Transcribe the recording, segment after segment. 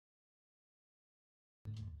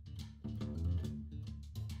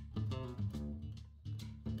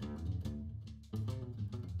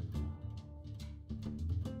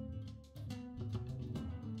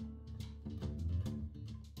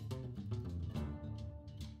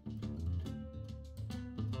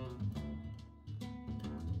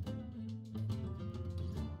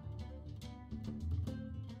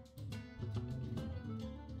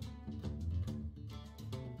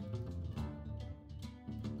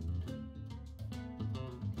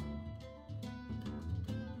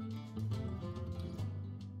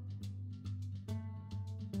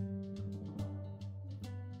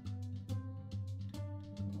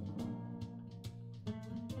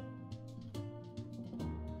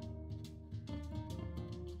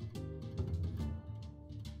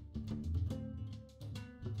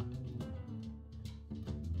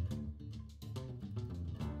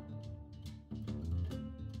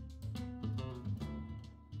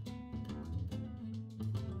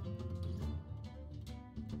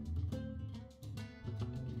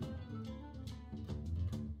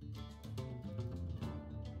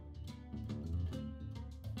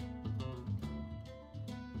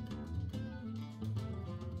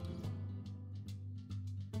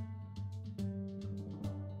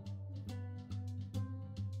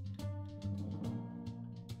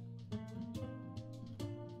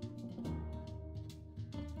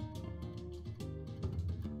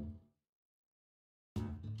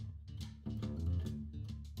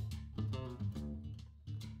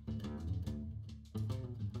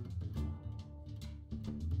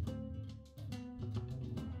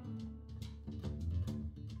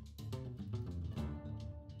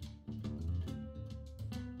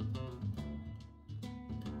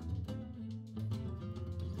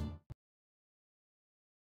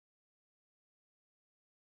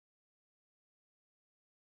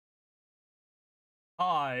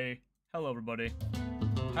Hi. Hello, everybody.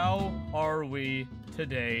 How are we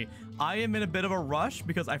today? I am in a bit of a rush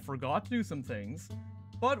because I forgot to do some things,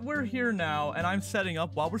 but we're here now, and I'm setting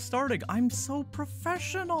up while we're starting. I'm so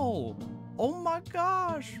professional. Oh my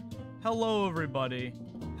gosh. Hello, everybody.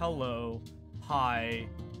 Hello. Hi.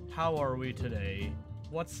 How are we today?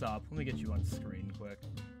 What's up? Let me get you on screen quick.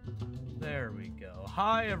 There we go.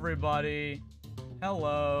 Hi, everybody.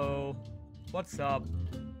 Hello. What's up?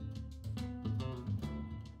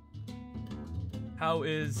 How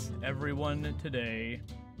is everyone today?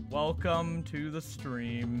 Welcome to the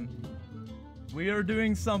stream. We are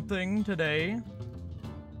doing something today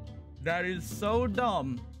that is so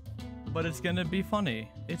dumb, but it's gonna be funny.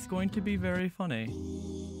 It's going to be very funny.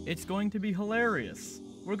 It's going to be hilarious.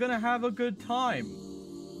 We're gonna have a good time.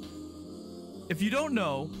 If you don't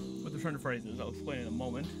know what the trend of phrase is, I'll explain in a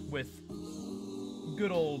moment with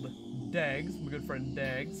good old Daggz, my good friend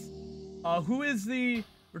Daggz, who is the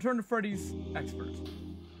Return to Freddy's expert.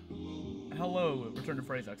 Hello, Return to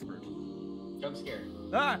Freddy's expert. Jump scare.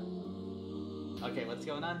 Ah! Okay, what's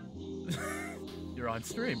going on? You're on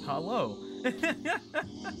stream. Hello. Am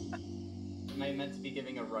I meant to be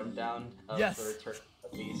giving a rundown of Yes. the Return of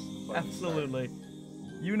Freddy's? Absolutely.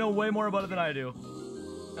 You know way more about it than I do.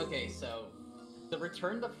 Okay, so the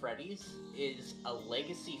Return to Freddy's is a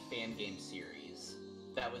legacy fan game series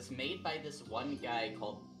that was made by this one guy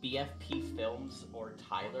called BFP Films, or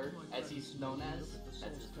Tyler, as he's known as.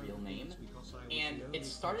 That's his real name. And it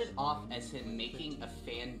started off as him making a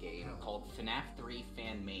fan game called FNAF 3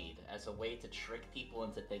 Fan Made as a way to trick people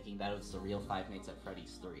into thinking that it was the real Five Nights at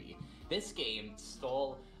Freddy's 3. This game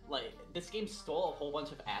stole a whole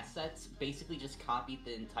bunch of assets, basically just copied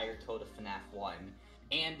the entire code of FNAF 1,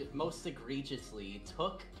 and most egregiously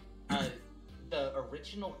took the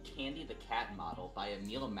original Candy the Cat model by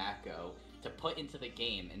Emil Mako to put into the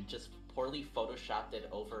game and just poorly photoshopped it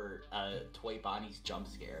over Toy Bonnie's jump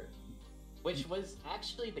scare, which was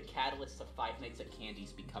actually the catalyst of Five Nights at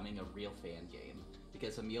Candy's becoming a real fan game,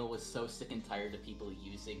 because Emil was so sick and tired of people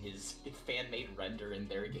using his fan-made render in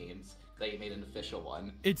their games that he made an official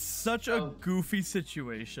one. It's such a goofy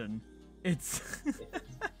situation. It's...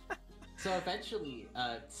 So eventually,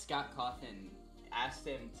 Scott Coffin asked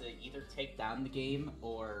him to either take down the game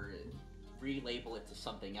or relabel it to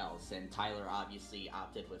something else, and Tyler obviously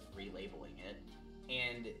opted with relabeling it.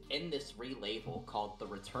 And in this relabel called The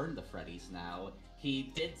Return to Freddy's now,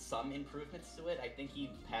 he did some improvements to it. I think he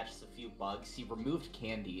patched a few bugs. He removed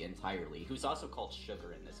Candy entirely, who's also called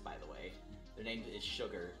Sugar in this, by the way. Their name is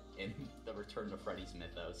Sugar in The Return to Freddy's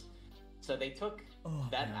mythos. So they took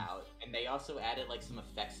that out, and they also added like some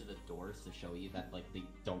effects to the doors to show you that like they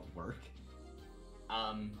don't work.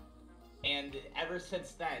 And ever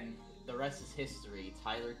since then, the rest is history.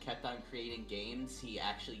 Tyler kept on creating games. He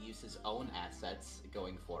actually used his own assets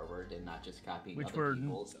going forward and not just copying other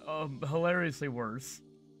people's. Which were hilariously worse.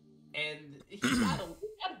 And he got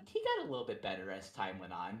a little bit better as time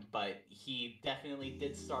went on, but he definitely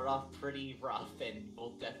did start off pretty rough, and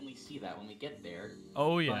we'll definitely see that when we get there.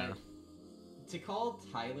 Oh yeah. But to call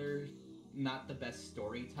Tyler not the best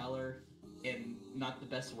storyteller and not the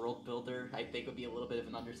best world builder, I think would be a little bit of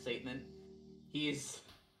an understatement. He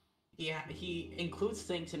includes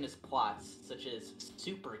things in his plots such as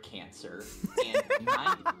super cancer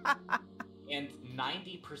and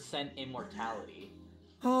 90% immortality.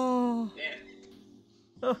 Oh.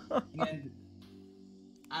 And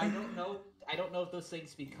I don't know if those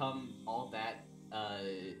things become all that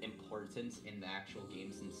important in the actual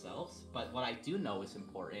games themselves, but what I do know is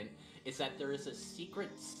important is that there is a secret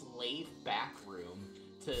slave back room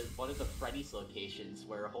to one of the Freddy's locations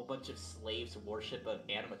where a whole bunch of slaves worship an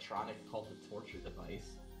animatronic called the torture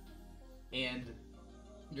device. And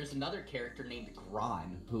there's another character named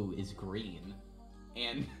Gron who is green,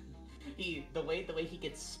 and the way he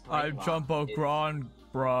gets spring locked. Jumbo Gron,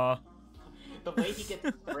 bruh. The way he gets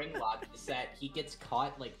spring locked is that he gets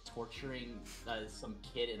caught like torturing some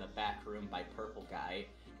kid in a back room by Purple Guy,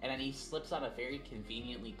 and then he slips on a very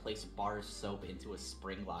conveniently placed bar of soap into a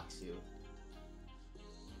spring lock suit.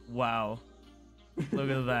 Wow. Look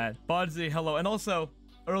at that. Budsy, hello. And also,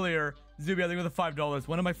 earlier, Zuby, I think with the $5,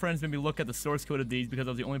 one of my friends made me look at the source code of these because I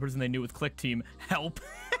was the only person they knew with Click Team. Help.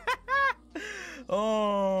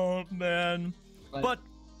 Oh, man. But,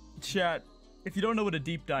 chat, if you don't know what a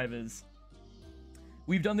deep dive is,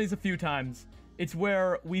 we've done these a few times. It's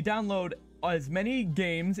where we download as many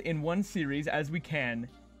games in one series as we can,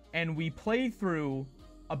 and we play through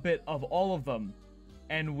a bit of all of them,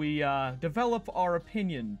 and we develop our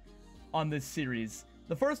opinion on this series.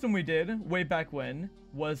 The first one we did, way back when,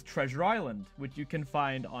 was Treasure Island, which you can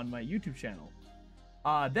find on my YouTube channel.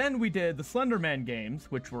 Then we did the Slender Man games,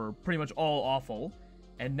 which were pretty much all awful.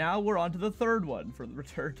 And now we're on to the third one for the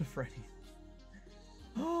Return to Freddy.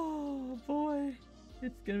 Oh, boy.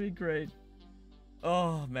 It's gonna be great.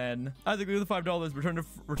 Oh, man. I think with the $5,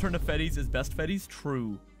 Return to Freddy's is best Freddy's?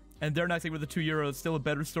 True. And they're not saying with the €2, still a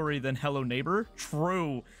better story than Hello Neighbor?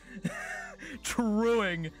 True.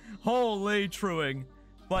 Truing. Holy truing.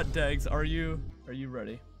 But, Daggz, are you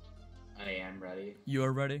ready? I am ready.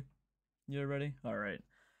 You're ready? You're ready? Alright.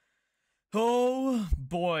 Oh,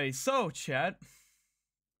 boy. So, chat.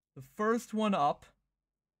 The first one up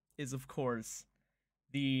is, of course,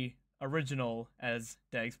 the original, as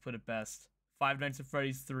Daggz put it best, Five Nights at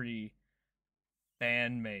Freddy's 3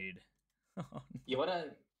 fan-made. You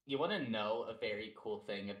wanna know a very cool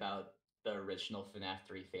thing about the original FNAF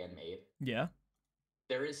 3 fan-made? Yeah?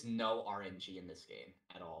 There is no RNG in this game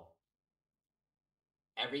at all.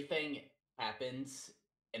 Everything happens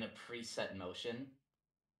in a preset motion.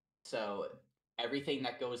 So everything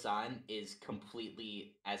that goes on is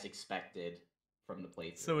completely as expected from the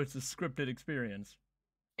playthrough. So it's a scripted experience.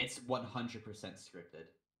 It's 100% scripted.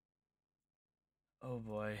 Oh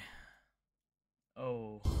boy.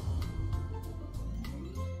 Oh.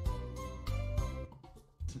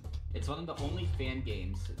 It's one of the only fan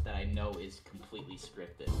games that I know is completely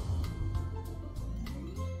scripted.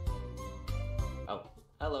 Oh,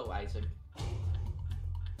 hello, Isaac.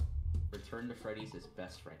 Return to Freddy's is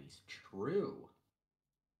best Freddy's. True.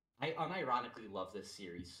 I unironically love this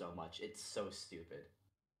series so much. It's so stupid.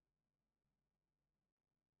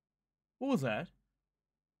 What was that?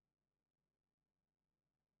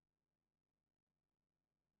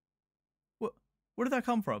 Where did that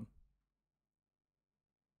come from?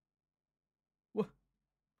 What?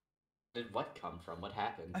 Did what come from? What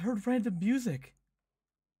happened? I heard random music.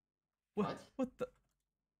 What? What the?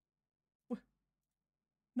 What?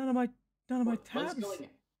 None of my tabs.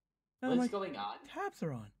 What's going on? Tabs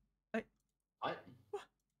are on. What?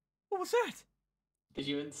 What was that? Did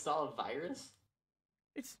you install a virus?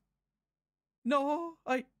 No,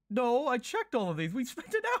 I checked all of these. We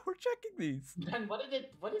spent an hour checking these. Then what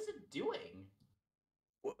is it doing?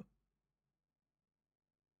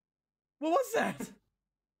 What was that?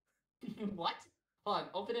 What? Hold on,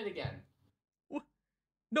 open it again. What?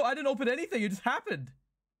 No, I didn't open anything. It just happened.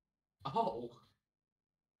 Oh.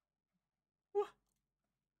 What?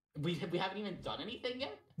 We haven't even done anything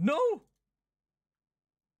yet? No.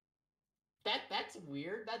 That's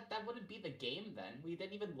weird. That wouldn't be the game then. We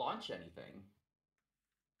didn't even launch anything.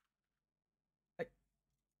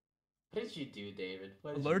 What did you do, David?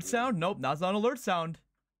 Alert sound? Nope, that's not alert sound.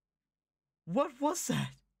 What was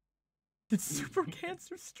that? Did super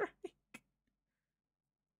cancer strike?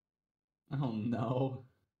 Oh no.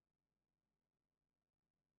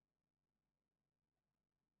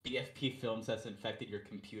 BFP Films has infected your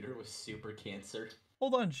computer with super cancer.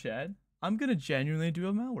 Hold on, Chad. I'm gonna genuinely do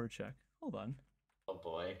a malware check. Hold on. Oh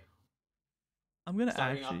boy. I'm gonna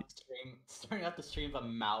starting off the stream of a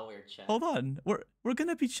malware check. Hold on. We're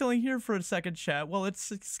gonna be chilling here for a second, chat, while it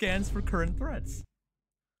scans for current threats.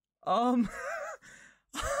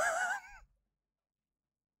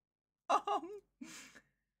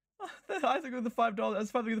 Isaac with the $5.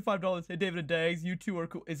 That's $5 with the $5. Hey, David and Daggz, you two are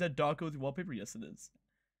cool. Is that Doc Cozy wallpaper? Yes, it is.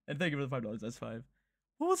 And thank you for the $5. That's $5.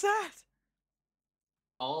 What was that?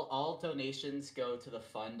 All donations go to the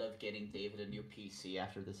fund of getting David a new PC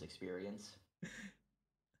after this experience.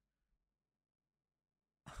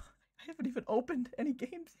 I haven't even opened any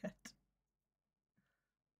games yet.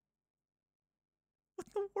 What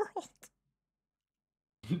the world?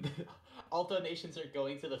 All donations are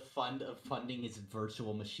going to the fund of funding his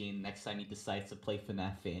virtual machine next time he decides to play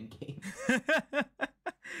FNAF fan games.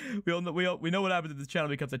 we know what happens if this channel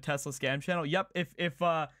becomes a Tesla scam channel. Yep, if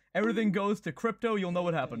everything goes to crypto, you'll know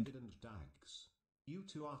what happened. Daggz. You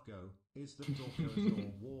two Arco, is the Dorco's door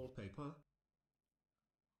wallpaper?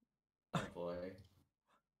 Oh boy.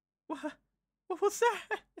 What was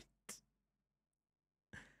that?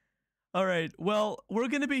 Alright, well, we're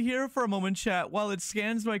gonna be here for a moment, chat, while it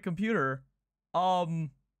scans my computer. Are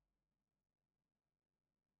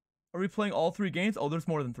we playing all 3 games? Oh, there's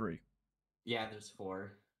more than 3. Yeah, there's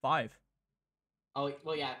 4. 5. Oh,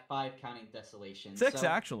 well, yeah, 5 counting Desolation. 6,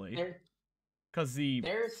 actually. Because the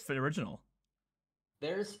original.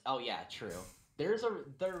 Oh yeah, true. There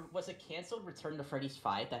was a canceled Return to Freddy's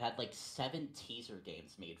 5 that had like 7 teaser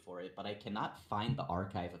games made for it, but I cannot find the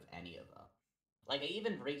archive of any of them. Like, I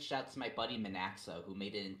even reached out to my buddy Minaxo, who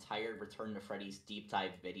made an entire Return to Freddy's deep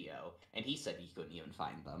dive video, and he said he couldn't even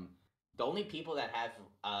find them. The only people that have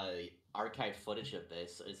archived footage of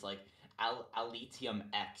this is like Alitium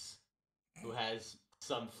X, who has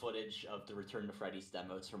some footage of the Return to Freddy's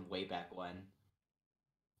demos from way back when.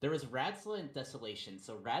 There was Radzilla and Desolation.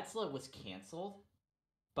 So Radzilla was canceled,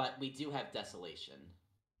 but we do have Desolation.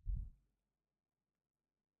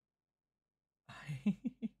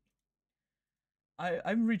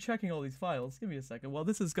 I'm rechecking all these files. Give me a second. While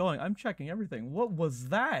this is going, I'm checking everything. What was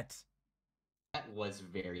that? That was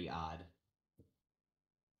very odd.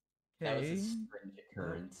 Okay. That was a strange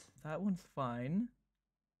occurrence. That one's fine.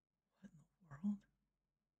 What in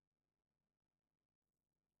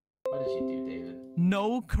the world? What did you do, David?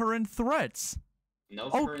 No current threats.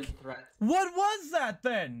 No current threats. What was that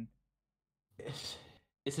then?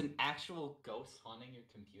 Is an actual ghost haunting your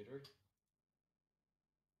computer?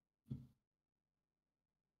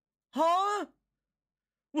 Huh?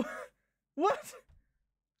 What?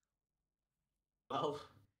 Well.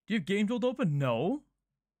 Do you have game build open? No.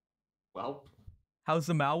 Well. How's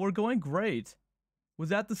the malware going? Great. Was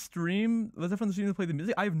that the stream? Was that from the stream that played the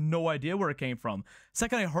music? I have no idea where it came from.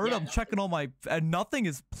 Second I heard, I'm checking all my, and nothing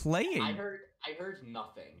is playing. I heard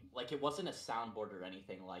nothing. Like, it wasn't a soundboard or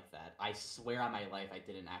anything like that. I swear on my life I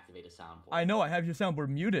didn't activate a soundboard. I know, I have your soundboard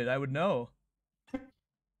muted. I would know.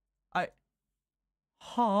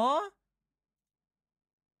 Huh?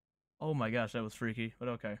 Oh my gosh, that was freaky, but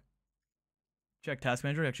okay. Check task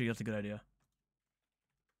manager. Actually, that's a good idea.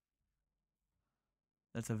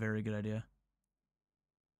 That's a very good idea.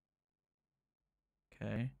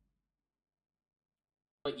 Okay.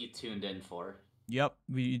 What you tuned in for? Yep,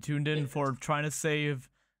 you tuned in for trying to save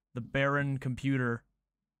the barren computer.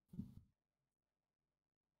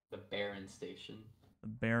 The barren station. The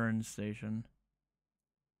barren station.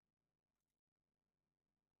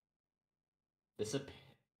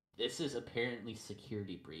 This is apparently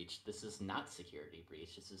security breach. This is not security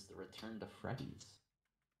breach. This is the Return to Freddy's.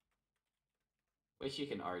 Which you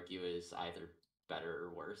can argue is either better or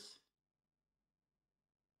worse.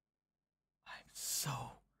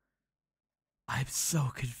 I'm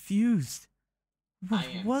so confused. What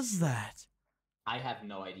was that? I have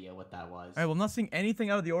no idea what that was. Alright, well, I'm not seeing anything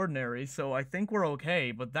out of the ordinary, so I think we're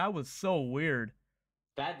okay, but that was so weird.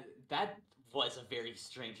 That was a very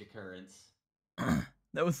strange occurrence.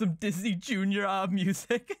 That was some Disney Junior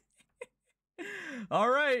music.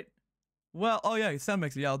 Alright. Well, oh yeah, sound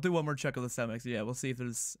mixer. Yeah, I'll do one more check of the sound mixer. Yeah, we'll see if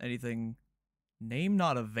there's anything. Name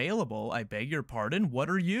not available. I beg your pardon. What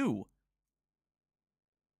are you?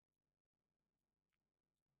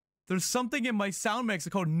 There's something in my sound mixer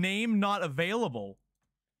called name not available.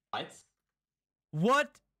 What?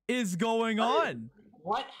 What is going on?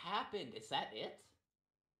 What happened? Is that it?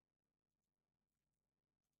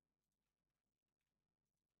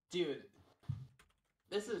 Dude,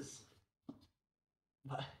 this is...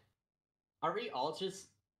 Are we all just,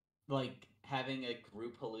 like, having a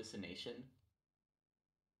group hallucination?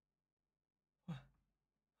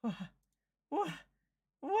 What?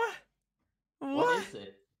 What is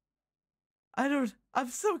it? I'm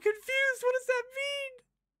so confused. What does that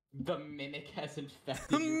mean? The mimic has infected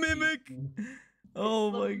The mimic!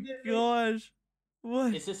 Oh my gosh.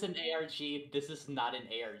 What? Is this an ARG? This is not an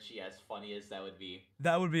ARG, as funny as that would be.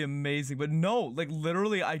 That would be amazing, but no, like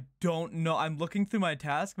literally I don't know. I'm looking through my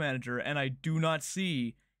task manager and I do not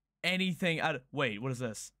see anything out of— Wait, what is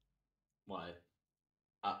this? What?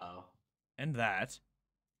 Uh-oh. And that.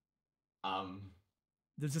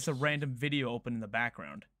 There's just a random video open in the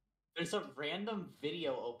background. There's a random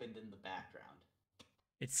video opened in the background.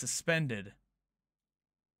 It's suspended.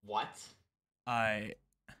 What?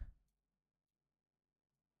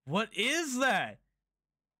 What is that?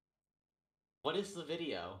 What is the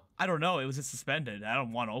video? I don't know. It was just suspended. I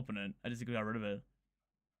don't want to open it. I just got rid of it.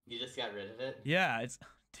 You just got rid of it? Yeah, it's...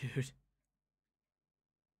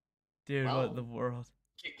 Dude, well, what the world?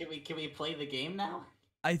 Can we play the game now?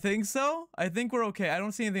 I think so. I think we're okay. I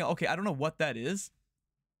don't see anything. Okay, I don't know what that is.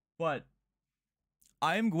 But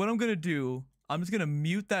what I'm gonna do, I'm just gonna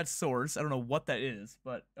mute that source. I don't know what that is,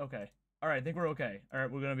 but okay. Alright, I think we're okay.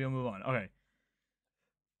 Alright, we're gonna be able to move on. Okay.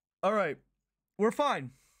 Alright. We're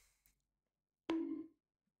fine.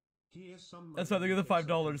 That's why they get the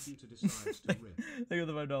 $5. They get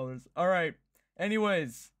the $5. Alright.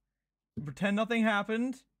 Anyways. Pretend nothing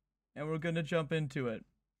happened. And we're gonna jump into it.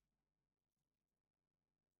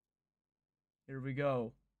 Here we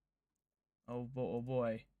go. Oh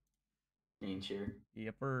boy. Danger.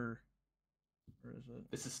 Yepper. Where is it?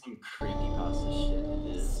 This is some creepypasta shit.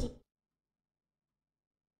 It is.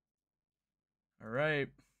 Alright.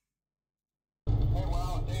 Hey,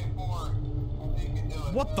 wow, day 4. I think you can do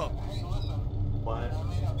it. What the? Hey, listen. What? I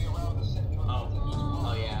may not be around to sit.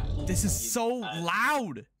 Oh yeah. This is so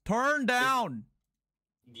loud! Turn down!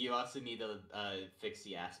 You also need to fix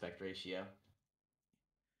the aspect ratio.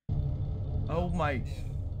 Oh my.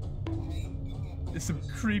 There's some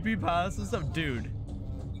creepy pastas stuff. Dude.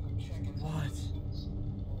 What?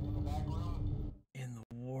 In the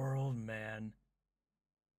world, man.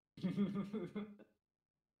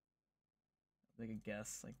 Like a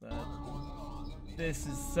guess like that. This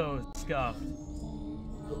is so scuffed.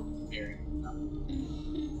 Very.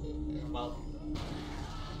 Well.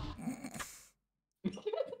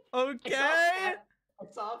 Okay. I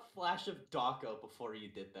saw a flash of Dawko before you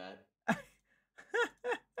did that.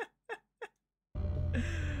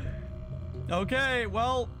 Okay,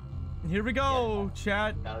 well, here we go,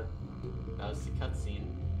 chat. That was the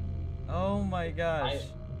cutscene. Oh my gosh.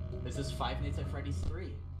 This is Five Nights at Freddy's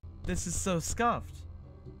 3. This is so scuffed.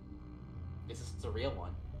 This is the real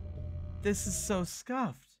one. This is so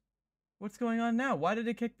scuffed. What's going on now? Why did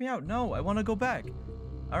it kick me out? No, I want to go back.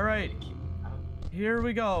 All right, here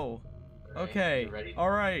we go. Okay,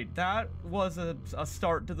 all right, that was a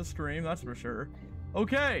start to the stream, that's for sure.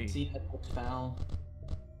 Okay. See that foul?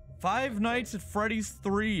 Five Nights at Freddy's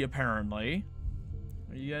 3, apparently.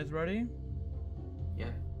 Are you guys ready?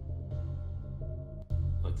 Yeah.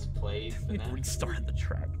 Let's play the map. Restart the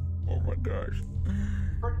track. Oh my gosh.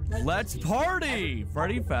 Let's party!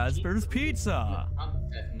 Freddy Fazbear's Pizza.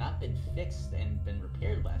 Problems have not been fixed and been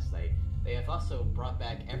repaired last night. They have also brought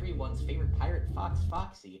back everyone's favorite pirate fox,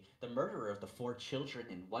 Foxy, the murderer of the 4 children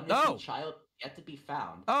and one missing child yet to be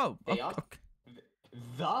found. Oh, they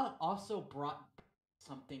also brought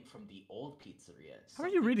something from the old pizzeria. How are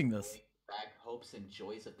you reading this? Back hopes and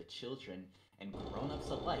joys of the children and grown-ups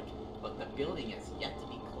alike, but the building has yet to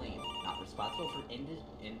be cleaned. Not responsible for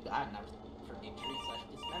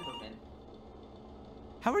injury/dismemberment.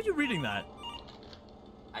 How are you reading that?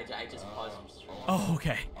 I just paused your stream. Oh,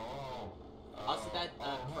 okay. Also, that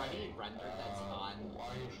Freddy render that's on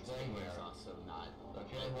stream is also not.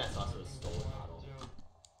 That's also a stolen model.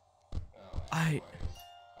 I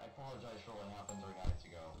apologize for what happened 3 nights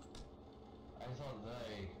ago. I thought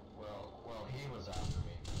he was after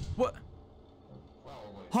me. What?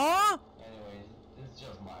 Probably. Huh? Anyways, it's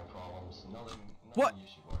just my problems. Nothing What? you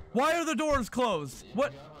should worry about. Why are the doors closed?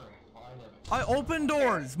 What? I open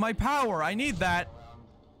doors. My power. I need that.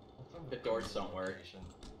 The doors don't work.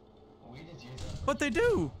 But they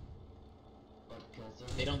do.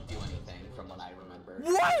 They don't do anything from what I remember.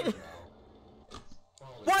 What?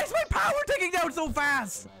 Why is my power taking down so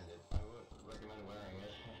fast?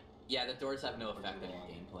 Yeah, the doors have no effect on your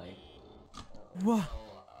gameplay. What?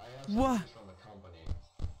 What?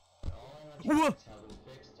 What?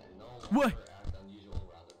 What?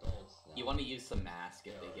 You want to use some mask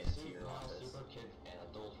if they get into your office.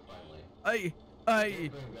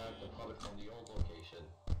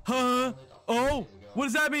 Huh? Oh, what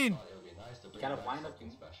does that mean? You gotta wind up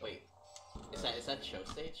and wait. Is that show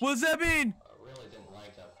stage? What does that mean? Really didn't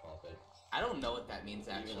like that puppet. I don't know what that means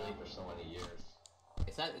actually. Even after so many years.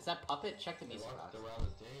 Is that puppet? Check the music box.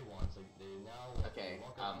 Okay.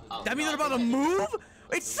 That means they're about to move?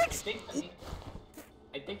 It's 6.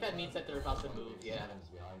 I think that means that they're about to move. Yeah.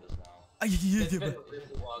 Yeah, It's been a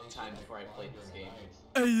really long time before I played this game.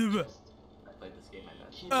 I played this game, I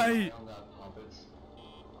bet.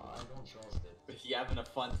 You having a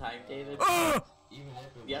fun time, David?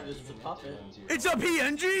 Yeah, this is a puppet. It's a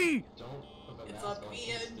PNG! It's a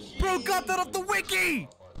PNG! Bro got that off the wiki!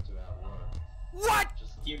 What?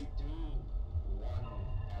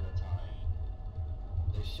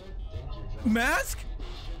 Mask?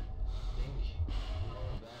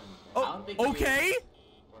 Oh, okay. I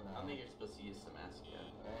don't think you're supposed to use the mask yet.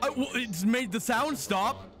 Well, it's made the sound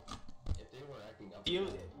stop.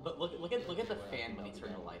 But look at the fan when he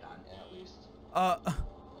turned the light on.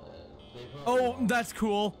 Oh, that's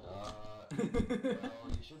cool.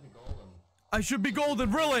 I should be golden,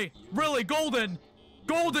 really? Really, golden?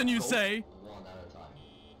 Golden, you say?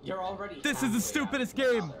 You're already. This is the stupidest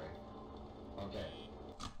game. Okay.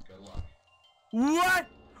 Good luck. What?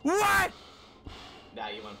 What? Now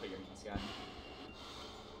you want to put your mask on.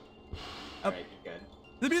 Alright, you're good.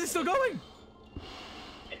 The music's still going.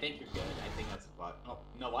 I think you're good. I think that's a bug. Oh,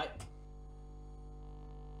 no, what?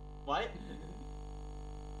 What?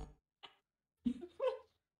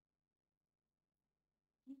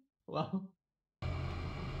 Well.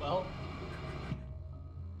 What?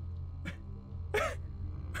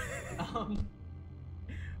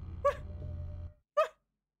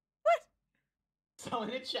 Someone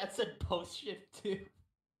in chat said post shift 2.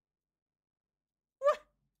 What?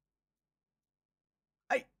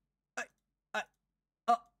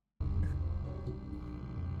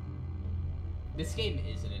 This game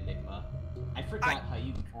is an enigma. I forgot how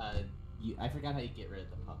you get rid of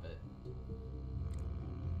the puppet.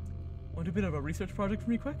 Want to do a bit of a research project for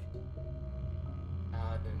me quick?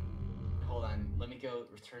 god. Hold on. Let me go.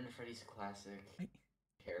 Return to Freddy's classic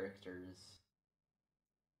characters.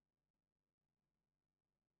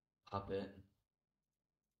 Puppet.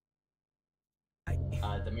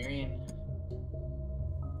 The Marion.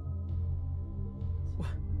 What?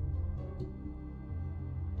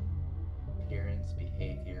 Appearance,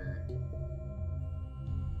 behavior.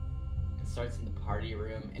 It starts in the party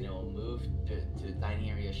room and it will move to the dining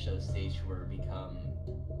area show stage where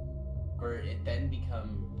it then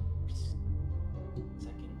become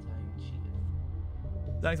second time cheated.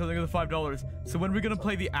 Thanks for the $5. So when are we gonna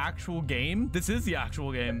play the actual game? This is the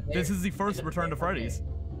actual game. This is the first Return to Freddy's.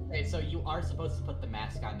 Okay, so you are supposed to put the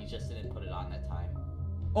mask on, you just didn't put it on that time.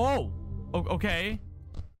 Oh, okay.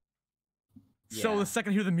 Yeah. So the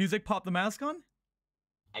second I hear the music, pop the mask on?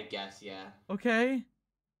 I guess, yeah. Okay.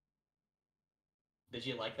 Did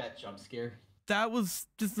you like that jump scare? That was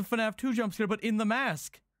just the FNAF 2 jump scare, but in the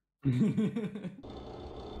mask. So, when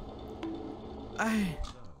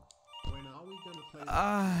are we gonna play the game?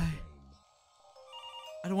 I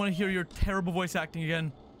don't want to hear your terrible voice acting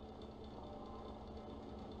again.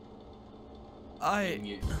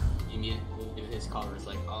 You mute his caller is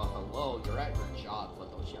like, oh, hello, you're at your job, but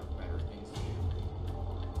don't you have better things to do?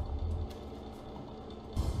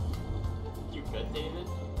 You good, David?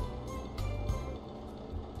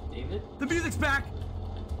 David? The music's back!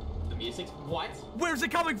 The music's... What? Where's it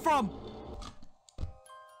coming from?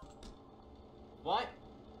 What?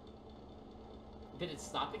 Did it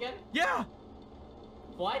stop again? Yeah!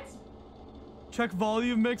 What? Check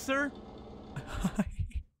volume mixer.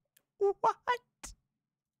 What?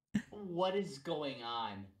 What is going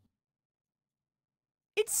on?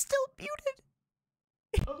 It's still muted.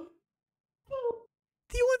 The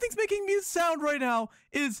only thing's making me sound right now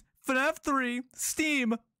is FNAF 3,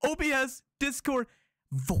 Steam, OBS, Discord,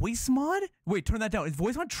 voice mod? Wait, turn that down. Is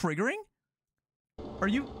voice mod triggering? Are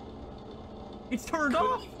you... It's turned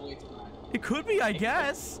off. It could be, I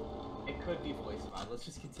guess. It could be voice mod. Let's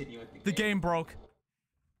just continue with the game. The game broke.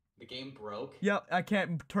 The game broke? Yep, I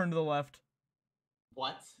can't turn to the left.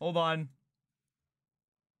 What? Hold on.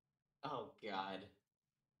 Oh, God.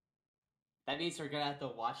 That means we're gonna have to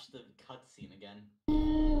watch the cutscene again.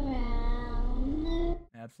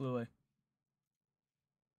 Absolutely.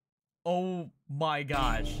 Oh my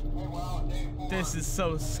gosh. This is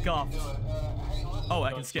so scuffed. Oh,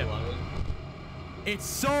 I can skip. It's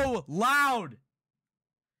so loud!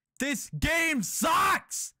 This game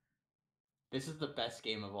sucks! This is the best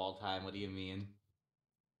game of all time, what do you mean?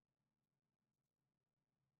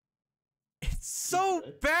 It's so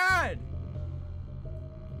bad!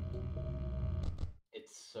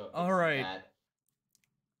 It's alright. bad.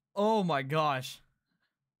 Oh my gosh.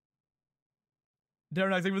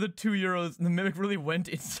 Darren, I think with the €2, the mimic really went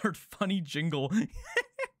insert funny jingle.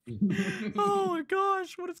 Oh my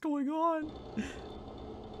gosh, what is going on?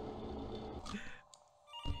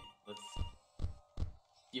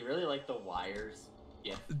 You really like the wires?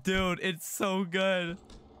 Yeah. Dude, it's so good.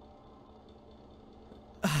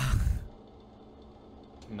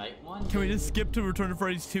 Night one? Can we just skip to Return to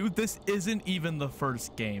Freddy's 2? This isn't even the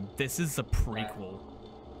first game. This is a prequel.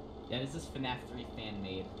 Yeah, this is FNAF 3 fan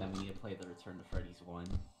made. Then we need to play the Return to Freddy's 1.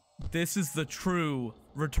 This is the true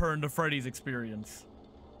Return to Freddy's experience.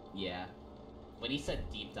 Yeah. When he said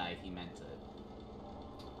deep dive, he meant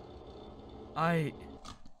it.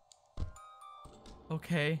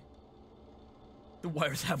 Okay. The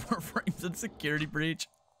wires have more frames than Security Breach.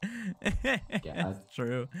 Yeah. That's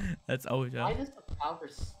true. That's always Why does the power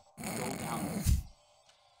go down?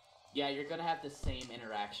 Yeah, you're gonna have the same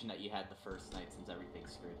interaction that you had the first night since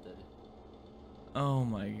everything's scripted. Oh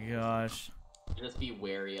my gosh. Just be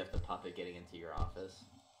wary of the puppet getting into your office.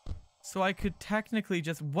 So I could technically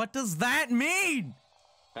just... What does that mean?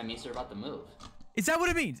 That means you're about to move. Is that what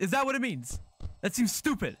it means? Is that what it means? That seems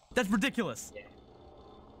stupid. That's ridiculous. Yeah.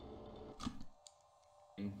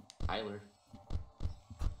 Tyler.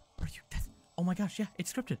 Are you... Oh my gosh, yeah,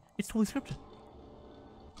 it's scripted. It's totally scripted.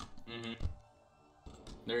 Mm-hmm.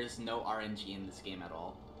 There is no RNG in this game at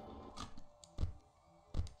all.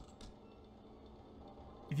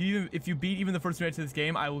 If you beat even the first 2 nights of this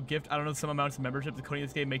game, I will gift, I don't know, some amounts of membership. Decoding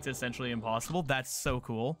this game makes it essentially impossible. That's so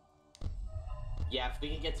cool. Yeah, if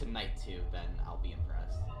we can get to night 2, then I'll be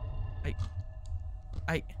impressed.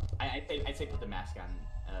 I'd say put the mask on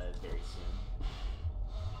very soon.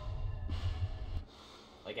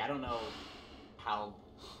 Like, I don't know how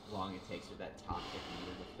long it takes for that toxic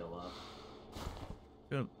meter to fill up.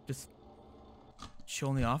 Gonna just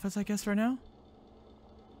chill in the office, I guess, right now?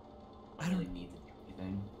 I don't really need to do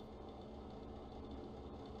anything.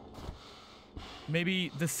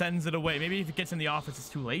 Maybe this sends it away. Maybe if it gets in the office, it's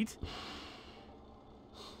too late?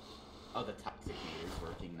 Oh, the toxic meter's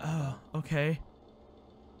working now. Oh, okay.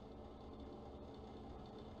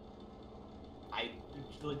 I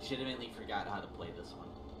legitimately forgot how to play this one.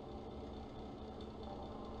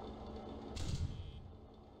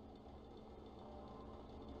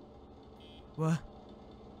 What?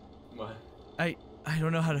 What? I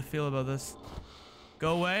don't know how to feel about this.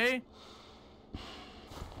 Go away.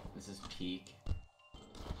 This is peak.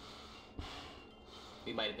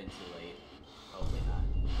 We might have been too late. Hopefully not.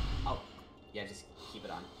 Oh, yeah, just keep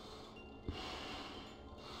it on.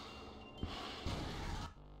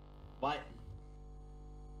 What?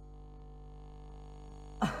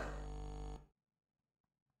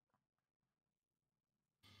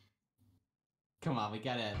 Come on, we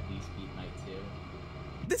gotta at least beat night 2.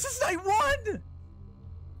 This is night 1!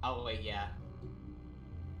 Oh, wait, yeah.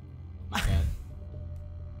 My bad.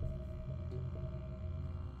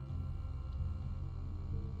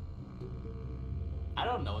 I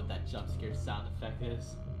don't know what that jump scare sound effect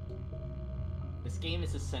is. This game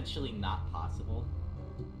is essentially not possible.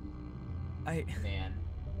 Man.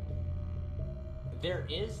 There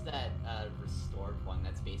is that restored one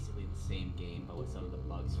that's basically the same game, but with some of the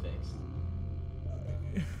bugs fixed.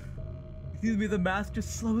 Excuse me, the mask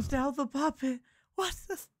just slows down the puppet. What's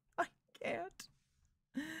this? I can't.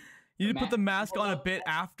 You need to put the mask on a bit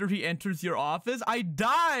after he enters your office? I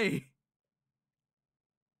die!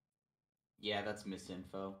 Yeah, that's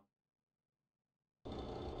misinfo.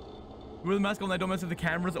 Wear the mask on, I don't mess with the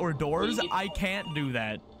cameras or doors. I can't do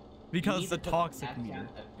that. Because the toxic meter.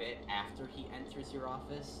 A bit after he enters your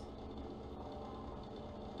office.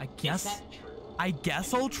 I guess. Is that true? I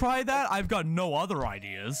guess I'll try that. I've got no other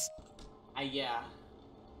ideas. Yeah.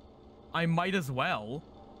 I might as well.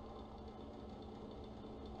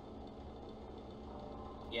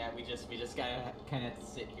 Yeah, we just gotta kind of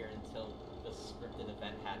sit here until the scripted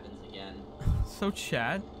event happens again. So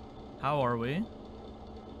chat, how are we?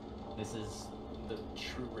 This is the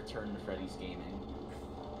true return to Freddy's gaming.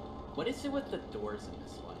 What is it with the doors in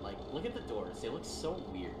this one? Like, look at the doors. They look so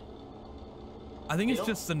weird. I think it's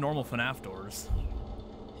just the normal FNAF doors.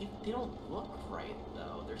 They don't look right,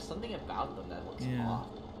 though. There's something about them that looks off.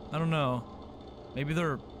 I don't know. Maybe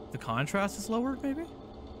the contrast is lowered, maybe?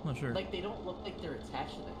 I'm not sure. Like, they don't look like they're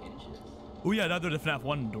attached to the hinges. Oh yeah, now they're the FNAF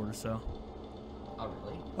 1 doors, so. Oh,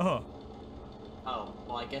 really? Oh. Oh,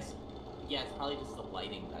 well, I guess, yeah, it's probably just the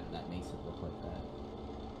lighting that makes it look like that.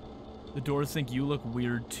 The doors think you look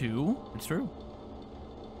weird, too. It's true.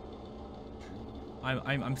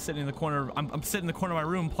 I'm sitting in the corner. I'm sitting in the corner of my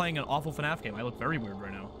room playing an awful FNAF game. I look very weird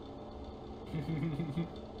right now.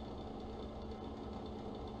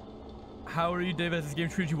 How are you, David? Has this game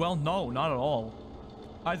treated you well? No, not at all.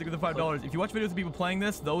 Isaac with the $5. If you watch videos of people playing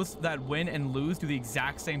this, those that win and lose do the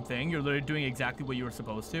exact same thing. You're literally doing exactly what you were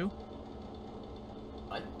supposed to.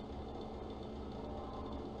 What?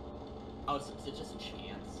 Oh, so it's just a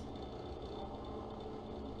chance.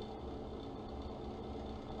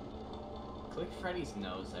 Click Freddy's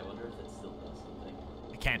nose. I wonder if it still does something.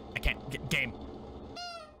 I can't. Game.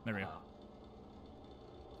 There we go.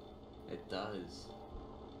 It does.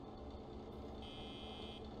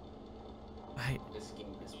 This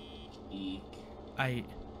game is peak.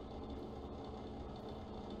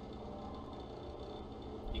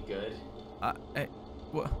 You good?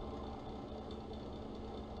 What?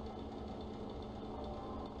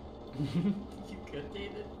 You good,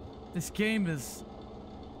 David? This game is.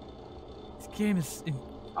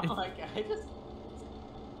 Oh my god!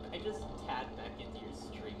 I just tapped back into your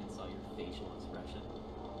stream and saw your facial expression.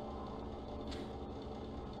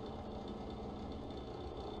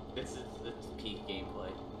 It's peak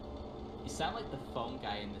gameplay. You sound like the phone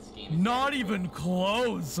guy in this game. Not even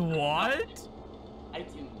close. What? I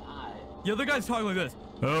do not. The other guy's talking like this.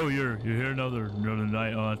 Oh, you're here another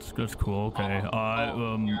night. Oh, that's cool. Okay.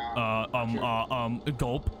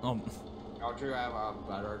 Gulp. Don't you have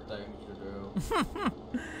better things to do?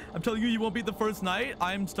 I'm telling you, you won't beat the first night.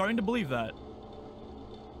 I'm starting to believe that.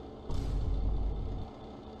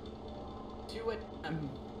 Do it.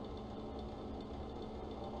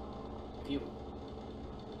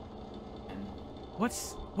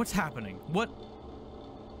 What's happening? What?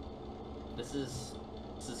 This is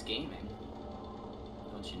gaming.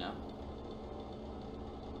 Don't you know?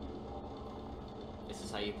 This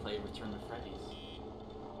is how you play Return to Freddy's.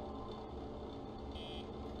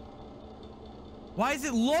 Why is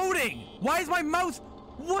it loading? Why is my mouse?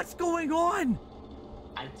 What's going on?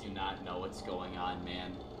 I do not know what's going on,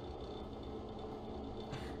 man.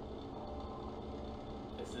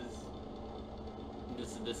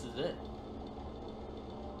 This is it.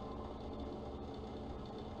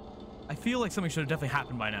 I feel like something should have definitely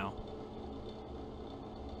happened by now.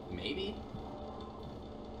 Maybe.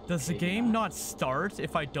 Does the game not start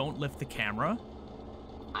if I don't lift the camera?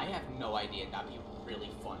 I have no idea. That'd be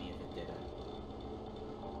really funny if it didn't.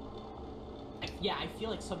 Yeah, I feel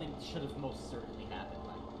like something should have most certainly happened.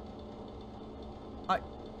 Like,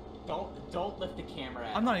 don't lift the camera.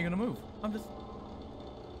 I'm not even gonna move. I'm just.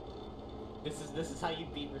 This is how you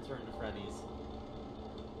beat Return to Freddy's.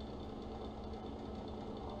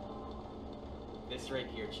 This right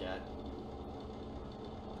here, chat.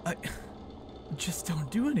 I just don't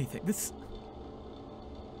do anything. This.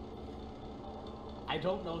 I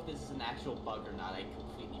don't know if this is an actual bug or not. I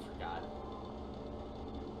completely forgot.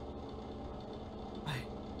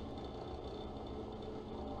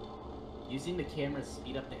 Using the camera to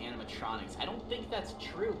speed up the animatronics. I don't think that's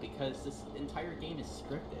true because this entire game is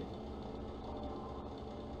scripted.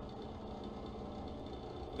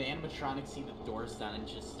 The animatronics see the doors down and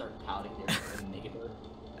just start pouting their negative.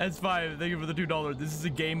 That's fine. Thank you for the $2. This is a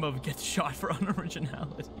game of get shot for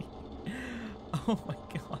unoriginality. Oh my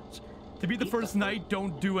gosh. To be the first night,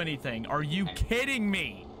 don't do anything. Are you kidding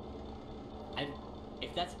me?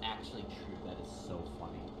 If that's actually true, that is so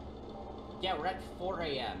funny. Yeah, we're at 4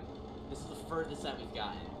 a.m. This is the furthest that we've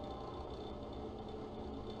gotten.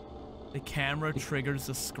 The camera triggers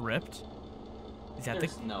the script? Is that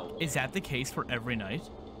Is that the case for every night?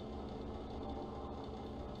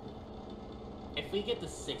 If we get to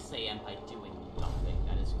 6 a.m. by doing nothing,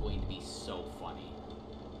 that is going to be so funny.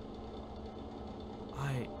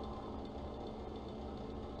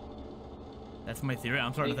 That's my theory.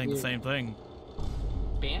 I'm starting to think the same thing.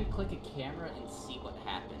 Spam click a camera and see what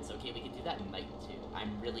happens. Okay, we can do that at night too.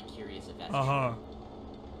 I'm really curious if that's true.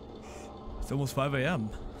 It's almost 5 a.m.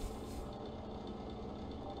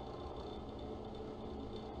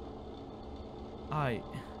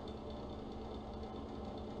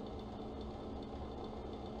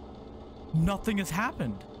 Nothing has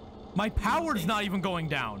happened. My power's not even going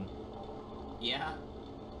down. Yeah.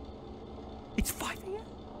 It's 5 a.m.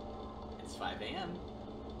 It's 5 a.m.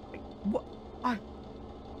 What?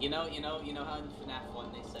 You know how in FNAF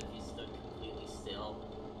 1 they said if you stood completely still,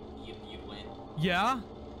 you'd win? Yeah?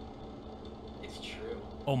 It's true.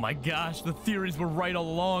 Oh my gosh, the theories were right all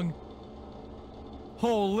along.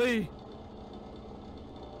 Holy.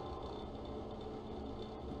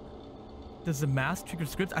 Does the mask trigger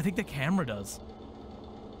scripts? I think the camera does.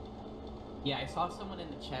 Yeah, I saw someone in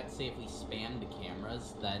the chat say if we spam the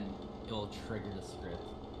cameras, then it'll trigger the script.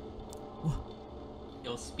 What?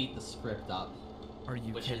 It'll speed the script up. Are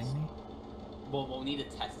you kidding me? Well, we'll need to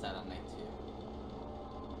test that on night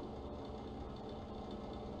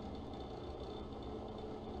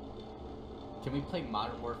 2. Can we play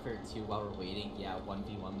Modern Warfare 2 while we're waiting? Yeah,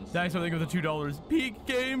 1v1. Thanks for thinking of the $2. Peak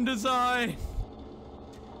game design!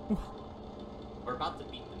 We're about to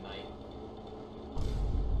beat the night.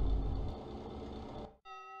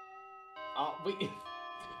 Oh, wait.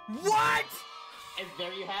 What? And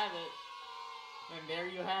there you have it. And there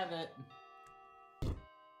you have it.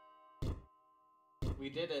 We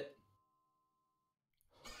did it.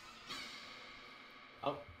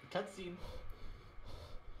 Oh, cutscene.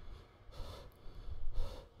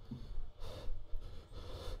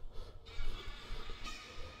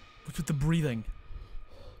 What's with the breathing?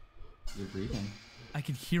 You're breathing. I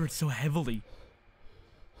can hear it so heavily.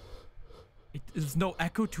 There's no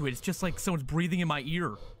echo to it. It's just like someone's breathing in my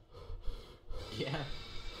ear. Yeah.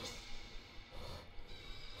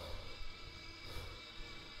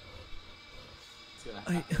 It's gonna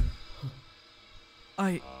happen.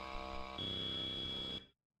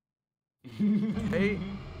 Hey.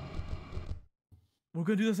 We're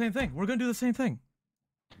gonna do the same thing. We're gonna do the same thing.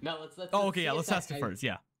 No, let's oh, okay, yeah, let's test it first,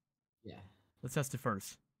 yeah. Yeah. Let's test it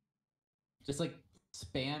first. Just like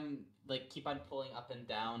spam, like keep on pulling up and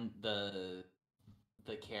down the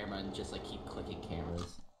camera and just like keep clicking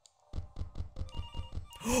cameras.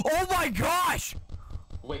 Oh my gosh!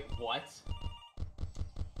 Wait, what?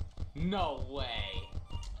 No way.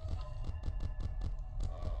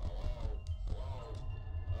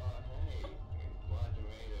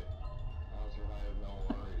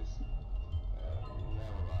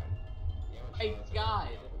 Hey, God!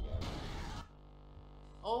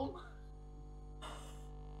 Oh my...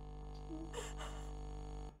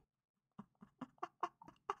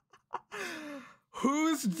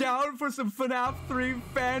 Who's down for some FNAF 3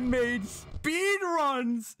 fan-made speed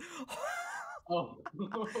runs? Oh.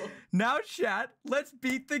 Now, chat, let's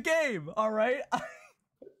beat the game, alright?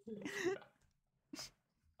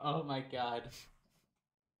 Oh my God.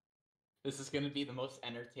 This is gonna be the most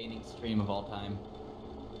entertaining stream of all time.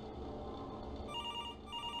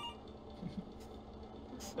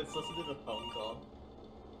 Let's listen to the phone call.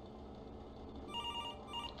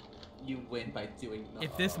 You win by doing nothing.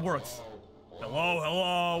 If this works. Hello.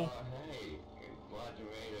 Hello. Hey, glad you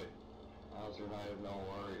made it. How's your night of no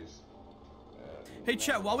worries? Hey,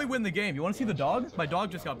 chat, while we win the game, you want to see the dog? My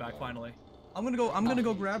dog just got back finally. I'm gonna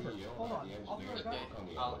go grab her. Hold on.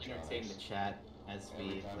 I'll entertain the chat as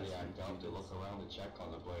we look around to check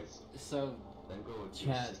on the place. So, Then go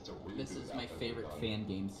chat, this is my favorite fan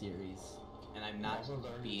game series, and I'm not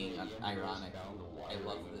being ironic.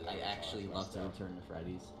 I actually love The Return to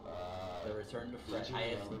Freddy's. The Return to Freddy. I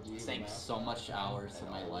have sank so much hours of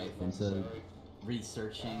my life into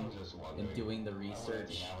researching and doing the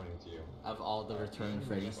research of all the Return to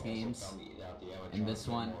Freddy's games, and this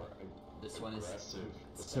one is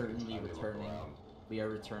certainly returning. We are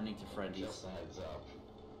returning to Freddy's,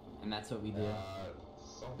 and that's what we do.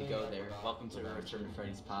 We go there. Welcome to the Return to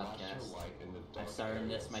Freddy's podcast. I'm starting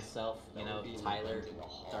this myself. You know, Tyler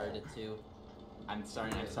started it too. I'm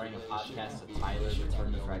starting a podcast with Tyler,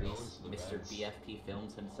 Return to Freddy's, Mr. BFP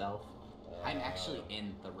Films himself. I'm actually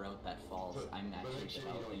in The Road That Falls. I'm actually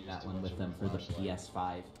developing that one with them for the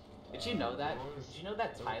PS5. Did you know that? Did you know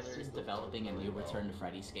that Tyler is developing a new Return to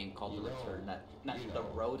Freddy's game called The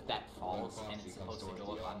Road That Falls, and it's supposed to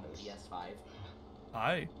go up on the PS5?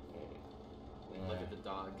 Hi. Look at the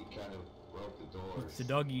dog. He kind of broke the doors. It's the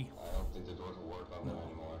doggy. I don't think the doors will work on them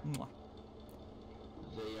anymore.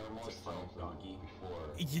 They are more stealth doggy. Before.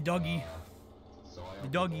 It's the doggy. So I The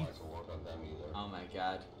don't doggy. think the lights will work on them either. Oh my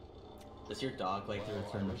god. Does your dog like the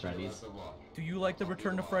Return to Freddy's? Do you like the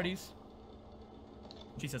Return to Freddy's?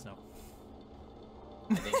 She says no.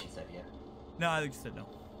 I think she said yeah. No, I think she said no.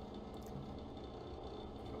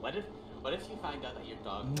 What if you find out that your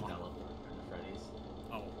dog developed the Return to Freddy's?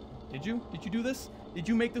 Oh. Did you? Did you do this? Did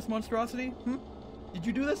you make this monstrosity? Hmm? Did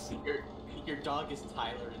you do this? Your dog is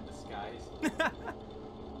Tyler in disguise.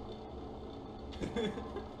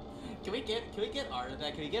 Can we get art of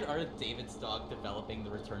that? Can we get art of David's dog developing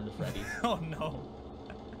the Return to Freddy's? Oh no.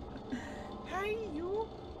 Hey you.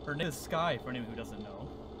 Her name is Sky, for anyone who doesn't know.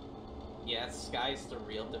 Yeah, Sky's the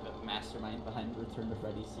real mastermind behind the Return to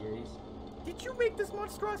Freddy's series. Did you make this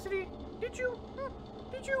monstrosity? Did you?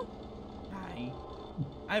 Did you? Hi.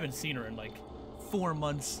 I haven't seen her in like 4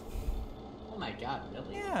 months. Oh my god,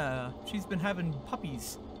 really? Yeah, she's been having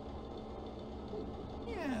puppies.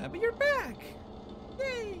 Yeah, but you're back.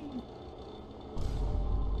 Yay.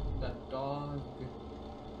 That dog.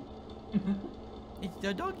 It's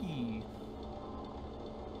the doggy.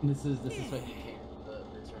 This is what you came to the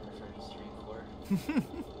Return to Freddy's stream for.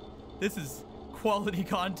 This is quality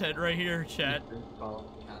content right here, chat.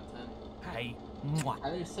 Quality content. Hi. Mwah.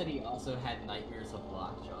 Tyler said he also had nightmares of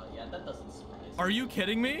Lockjaw. Yeah, that doesn't surprise me. Are you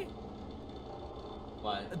kidding me?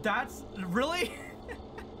 What? That's really?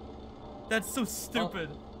 That's so stupid.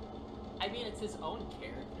 Well, I mean, it's his own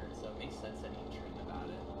character, so it makes sense that he'd dream about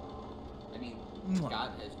it. I mean,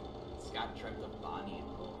 Scott dreamt of Bonnie a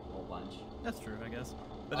whole bunch. That's true, I guess.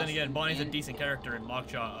 But then again, Bonnie's a decent character, and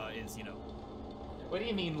Lockjaw is, you know. What do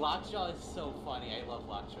you mean? Lockjaw is so funny. I love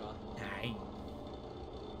Lockjaw. Hi.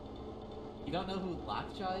 You don't know who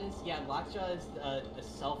Lockjaw is? Yeah, Lockjaw is a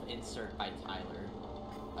self-insert by Tyler.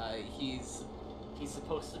 He's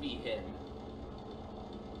supposed to be him.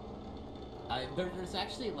 There's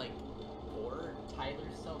actually like 4 Tyler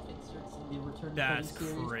self-inserts in the Return to Freddy's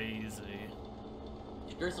series. That's crazy.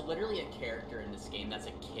 There's literally a character in this game that's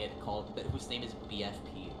a kid whose name is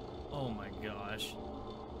BFP. Oh my gosh.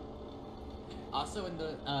 Also in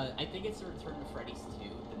the I think it's the Return to Freddy's 2.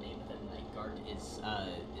 The name of the night guard is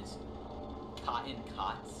Cotton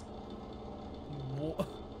Cots. What?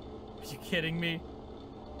 Are you kidding me?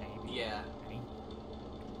 Yeah.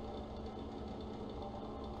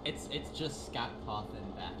 It's just Scott Coffin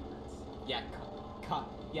backwards.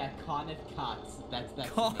 Yeah, Conneth Cots. That's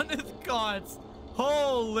Conneth Cots.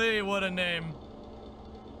 Holy, what a name.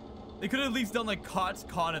 They could have at least done like Cots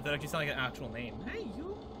Conneth that actually sound like an actual name. Hey,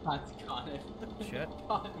 you. Cots Conneth. Shit.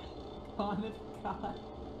 Conneth Cots.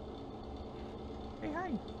 Hey,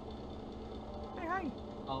 hi. Hey, hi.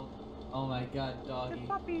 Oh my god, doggy. The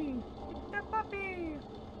puppy. It's the puppy.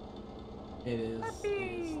 It is.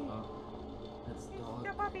 Puppy. That's dog.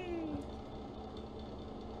 The puppy.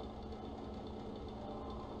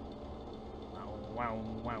 Wow,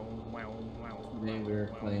 wow, wow, wow. Today we're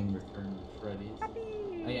playing Return to Freddy's.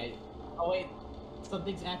 Puppy. Oh wait,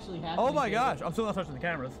 something's actually happening. Oh my gosh, I'm still not touching the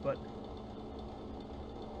cameras, but.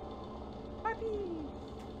 Puppy.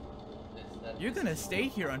 You're gonna stay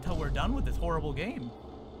here until we're done with this horrible game.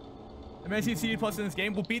 I'm gonna see CD Plus in this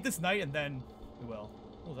game. We'll beat this night and then we will.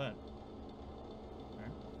 What was that?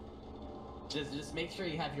 Just make sure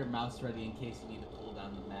you have your mouse ready in case you need to pull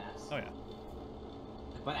down the mask. Oh yeah.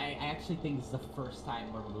 But I actually think it's the first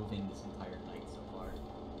time we're moving this entire night so far.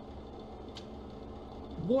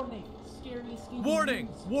 Warning! Scary escape. Warning!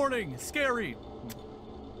 Warning! Scary!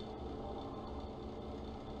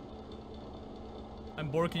 I'm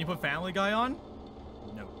bored. Can you put Family Guy on?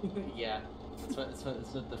 No. Yeah. That's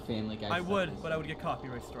what the Family Guy. I would, but I would get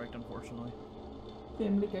copyright striked, unfortunately.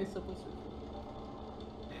 Family Guy Subway Surfer.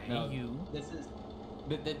 Hey, No, you. This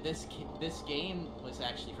game was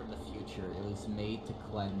actually from the future. It was made to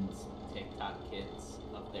cleanse TikTok kids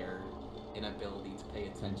of their inability to pay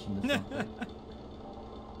attention to something.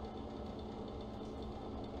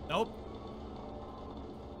 Nope.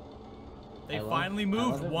 They I finally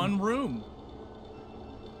love moved it one room.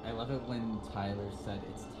 I love it when Tyler said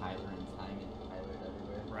it's Tyler in time and Tyler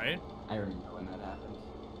everywhere. Right? I remember when that happened.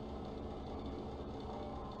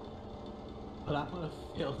 But I'm gonna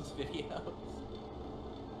Phil's videos.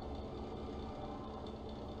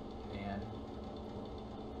 Man.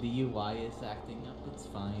 The UI is acting up, it's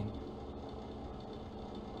fine.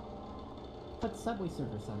 Put Subway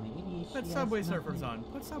Surfers on the ADHD. Put Subway Surfers on.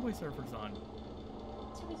 Put Subway Surfers on.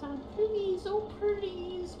 Surfers on. Please, oh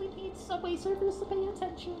please, we need Subway Surfers to pay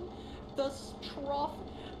attention. The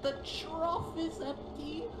trough is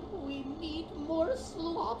empty. We need more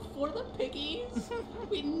slop for the piggies.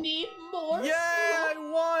 We need more Yeah, I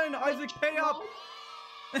slop. won! Isaac, pay up!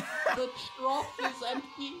 The trough is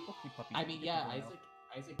empty. Puppy, I mean, get yeah, the hell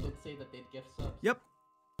out. Isaac did say that they'd gift subs. Yep.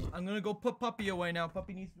 I'm gonna go put Puppy away now.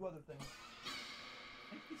 Puppy needs to do other things.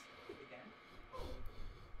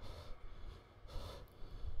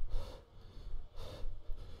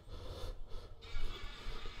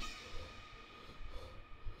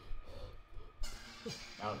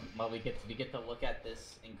 Well, we get to look at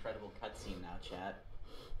this incredible cutscene now, chat.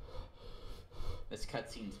 This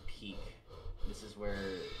cutscene's peak. This is where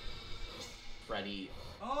Freddy.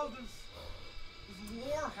 Oh, there's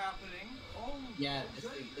war happening. Oh. Yeah, this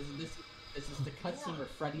is the cutscene where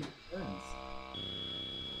Freddy returns.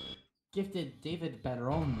 Gifted David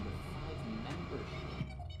Barron with 5 membership.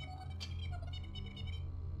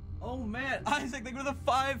 Oh man, Isaac, they go to the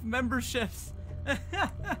 5 memberships.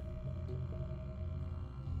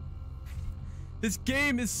 This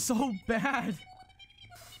game is so bad.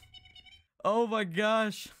 Oh my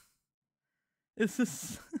gosh. This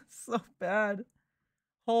is so bad.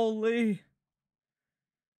 Holy.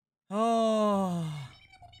 Oh.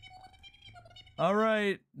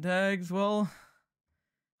 Alright, Daggz. Well,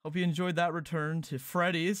 hope you enjoyed that return to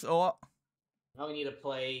Freddy's. Oh. Now we need to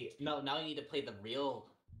play. No, now we need to play the real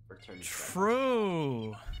Return to Freddy.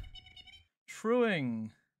 True.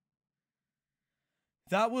 Truing.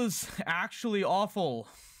 That was actually awful.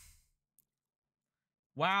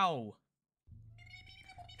 Wow.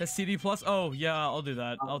 Test CD plus? Oh, yeah, I'll do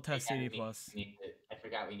that. I'll test CD plus. I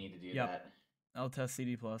forgot we need to do Yep. that. I'll test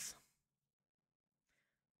CD plus.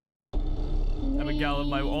 Abigail of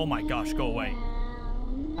my. Oh my gosh, go away.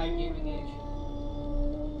 Hi, Gaming Age.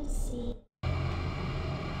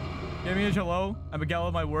 Gaming Age, hello. Abigail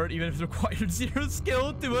of my word, even if it's required 0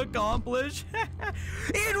 skill to accomplish.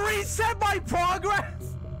 It reset my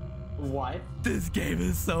progress! What? This game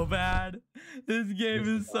is so bad. This game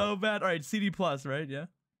is so bad. Alright, CD plus, right? Yeah?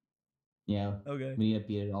 Yeah. Okay. We need to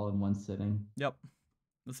beat it all in one sitting. Yep.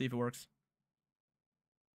 Let's see if it works.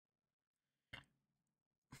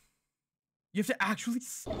 You have to actually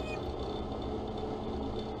save.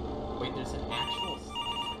 Wait, there's an actual.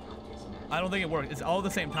 I don't think it works. It's all at the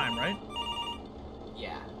same time, right?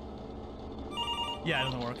 Yeah. Yeah, it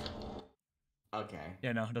doesn't work. Okay.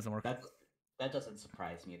 Yeah, no, it doesn't work. That doesn't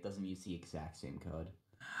surprise me. It doesn't use the exact same code.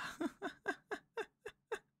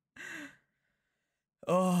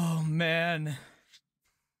 Oh, man.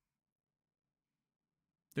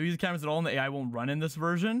 Don't use the cameras at all and the AI won't run in this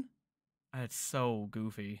version? That's so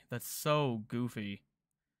goofy. That's so goofy.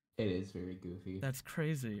 It is very goofy. That's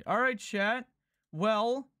crazy. All right, chat.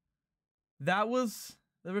 Well, that was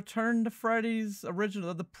the Return to Freddy's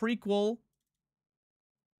original, the prequel.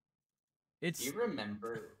 Do you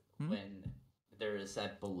remember when there was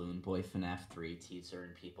that Balloon Boy FNAF 3 teaser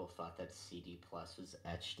and people thought that CD Plus was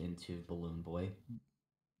etched into Balloon Boy?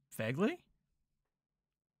 Vaguely?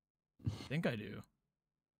 I think I do.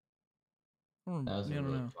 That was I don't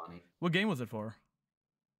really know. funny. What game was it for?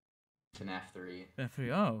 FNAF 3. FNAF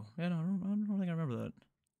 3. Oh, yeah, no, I don't think I remember that.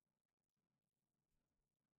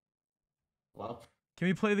 Well, Can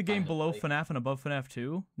we play the game Kinda below like- FNAF and above FNAF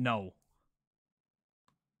 2? No.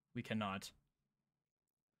 We cannot.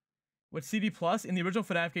 With CD Plus, in the original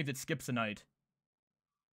FNAF games, it skips a night.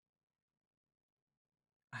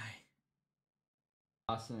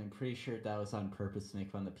 Austin, I'm pretty sure that was on purpose to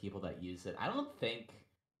make fun of the people that use it. I don't think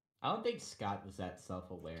I don't think Scott was that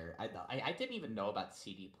self-aware. I didn't even know about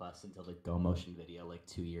CD Plus until the Go Motion video like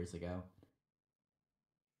 2 years ago.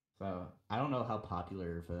 So I don't know how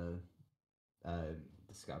popular of a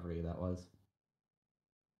discovery that was.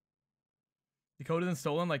 The code isn't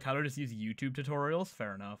stolen. Like how to just use YouTube tutorials.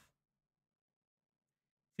 Fair enough.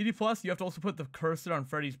 CD Plus, you have to also put the cursor on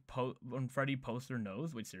Freddy poster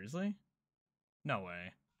nose. Wait, seriously? No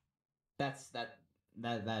way. That's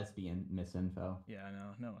being misinfo. Yeah,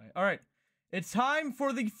 no way. All right, it's time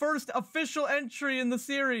for the first official entry in the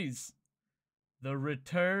series, The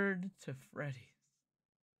Return to Freddy's.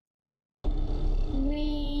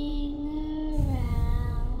 Ring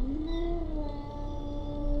around the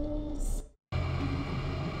rose.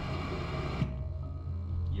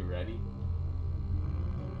 You ready?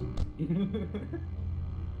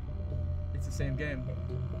 It's the same game.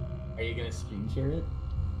 Are you gonna screen share it?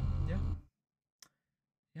 Yeah.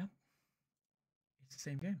 Yeah. It's the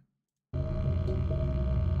same game.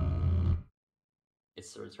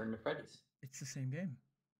 It's The Return to Freddy's. It's the same game.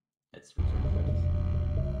 It's Return to Freddy's.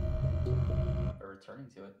 Or returning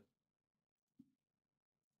to it.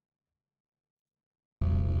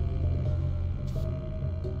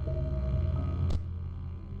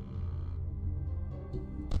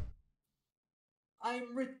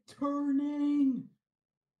 I'm returning!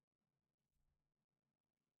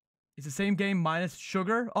 It's the same game minus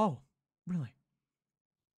sugar? Oh, really?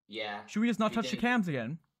 Yeah. Should we just not they touch the did. cams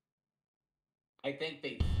again? I think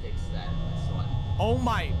they fixed that in this one. Oh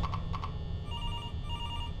my...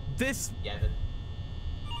 This... Yeah, the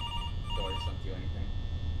doors don't do anything.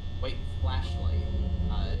 Wait, flashlight.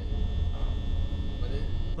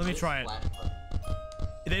 Let me try it.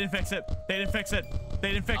 They didn't fix it. They didn't fix it.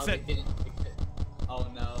 They didn't fix it. They didn't fix it. Oh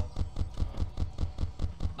no.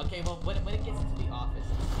 Okay, well, when it gets into the office,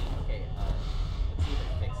 let's see. Okay, let's see if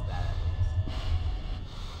it fixed that at least.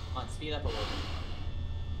 Come on, speed up a little bit.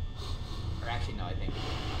 Or actually, no, I think.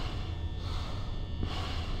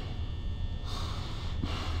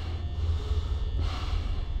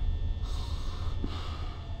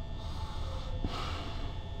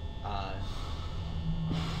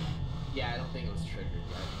 Yeah, I don't think it was triggered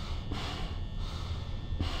yet.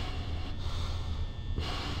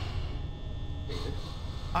 David?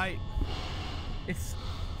 It's...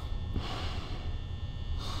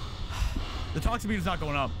 The talk speed is not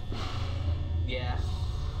going up. Yeah.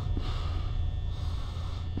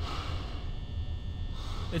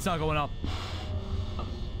 It's not going up.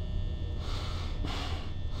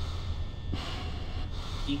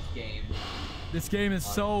 Geek game. This game is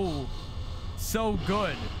so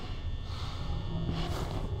good.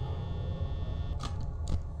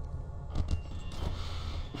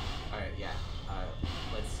 Alright, yeah.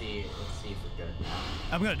 Let's see if we're good now.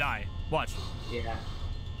 I'm gonna die. Watch. Yeah.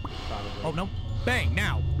 Probably. Oh, no. Bang,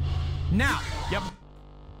 now. Now. Yep.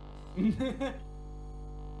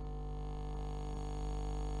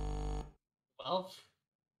 Well,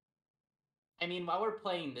 I mean, while we're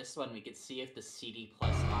playing this one, we could see if the CD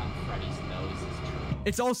plus on Freddy's nose is true.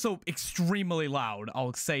 It's also extremely loud.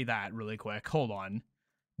 I'll say that really quick. Hold on.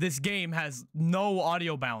 This game has no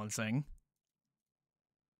audio balancing.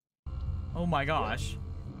 Oh my gosh.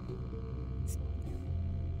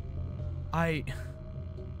 I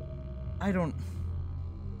don't...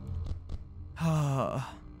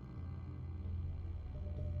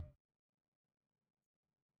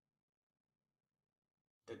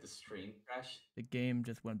 Did the stream crash? The game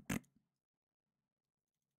just went... What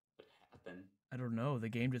happened? I don't know. The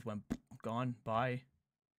game just went gone. Bye.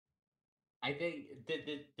 I think, did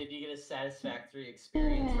you get a satisfactory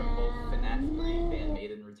experience from both FNAF 3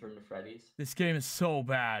 fan-made and Return to Freddy's? This game is so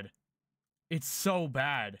bad. It's so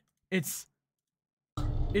bad. It's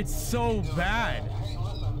so bad.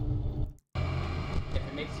 If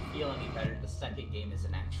it makes you feel any better, the second game is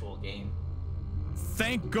an actual game.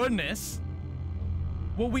 Thank goodness.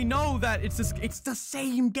 Well, we know that it's the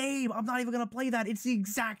same game. I'm not even gonna play that. It's the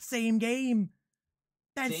exact same game.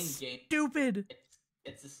 That's Same game. stupid.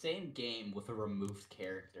 It's the same game with a removed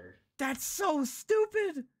character. That's so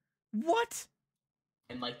stupid. What?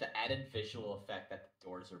 And like the added visual effect that the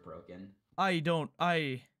doors are broken.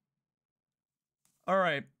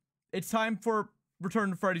 Alright. It's time for Return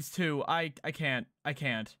to Freddy's 2. I can't. I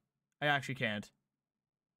actually can't.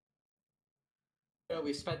 Oh,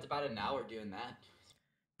 we spent about an hour doing that.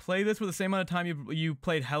 Play this with the same amount of time you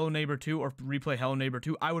played Hello Neighbor 2 or replay Hello Neighbor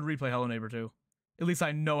 2. I would replay Hello Neighbor 2. At least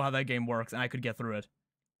I know how that game works and I could get through it.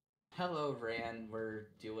 Hello, Ran. We're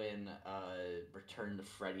doing Return to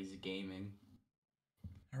Freddy's Gaming.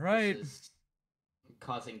 Alright. This is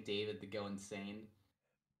causing David to go insane.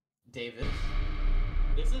 David,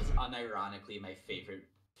 this is unironically my favorite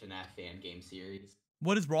FNAF fan game series.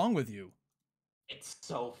 What is wrong with you? It's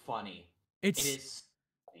so funny. It is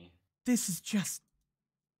funny. This is just...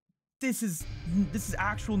 This is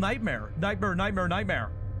actual nightmare. Nightmare.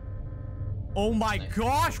 Oh my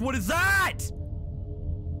gosh, what is that?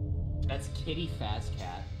 That's Kitty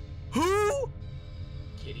Fazcat. Who?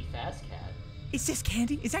 Kitty Fazcat. Is this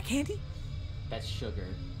Candy? Is that Candy? That's Sugar.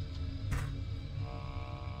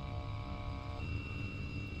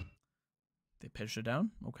 They pitched it down?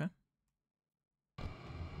 Okay.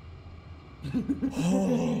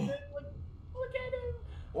 Oh. Look at him.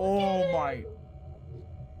 Oh my.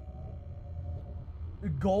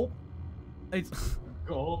 Gulp. It's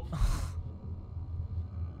Gulp.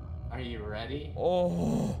 Are you ready?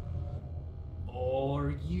 Oh.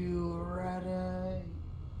 Are you ready?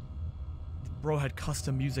 Bro had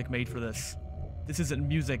custom music made for this. This isn't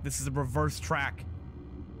music, this is a reverse track.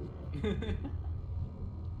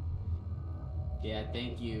 Yeah,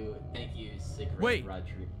 thank you, Cigarette Wait,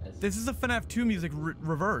 Rodriguez. This is a FNAF 2 music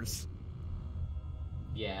reverse.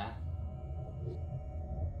 Yeah.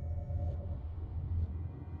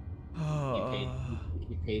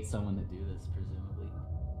 He paid someone to do this, presumably.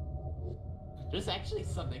 There's actually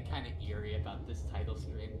something kind of eerie about this title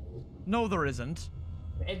screen. No, there isn't.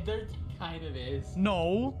 And there kind of is.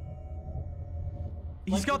 No.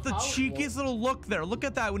 He's Like, got the cheekiest little look there. Look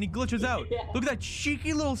at that when he glitches out. Yeah. Look at that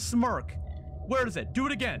cheeky little smirk. Where is it? Do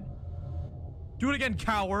it again. Do it again,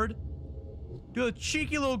 coward. Do a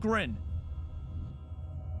cheeky little grin.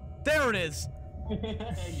 There it is.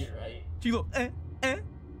 You're right. Cheeky little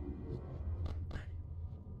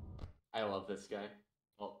I love this guy.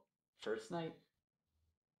 Well, First Night.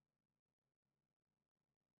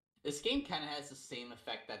 This game kind of has the same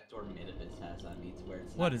effect that Dormitabus has on me, to where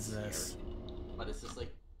it's What not is this? scary, but it's just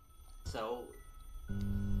like so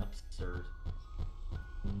absurd.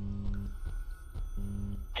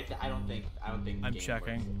 I don't think. The I'm game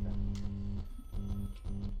checking. works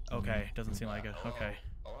like Okay, doesn't seem like it. Okay.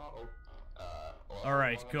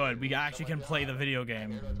 Alright, good. We actually can play the video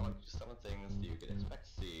game.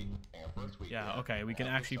 Yeah, okay, we can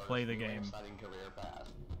actually play the game.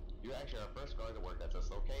 You actually are first going to work at this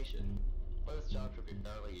location. But this job should be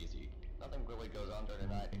fairly easy. Nothing really goes on during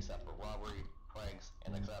the night except for robbery, pranks,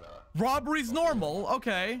 and etc. Robbery's normal,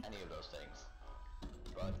 okay. Any of those things.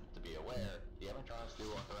 But to be aware, the animatronics do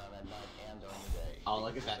walk around at night and during the day. Oh,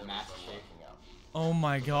 look at that mask shape. Oh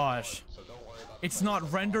my gosh. So don't worry about It's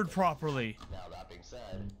not rendered properly. Now that being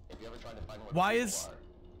said, if you ever try to find where Why the is... people are,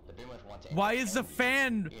 they pretty much want to Why is the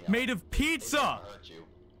fan made of pizza? hurt you.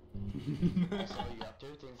 Also, you have two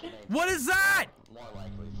things to maintain. What is that? More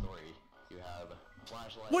likely three. You have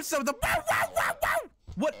flashlights. What's the wow, wow, wow, wow?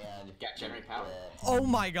 What? And Got generate power. Oh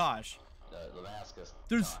my gosh. The mask is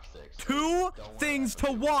There's toxic, so two don't worry things about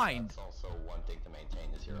to it. wind. That's also one thing to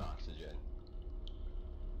maintain is your oxygen.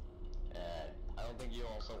 And I don't think you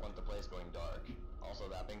also want the place going dark. Also,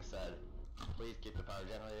 that being said, please keep the power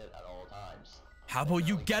generated at all times. How about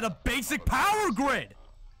you get a basic power grid?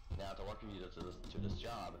 Now, to welcome you to this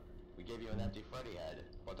job, we gave you an empty Freddy head,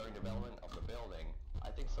 but during development of the building, I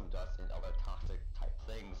think some dust and other toxic type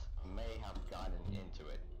things may have gotten into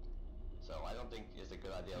it. So I don't think it's a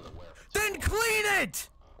good idea to wear. Then clean it!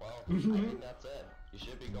 Well, I think that's it. You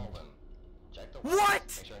should be golden. Check the What?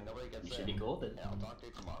 Make sure nobody gets You should be golden. And I'll talk to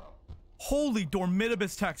you tomorrow. Holy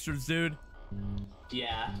Dormitabus textures, dude.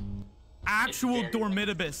 Yeah. Actual very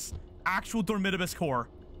Dormitabus. Actual Dormitabus core.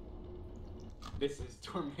 This is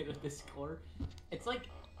Dormitabus core. It's like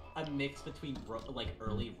a mix between like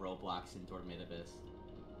early Roblox and Dormitabus.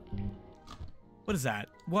 What is that?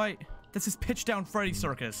 Why? This is Pitch Down Freddy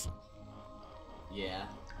Circus. Yeah.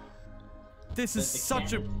 This is The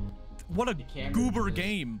such a... camera- What a the camera goober is-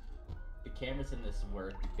 game. The cameras in this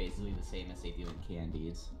work basically the same as they do in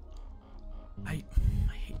Candies. I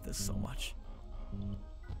hate this so much.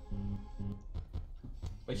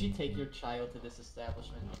 Would you take your child to this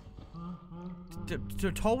establishment?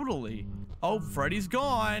 Totally. Oh, Freddy's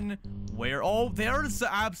gone. Where? Oh, there's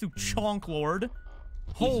the absolute chonk lord.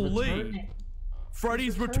 Holy. returning.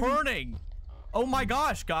 Freddy's returning. Oh my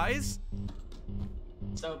gosh, guys.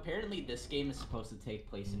 So apparently this game is supposed to take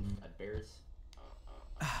place in Fredbear's.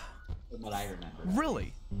 From what I remember.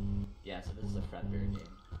 Really? Yeah, so this is a Fredbear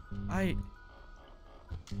game.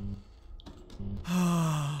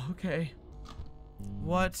 Okay.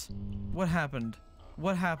 What happened?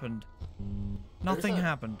 What happened? Nothing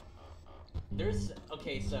happened.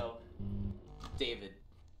 Okay, so David,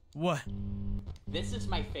 What? this is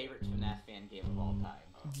my favorite FNAF fan game of all time.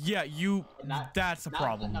 Yeah, that's a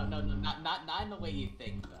problem. No, not in the way you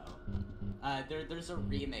think though. There's a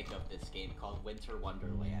remake of this game called Winter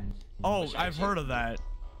Wonderland. Oh, which I've heard of that.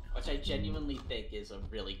 which I genuinely think is a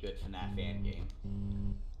really good FNAF fan game.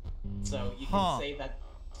 So you can say that.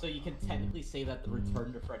 So you can technically say that the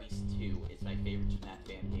Return to Freddy's 2 is my favorite FNAF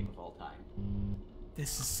fan game of all time.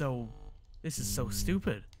 This is so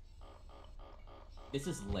stupid. This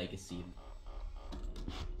is Legacy.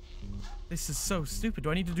 This is so stupid.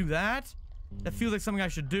 Do I need to do that? That feels like something I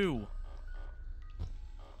should do.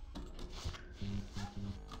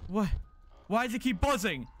 What? Why does it keep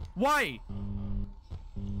buzzing? Why?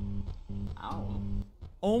 Ow.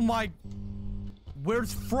 Oh my...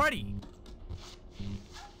 Where's Freddy?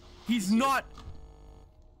 He's not...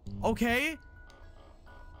 Okay?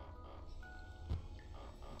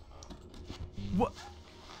 What?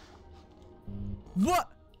 What?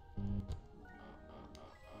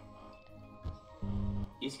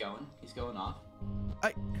 He's going off.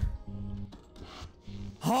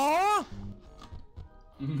 Huh?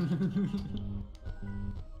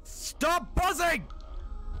 Stop buzzing!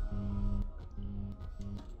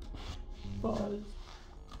 Buzz.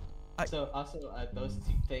 So also, those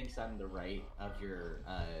two things on the right of your,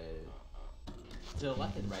 to the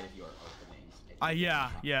left and right of your openings.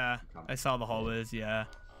 Yeah. I saw the hallways, yeah.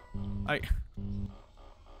 Do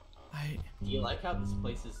you like how this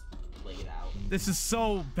place is laid out? This is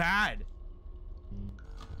so bad.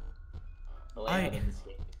 The layout of this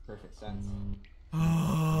game makes perfect sense.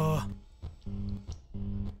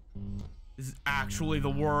 This is actually the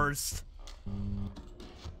worst.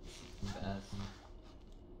 Best.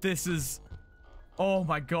 This is... Oh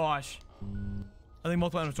my gosh. I think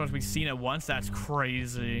multiple animatronics can be seen at once. That's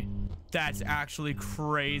crazy. That's actually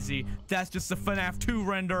crazy. That's just the FNAF 2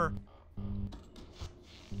 render.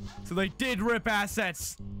 So they did rip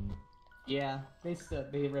assets. Yeah, they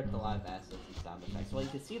ripped a lot of assets and sound effects. Well, you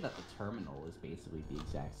can see that the terminal is basically the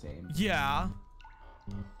exact same. Yeah.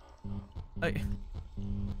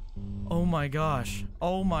 Oh my gosh.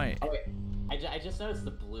 Oh my... Oh wait, I just noticed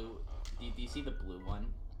the blue... Do you see the blue one?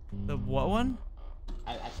 The what one?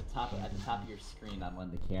 At the top of your screen on one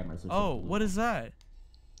of the cameras. Oh, what is that?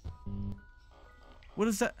 What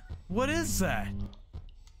is that? What is that?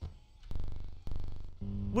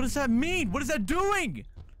 What does that mean? What is that doing?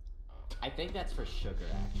 I think that's for sugar,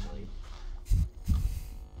 actually.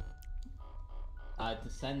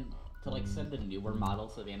 Send the newer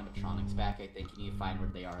models of animatronics back, I think you need to find where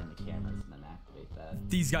they are in the cameras and then activate that.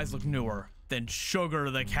 These guys look newer than Sugar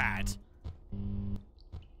the cat.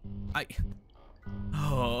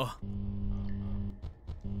 Oh.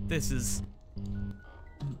 This is...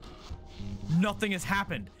 Nothing has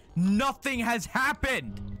happened. Nothing has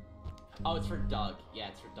happened. Oh, it's for Doug. Yeah,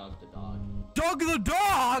 it's for Doug the dog. Doug the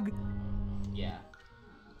dog? Yeah.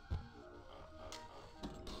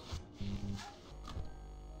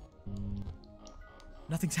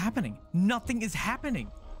 Nothing's happening. Nothing is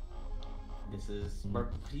happening. This is... What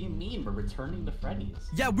do you mean? We're returning to Freddy's.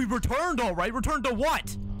 Yeah, we returned all right. Returned to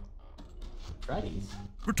what? Freddy's.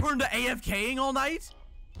 Returned to AFKing all night?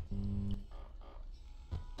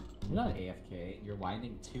 You're not AFK. You're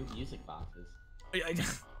winding 2 music boxes.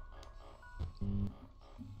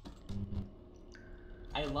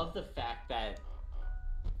 I love the fact that...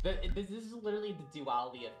 This is literally the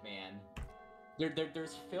duality of man.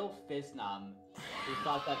 There's Phil Fiznom, who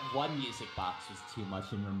thought that one music box was too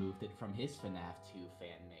much and removed it from his FNAF 2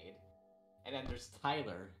 fan-made. And then there's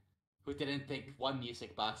Tyler, who didn't think one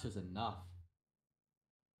music box was enough.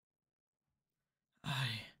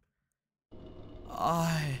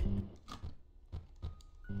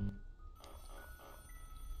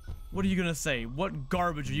 What are you gonna say? What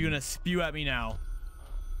garbage are you gonna spew at me now?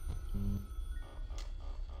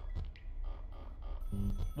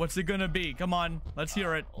 What's it gonna be? Come on, let's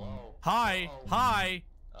hear it. Hello? Hi, Hello? hi.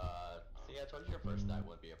 See, I told you your first night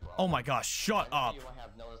would be a problem. Oh my gosh, shut up. You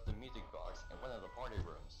have noticed the music box in one of the party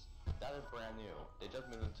rooms. That is brand new. They just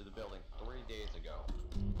moved into the building 3 days ago.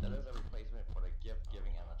 That is a replacement for the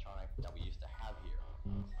gift-giving animatronic that we used to have here.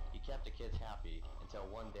 He kept the kids happy until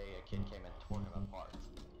one day a kid came and tore him apart.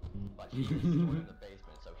 But he is stored in the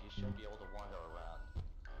basement, so he should be able to wander around.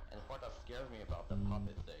 And the part that scares me about the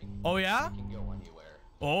puppet thing, Oh yeah? he can go anywhere.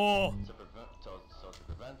 Oh. So to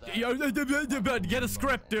prevent that, Get a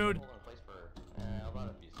script, dude. hold in place for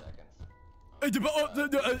about a few seconds. Oh,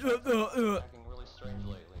 Acting really strange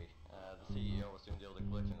lately. The CEO will soon deal with the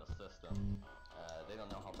glitch in the system. They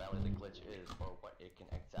don't know how badly the glitch is or what it can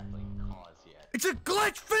exactly cause yet. It's a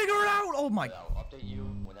glitch! Figure it out! Oh my... But I'll update you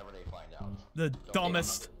whenever they find out. The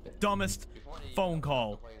dumbest Before they phone even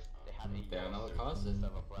call. built the place, they had a They don't know yellow what suit caused it.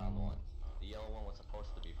 instead of a brown one. The yellow one was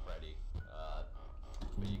supposed to be Freddy.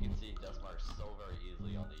 But you can see dust marks so very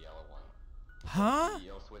easily on the yellow one. Huh? The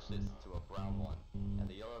CEO switched it to a brown one, and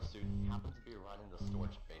the yellow suit happens to be right in the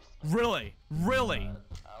storage space Really? Really?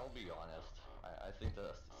 I'll be honest. I think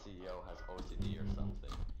the CEO has OCD or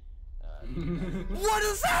something. What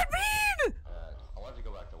does that mean? I want to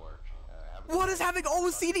go back to work. What does having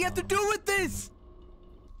OCD have to do with this?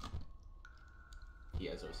 He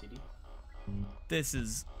has OCD. This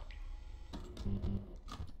is...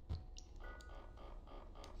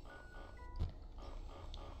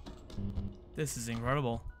 This is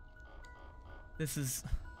incredible. This is...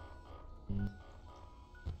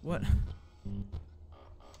 What?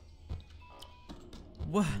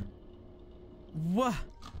 What? What?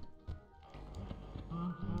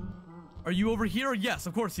 Are you over here? Yes,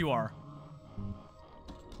 of course you are.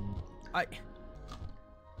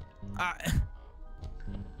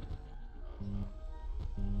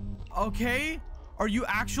 Okay. Are you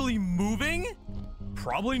actually moving?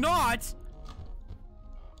 Probably not.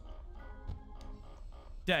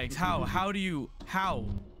 Daggz, how do you, how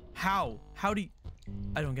do you,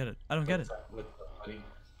 I don't get it. I don't get it.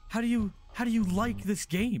 How do you like this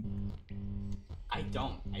game? I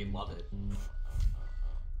don't. I love it.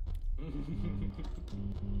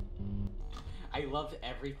 I love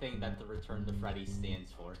everything that the Return to Freddy stands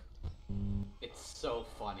for. It's so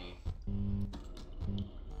funny.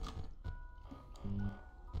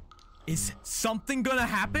 Is something gonna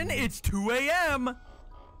happen? It's 2 a.m.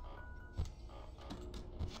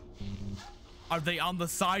 Are they on the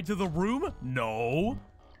sides of the room? No.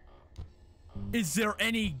 Is there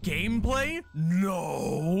any gameplay?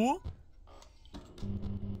 No.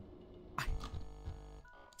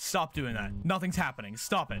 Stop doing that. Nothing's happening.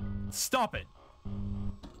 Stop it. Stop it.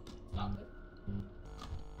 Stop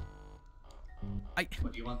it.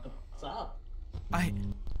 What do you want to stop?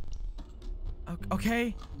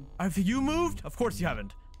 Okay. Have you moved? Of course you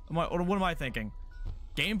haven't. What am I thinking?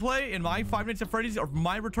 Gameplay in my 5 Nights at Freddy's or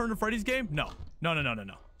my Return to Freddy's game? No. No. What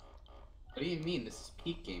do you mean? This is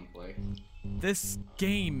peak gameplay. This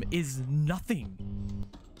game is nothing.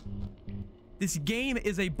 This game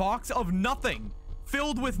is a box of nothing.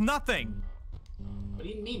 Filled with nothing. What do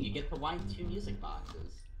you mean? You get to wind 2 music boxes.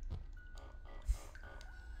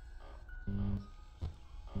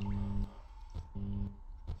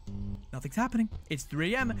 Nothing's happening. It's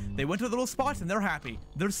 3 a.m. They went to the little spots and they're happy.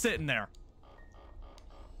 They're sitting there.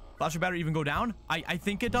 Flash battery even go down? I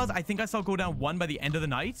think it does. I think I saw it go down 1 by the end of the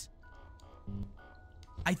night.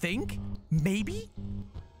 I think? Maybe?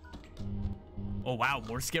 Oh, wow.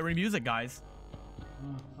 More scary music, guys.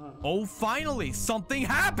 Oh, finally. Something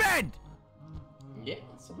happened! Yeah,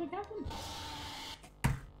 something happened.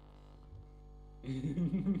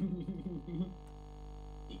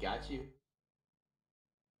 He got you.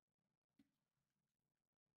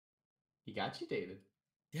 He got you, David.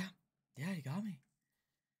 Yeah. Yeah, he got me.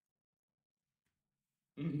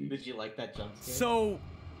 Did you like that jump scare? So...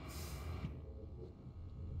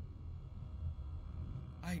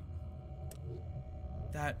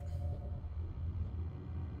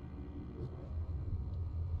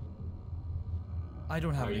 I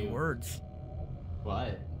don't have any words.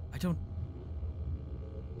 What? I don't...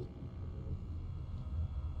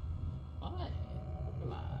 What?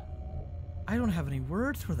 Come on. I don't have any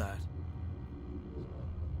words for that.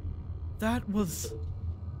 That was...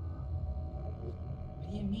 What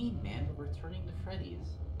do you mean, man? We're returning to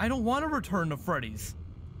Freddy's. I don't want to return to Freddy's.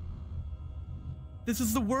 This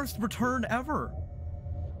is the worst return ever.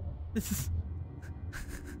 This is...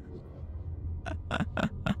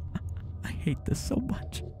 I hate this so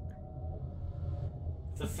much.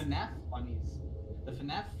 The FNAF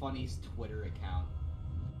Funnies Twitter account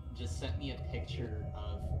just sent me a picture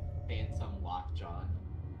of Phantom Lockjaw.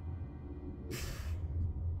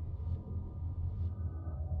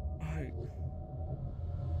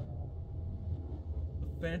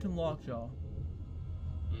 Phantom Lockjaw.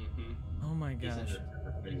 Mm-hmm. Oh my He's in gosh.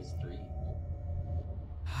 Freddy's 3.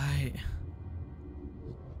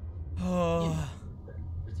 Oh. Yeah.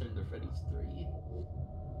 Return to Freddy's 3.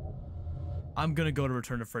 I'm gonna go to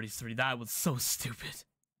Return to Freddy's 3. That was so stupid.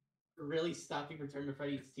 Really stopping Return to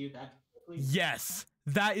Freddy's 2 that quickly? Yes,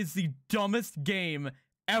 that is the dumbest game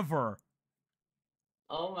ever.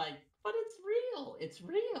 Oh my, but it's real. It's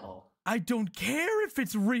real. I don't care if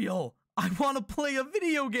it's real. I want to play a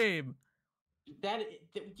video game.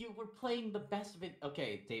 You were playing the best of it.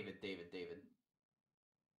 Okay, David.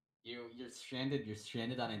 You're stranded. You're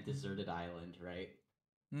stranded on a deserted island, right?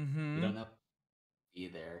 Mm-hmm. You don't know. Be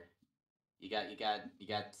there. The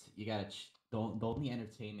only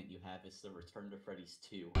entertainment you have is the Return to Freddy's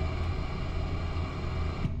 2.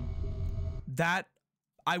 That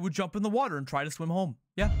I would jump in the water and try to swim home.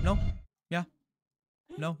 Yeah, no. Yeah.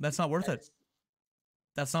 No, that's not worth it.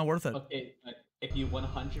 That's not worth it. Okay, If you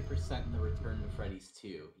 100% the Return to Freddy's 2,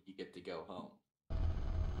 you get to go home.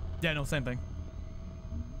 Yeah, no, same thing.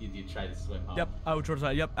 You try to swim home. Yep, I would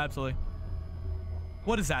try. Yep, absolutely.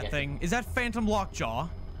 What is that thing? Is that Phantom Lockjaw?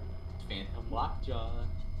 Phantom Lockjaw.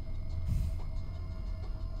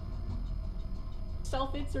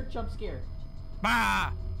 Self-insert jump scare.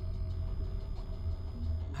 Bah!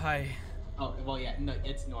 Hi. Oh, well, yeah, no,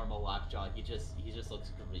 it's normal Lockjaw. He just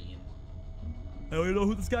looks green. I don't even know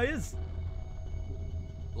who this guy is.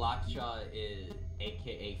 Lockjaw is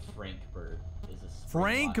AKA Frank Burt.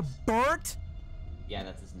 Frank Burt? Yeah,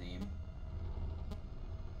 that's his name.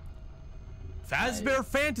 Fazbear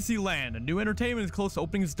Fantasyland. A new entertainment is close to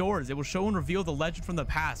opening its doors. It will show and reveal the legend from the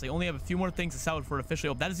past. They only have a few more things to sell before it officially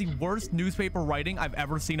opens. That is the worst newspaper writing I've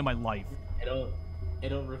ever seen in my life.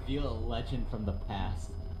 It'll reveal a legend from the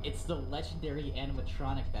past. It's the legendary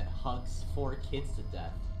animatronic that hugs 4 kids to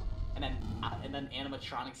death. And then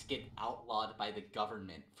animatronics get outlawed by the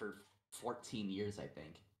government for 14 years, I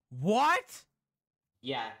think. What?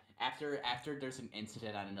 Yeah, after there's an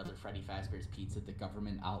incident on another Freddy Fazbear's Pizza, the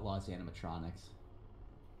government outlaws animatronics.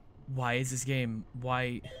 Why is this game?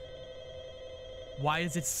 Why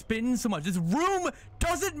does it spin so much? This room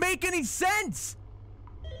doesn't make any sense!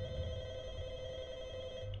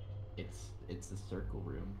 It's the circle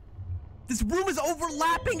room. This room is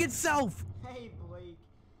overlapping itself! Hey Blake,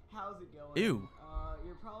 how's it going? Ew.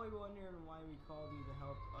 You're probably wondering why we called you to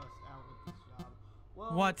help us out with this job.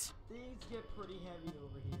 Well, What? things get pretty heavy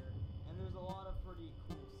over here, and there's a lot of pretty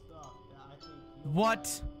cool stuff that I think you'll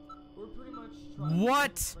What? We're pretty much trying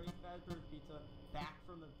What? to bring Freddy Fazbear's Pizza back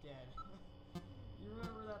from the dead. You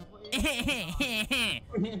remember that place?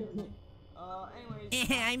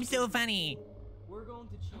 Anyways, I'm so funny. we're going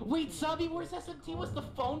to change. Wait, Zombie Wars SMT was the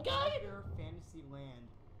phone guy? Fantasyland.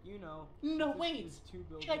 You know. No, just wait. these 2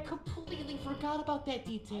 buildings. I completely forgot about that I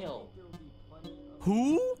think detail. there will be plenty of-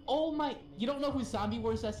 Who? Oh my! You don't know who Zombie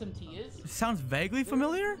Wars SMT is? Sounds vaguely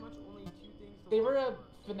familiar? There's pretty much only 2 things to They were watch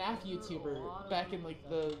a for. FNAF There are a YouTuber lot of back in movies like that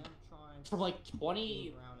the I'm trying from like to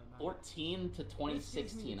see around at night. 2014 to This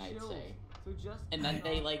gives me 2016, I'd chills. say. So just And then click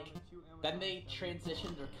they on like the 2 then they animatronics that we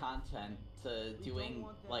transitioned their content to We don't doing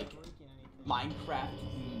want them like breaking anything.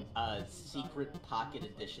 Minecraft Secret Pocket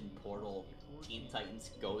Edition Portal Teen Titans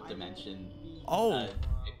Go Dimension. Oh.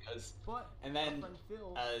 Videos. But And then, our friend Phil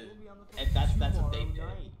will be on the phone and that's what they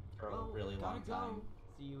tomorrow did night. for a Well, really long gotta time. go.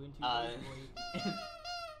 See you in 2 Uh, days, Blake.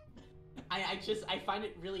 I find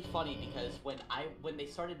it really funny because when they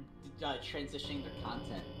started transitioning their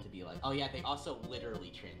content to be like, oh yeah, they also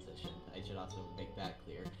literally transitioned. I should also make that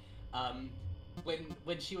clear.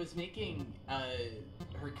 When she was making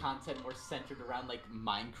her content more centered around like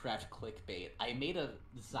Minecraft clickbait, I made a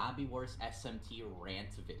Zombie Wars SMT rant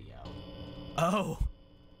video, Oh.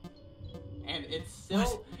 and it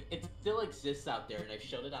still exists out there, and I've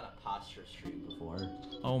showed it on a posture stream before.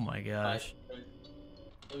 Oh my gosh.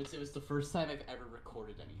 But it was the first time I've ever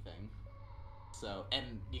recorded anything. So, and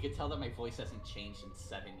you can tell that my voice hasn't changed in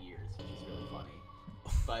 7 years, which is really funny.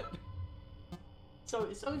 But so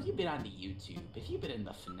if you've been on the YouTube, if you've been in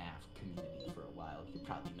the FNAF community for a while, you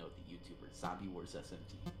probably know the YouTuber Zombie Wars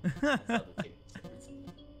SMT. That's how the kid starts.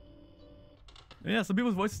 Yeah, some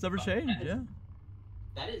people's voices never change, yeah.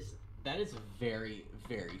 That is very,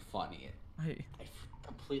 very funny. I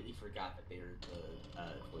Completely forgot that they were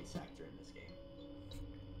the voice actor in this game.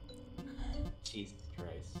 Jesus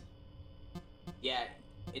Christ. Yeah,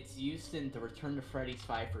 it's used in the Return to Freddy's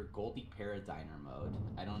 5 for Goldie Paradiner mode.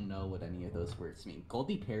 I don't know what any of those words mean.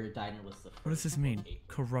 Goldie Paradiner was the first. What does this mean?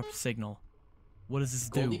 Corrupt signal. What does this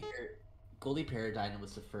do? Goldie Paradiner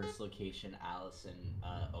was the first location Allison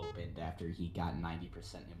opened after he got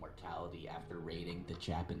 90% immortality after raiding the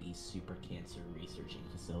Japanese super cancer researching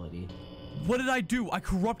facility. What did I do? I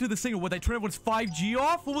corrupted the signal. What, I turned everyone's 5G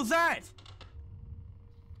off? What was that?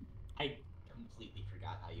 I completely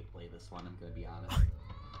forgot how you play this one, I'm gonna be honest.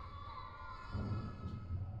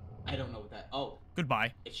 I don't know what that. Oh.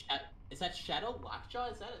 Goodbye. Is that Shadow Lockjaw?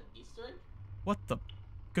 Is that an Easter egg? What the?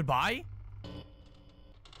 Goodbye?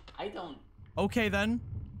 I don't. Okay then.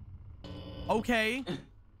 Okay.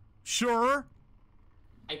 Sure.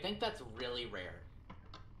 I think that's really rare.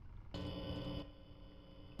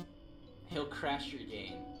 He'll crash your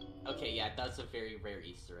game. Okay, yeah, that's a very rare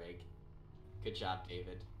Easter egg. Good job,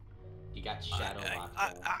 David. You got Shadow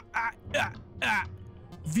Lockjaw.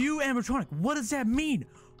 View animatronic. What does that mean?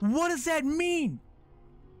 What does that mean?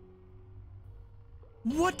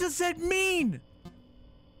 What does that mean?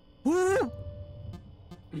 Woo!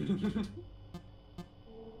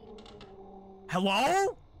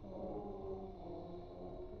 Hello?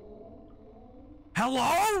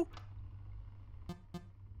 Hello?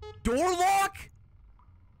 Door lock?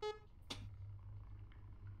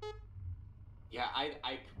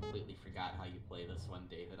 I completely forgot how you play this one,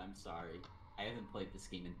 David. I'm sorry. I haven't played this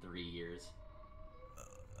game in 3 years.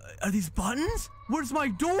 Are these buttons? Where's my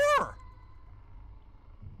door?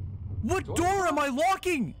 What door am I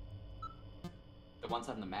locking? The ones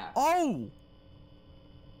on the map. Oh!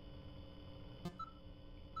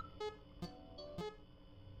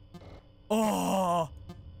 Oh!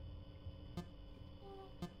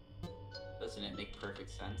 Doesn't it make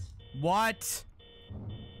perfect sense? What?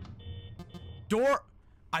 Door?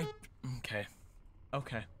 Okay.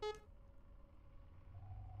 Okay.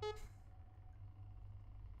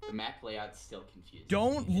 The map layout's still confusing.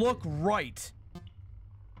 Don't look right.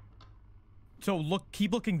 So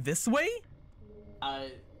keep looking this way?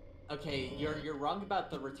 Okay, you're wrong about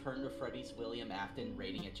the Return to Freddy's William Afton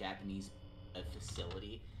raiding a Japanese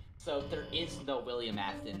facility. So there is no William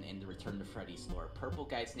Afton in the Return to Freddy's lore. Purple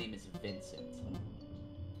guy's name is Vincent.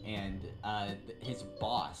 And his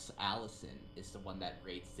boss, Allison, is the one that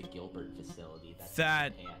raids the Gilbert facility that's in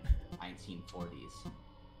Japan, 1940s.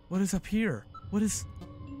 What is up here? What is...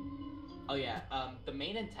 Oh yeah, the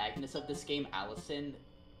main antagonist of this game, Allison,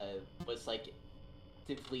 was like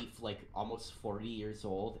almost 40 years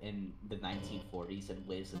old in the 1940s and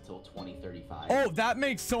lives until 2035. Oh, that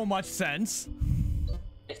makes so much sense.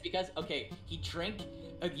 It's because, okay, he drank,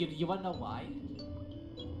 you wanna know why?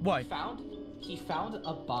 Why? He found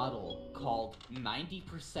a bottle called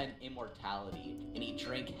 90% Immortality, and he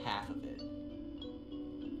drank half of it.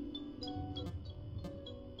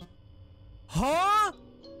 Huh?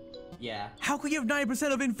 Yeah. How could you have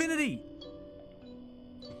 9% of infinity?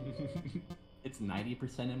 It's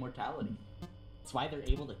 90% immortality. That's why they're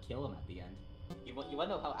able to kill him at the end. You wanna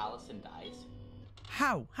know how Allison dies?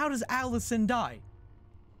 How? How does Allison die?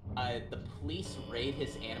 The police raid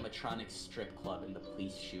his animatronic strip club and the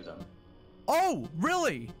police shoot him. Oh,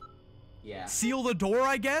 really? Yeah. Seal the door,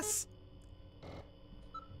 I guess?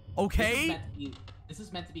 Okay. This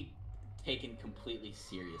is meant to be taken completely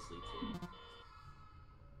seriously, too.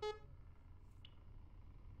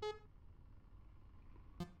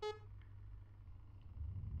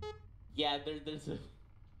 Yeah, there's a...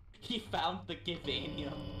 He found the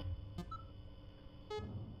Givanium.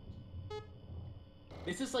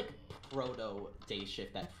 This is like proto Day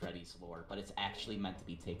Shift at Freddy's lore, but it's actually meant to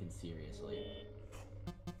be taken seriously.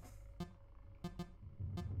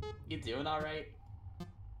 You doing alright?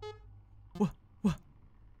 What?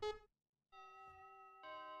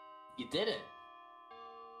 You did it!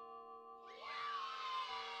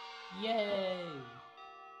 Yay!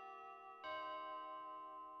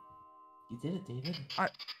 You did it, David.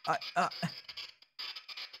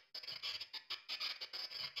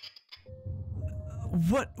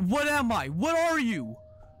 What am I? What are you?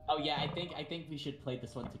 Oh yeah, I think we should play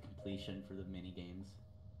this one to completion for the mini games.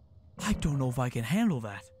 I don't know if I can handle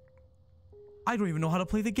that. I don't even know how to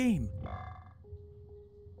play the game.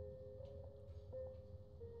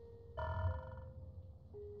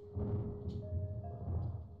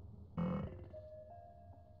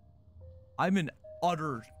 I'm in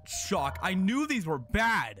utter shock. I knew these were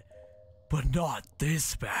bad, but not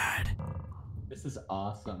this bad. This is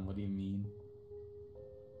awesome. What do you mean?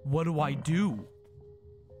 What do I do?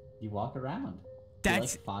 You walk around.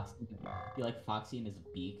 That's... You like Foxy and his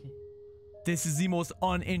beak? This is the most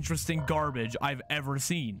uninteresting garbage I've ever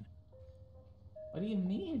seen. What do you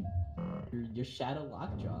mean? You're Shadow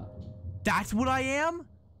Lockjaw. That's what I am?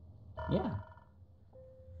 Yeah.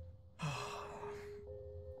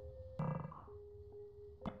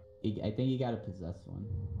 I think you gotta possess one.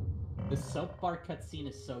 The soap bar cutscene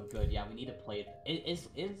is so good. Yeah, we need to play it.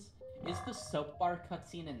 Is the soap bar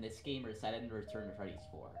cutscene in this game, or is that in Return to Freddy's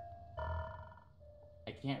 4?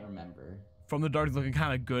 I can't remember. From the Dark's looking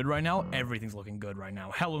kind of good right now. Everything's looking good right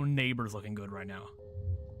now. Hello Neighbor's looking good right now.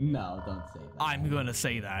 No, don't say that. I'm gonna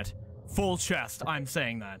say that. Full chest, I'm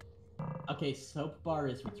saying that. Okay, soap bar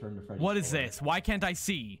is Return to Freddy's 4. What is this? Why can't I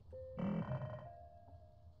see?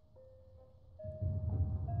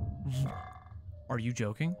 Are you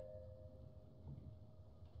joking?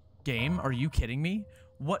 Game, are you kidding me?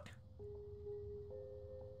 What?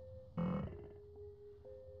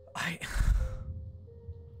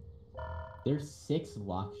 There's 6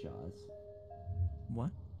 lockjaws. What?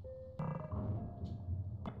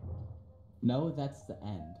 No, that's the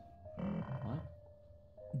end. What?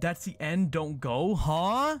 That's the end, don't go,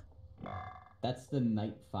 huh? That's the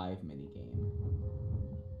Night 5 minigame.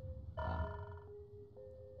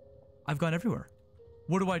 I've gone everywhere.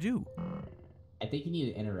 What do I do? I think you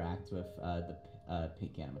need to interact with the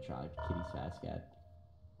pink animatronic, Kitty's Fast Cat.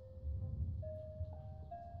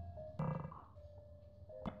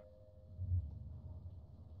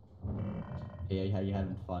 Hey, are you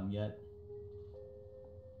having fun yet?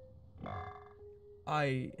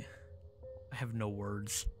 I have no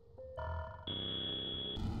words.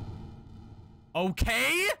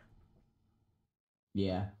 Okay?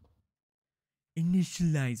 Yeah.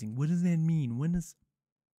 Initializing. What does that mean? When is...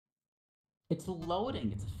 It's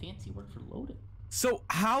loading. It's a fancy word for loading. So,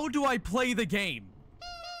 how do I play the game?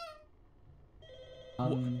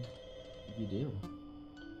 You do.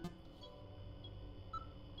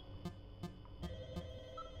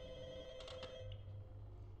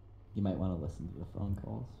 You might want to listen to the phone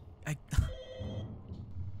calls.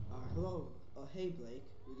 Hello. Hey Blake.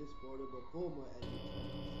 We just brought up a former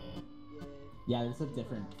animatronics. Yeah, there's a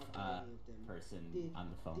different person on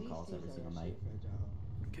the phone calls every single night.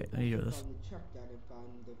 Okay, I hear this. We tracked down and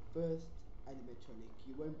found the first animatronic.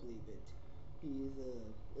 You won't believe it. He is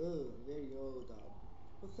very old.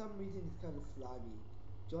 For some reason, he's kind of slimy.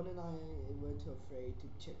 John and I were too afraid to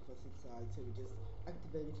check for his size, so we just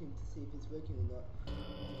activated him to see if he's working or not.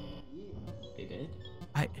 He is. They did?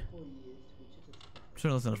 I'm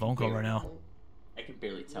trying to listen to the phone call right now. I can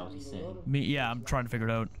barely tell what he's saying. Yeah, I'm trying to figure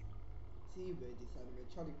it out. See where this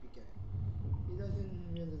animatronic began. He doesn't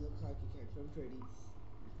really look like he came from Freddy's.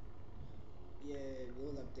 Yeah,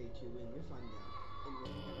 we'll update you when we find out.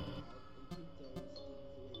 Anyway, and keep those things away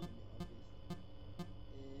from the office.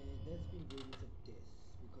 There's been rumors of deaths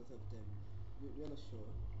because of them. We're not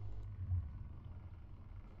sure.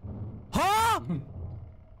 Huh?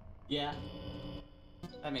 Yeah.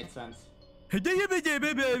 That made sense. Good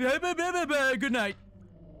night.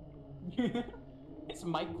 His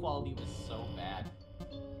mic quality was so bad.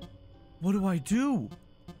 What do I do?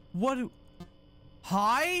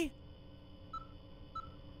 Hi?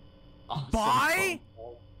 Oh, Bye?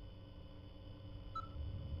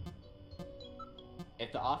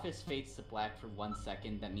 If the office fades to black for 1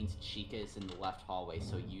 second, that means Chica is in the left hallway,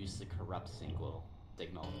 so use the corrupt signal.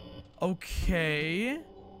 Okay.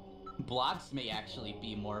 Blocks may actually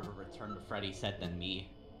be more of a Return to Freddy set than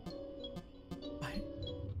me.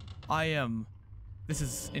 I am... This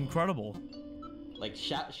is incredible. Like,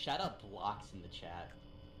 shout out Blocks in the chat.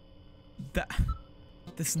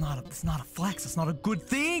 This is not a flex. It's not a good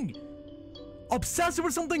thing. Obsessed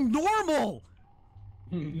with something normal.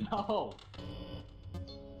 No.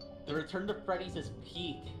 The Return to Freddy's is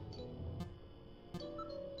peak.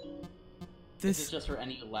 This is just for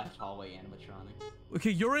any left hallway animatronics.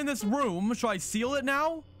 Okay, you're in this room. Should I seal it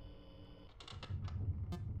now?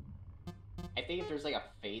 I think if there's like a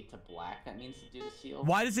fade to black, that means to do the seal.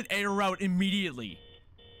 Why does it air out immediately?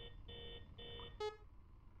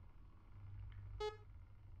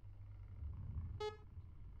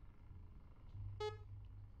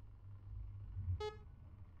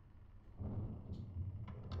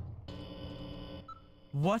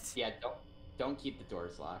 What? Yeah, don't keep the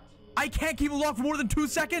doors locked. I can't keep it locked for more than 2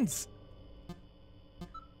 seconds.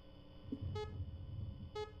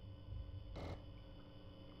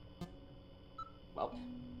 Well.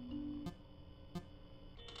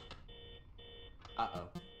 Uh-oh.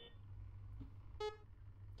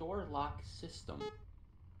 Door lock system.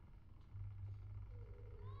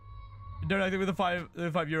 Don't I think with the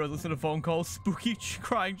 5-year-old listen to phone calls, spooky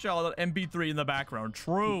crying child on MP3 in the background.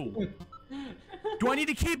 True. Do I need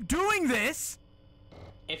to keep doing this?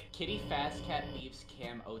 If Kitty Fastcat leaves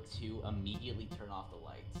Cam 02, immediately turn off the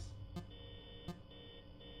lights.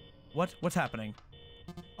 What's happening?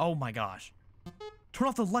 Oh my gosh. Turn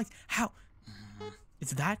off the lights. How?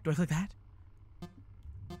 Is it that? Do I click that?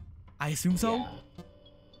 I assume so. Yeah.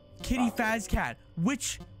 Kitty Fastcat.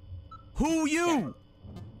 Who you?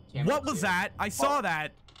 Cam What 02. was that? I saw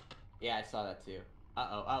that. Yeah, I saw that too.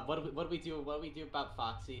 Uh-oh. What do we do? What do we do about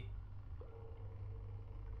Foxy?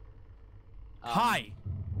 Hi.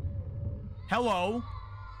 Hello.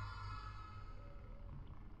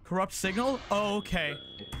 Corrupt signal? Oh, okay.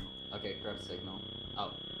 Okay, corrupt signal.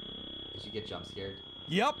 Oh. Did you get jump scared?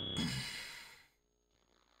 Yep.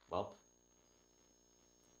 Well.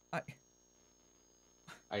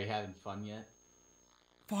 Are you having fun yet?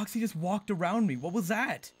 Foxy just walked around me. What was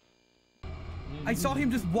that? I saw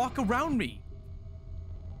him just walk around me.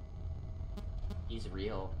 He's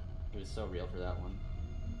real. He was so real for that one.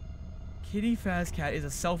 Kitty Fastcat is a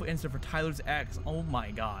self-insert for Tyler's ex. Oh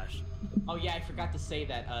my gosh. Oh yeah, I forgot to say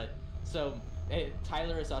that.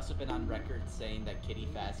 Tyler has also been on record saying that Kitty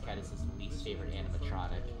Fastcat is his least favorite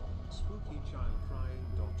animatronic.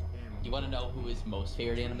 You want to know who his most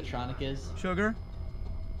favorite animatronic is? Sugar?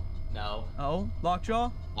 No. Oh,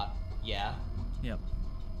 Lockjaw? Yeah. Yep.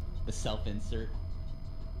 The self-insert.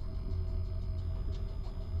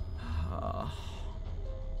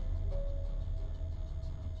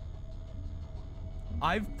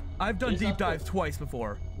 I've done deep dives twice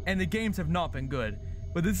before, and the games have not been good.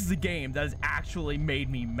 but this is a game that has actually made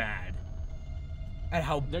me mad at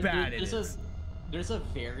how bad it is. There's a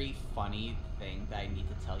very funny thing that I need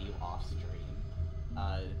to tell you off stream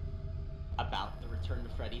about the Return to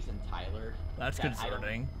Freddy's and Tyler. That's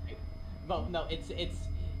concerning. Well, no, it's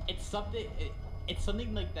something. It's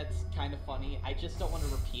something like that's kind of funny. I just don't want to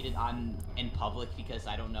repeat it in public because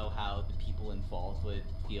I don't know how the people involved would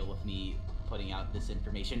feel with me putting out this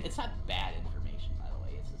information. It's not bad information, by the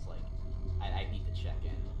way. It's just like I need to check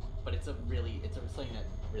in. But it's something that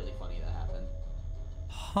really funny that happened.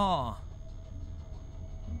 Huh.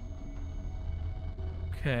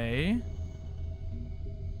 Okay.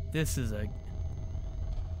 This is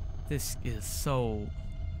so...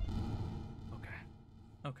 Okay.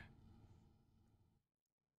 Okay.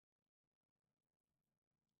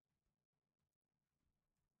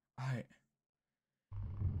 Alright.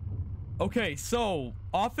 Okay, so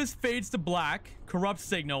office fades to black, corrupt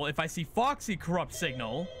signal. If I see Foxy, corrupt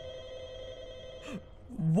signal.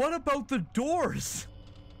 What about the doors?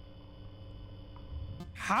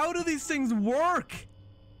 How do these things work?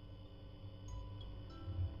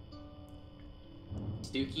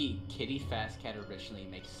 Stooky Kitty Fastcat originally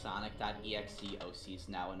makes Sonic.exe OCs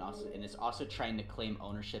now and is also trying to claim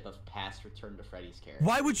ownership of past Return to Freddy's characters.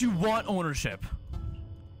 Why would you want ownership?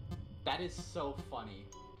 That is so funny.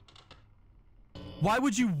 Why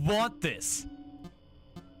would you want this?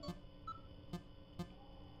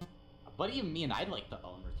 What do you mean? I'd like to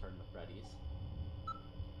own Return to Freddy's.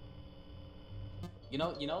 You know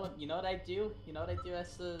what I do? You know what I do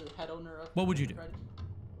as the head owner of What would you do? Freddy?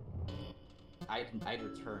 I'd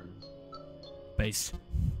return. Base.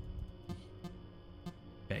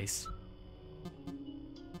 Base.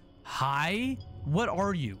 Hi? What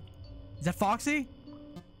are you? Is that Foxy?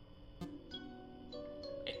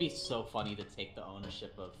 It'd be so funny to take the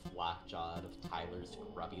ownership of Lockjaw out of Tyler's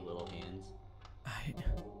grubby little hands.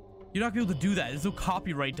 You're not gonna be able to do that. There's no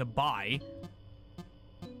copyright to buy.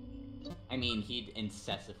 I mean, he'd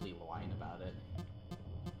incessantly whine about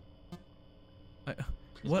it.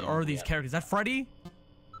 What are these characters? Is that Freddy?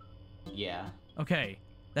 Yeah. Okay.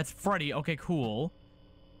 That's Freddy. Okay, cool.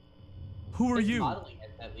 Who are His you? modeling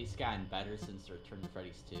has at least gotten better since Return to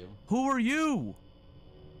Freddy's 2. Who are you?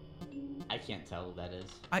 I can't tell who that is.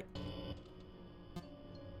 Hey,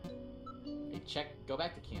 go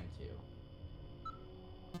back to cam 2.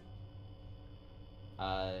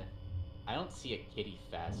 I don't see a Kitty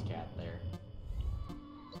Fastcat there.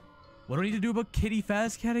 What do I need to do about Kitty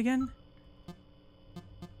Fastcat again?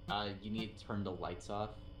 You need to turn the lights off.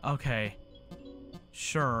 Okay.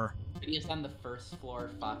 Sure. Freddy is on the first floor,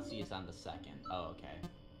 Foxy is on the second. Oh, okay.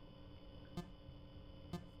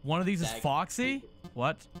 One of these is Daggz. Foxy?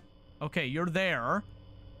 What? Okay, you're there.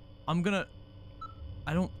 I'm gonna...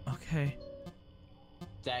 Okay.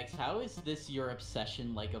 Daggz, how is this your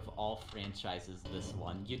obsession, like, of all franchises, this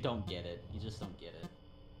one? You don't get it. You just don't get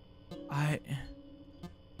it.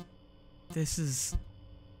 This is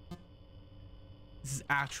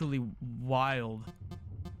actually wild.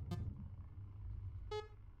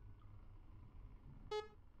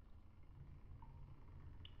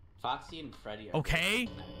 Foxy and Freddy are... Okay,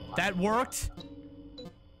 that worked.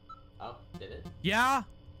 Oh, did it? Yeah,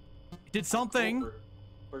 it did something. Oh,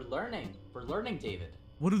 we're learning. We're learning, David.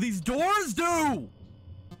 What do these doors do?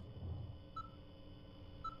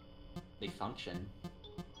 They function.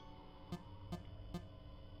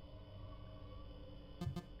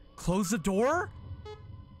 Close the door?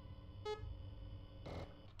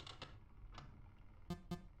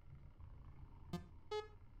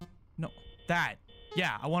 No, that.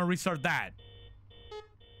 Yeah, I want to restart that.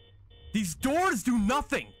 These doors do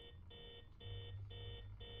nothing.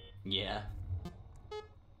 Yeah.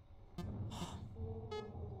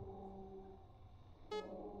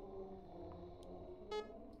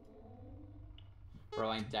 Bro,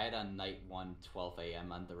 I died on night 1, 12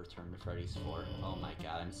 a.m. on the Return to Freddy's 4. Oh my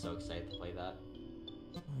god, I'm so excited to play that.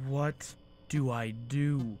 What do I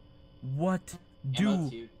do? What Camo do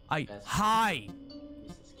 2, I... best- Hi!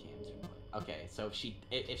 This is Cam 2. Okay, so if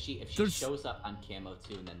she There's- shows up on Camo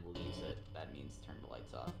 2 and then leaves it, that means turn the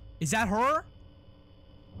lights off. Is that her?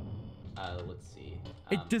 Let's see.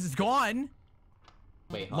 This is gone.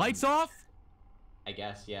 Wait, hold Lights on. off? I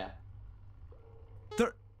guess, yeah.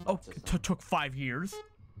 Oh, took 5 years.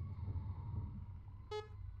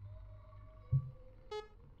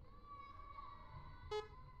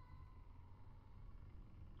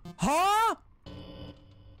 Huh? I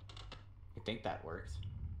think that works.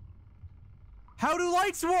 How do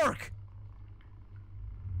lights work?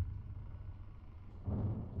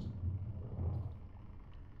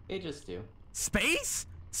 They just do. Space?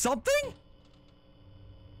 Something?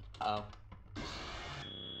 Oh.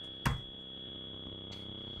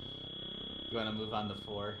 You want to move on to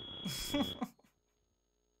 4?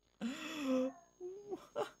 Can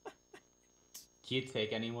you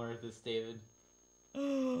take any more of this, David?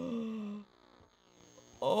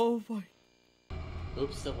 Oh my.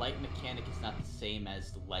 Oops, the light mechanic is not the same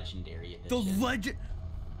as the Legendary The Edition.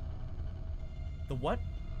 The what?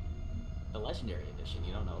 The Legendary Edition,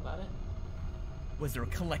 you don't know about it? Was there a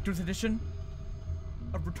collector's edition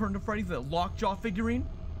of Return to Freddy, the Lockjaw figurine?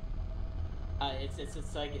 It's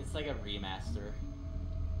like a remaster.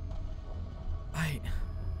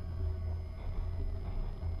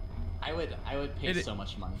 I would pay so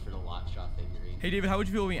much money for the Lockjaw figurine. Hey David, how would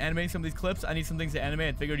you feel when we animate some of these clips? I need some things to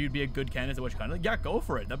animate. I figured you'd be a good candidate to which kind of. Yeah, go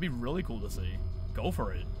for it. That'd be really cool to see. Go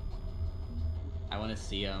for it. I want to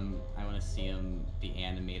see him be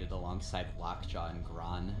animated alongside Lockjaw and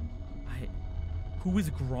Gron. Who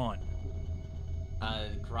is Gron?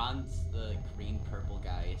 Gron's the green-purple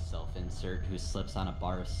guy, self-insert, who slips on a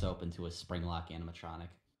bar of soap into a Springlock animatronic.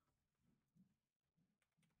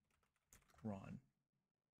 Gron.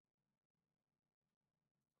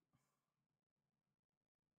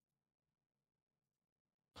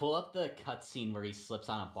 Pull up the cutscene where he slips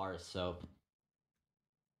on a bar of soap.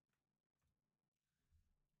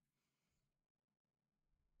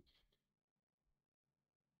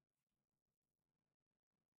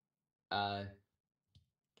 Can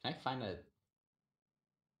I find a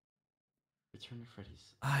Return to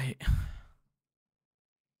Freddy's?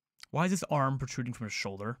 Why is his arm protruding from his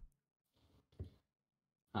shoulder?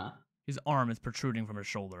 Huh? His arm is protruding from his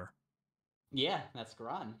shoulder. Yeah, that's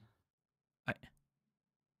Gron.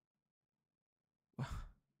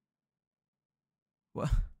 What?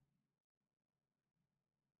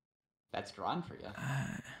 That's Gron for you.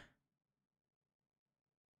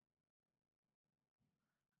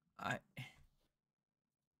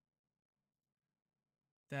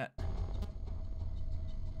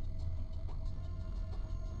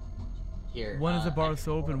 Here. One is a bar of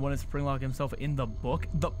soap and one is Springlock himself in the book.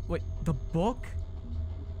 The book?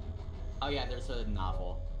 Oh yeah, there's a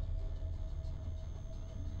novel.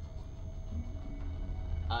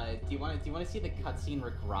 Do you want to see the cutscene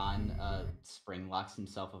where Gron Springlocks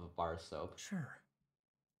himself with a bar of soap? Sure.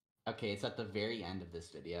 Okay, it's at the very end of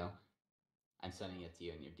this video. I'm sending it to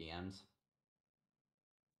you in your DMs.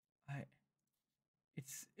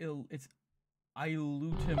 It's Ilutum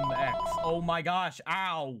X. Oh my gosh!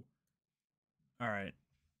 Ow! All right.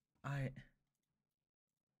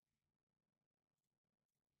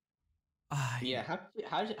 Yeah.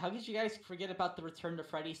 How did you guys forget about the Return to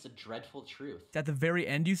Freddy's: The Dreadful Truth? At the very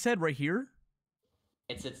end, you said right here.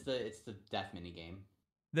 It's the death minigame.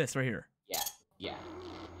 This right here. Yeah.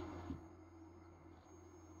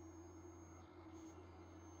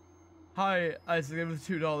 Hi, Isaac. Give us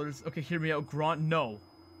 $2. Okay, hear me out. Grant, no.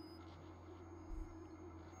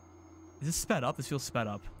 Is this sped up? This feels sped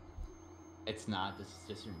up. It's not. This is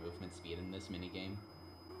just your movement speed in this minigame.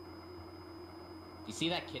 You see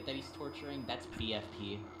that kid that he's torturing? That's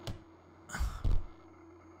BFP.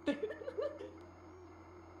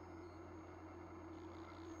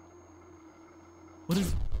 What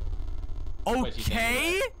is...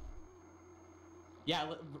 Okay?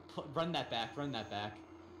 Yeah, run that back. Run that back.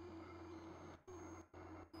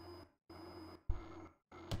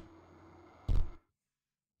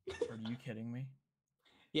 Are you kidding me?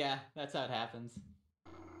 Yeah, that's how it happens.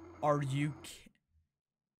 Are you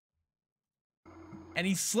and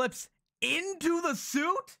he slips into the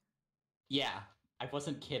suit? Yeah, I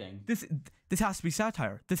wasn't kidding. This has to be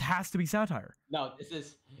satire. This has to be satire. No,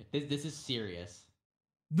 this is serious.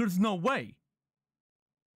 There's no way.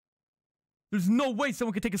 There's no way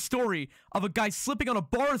someone could take a story of a guy slipping on a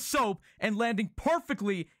bar of soap and landing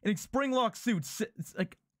perfectly in a Springlock suit. It's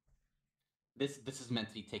like this is meant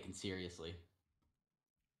to be taken seriously.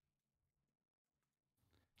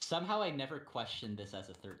 Somehow I never questioned this as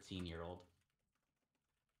a 13-year-old.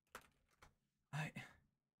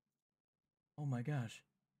 Oh my gosh.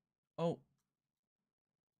 Oh.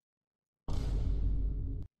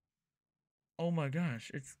 Oh my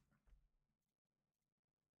gosh, it's...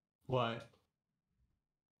 What?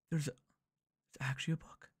 It's actually a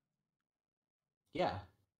book. Yeah.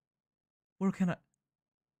 Where do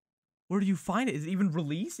you find it? Is it even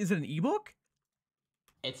released? Is it an ebook?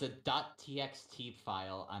 It's a .txt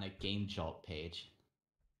file on a Game Jolt page.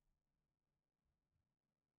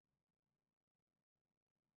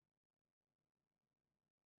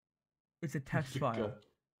 It's a text file.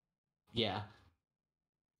 Yeah.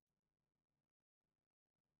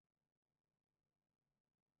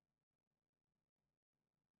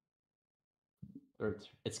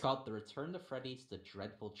 It's called The Return to Freddy's: The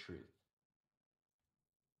Dreadful Truth.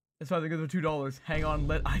 That's why they go for $2. Hang on,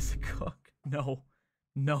 let Isaac cook. No.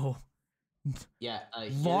 No. Yeah.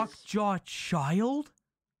 Lockjaw child?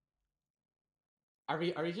 Are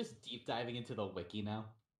we just deep diving into the wiki now?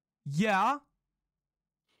 Yeah.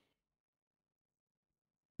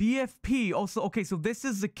 BFP. Also, okay, so this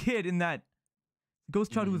is the kid in that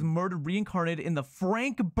ghost child who was murdered, reincarnated in the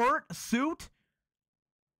Frank Burt suit?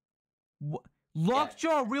 What?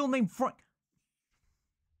 Lockjaw, real name Frank.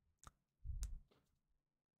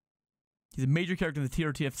 He's a major character in the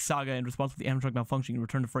TRTF saga and responsible for the animatronic malfunction in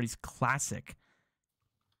Return to Freddy's classic.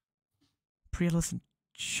 Pre-adolescent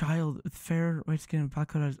child with fair white skin and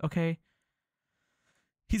black eyes. Okay.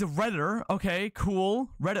 He's a Redditor. Okay,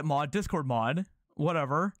 cool. Reddit mod, Discord mod,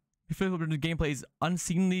 whatever. He gameplay is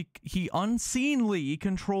unseemly. He unseemly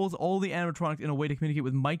controls all the animatronics in a way to communicate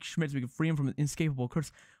with Mike Schmidt so we can free him from an inescapable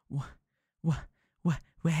curse. Oh, do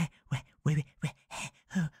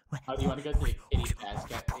you want to go to the Kitty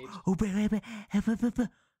Fazcat page?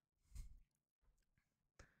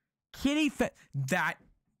 Kitty that.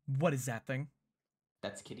 What is that thing?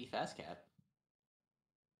 That's Kitty Fazcat.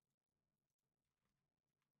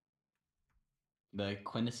 The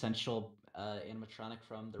quintessential animatronic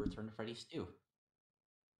from the Return to Freddy's 2.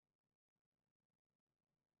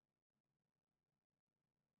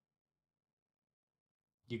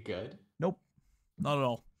 You good? Nope, not at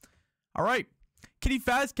all. All right, Kitty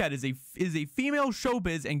Fazcat is a female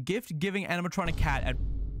showbiz and gift-giving animatronic cat at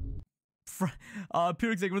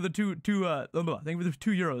pure executive with the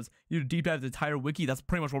 €2. You deep dive the entire wiki. That's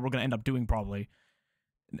pretty much what we're gonna end up doing probably.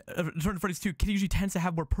 Return to Freddy's 2, Kitty usually tends to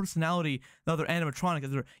have more personality than other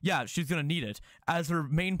animatronics. Yeah, she's gonna need it, as her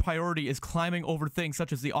main priority is climbing over things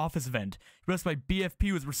such as the office vent. Rest by BFP,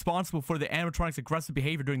 who is responsible for the animatronic's aggressive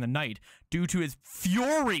behavior during the night, due to his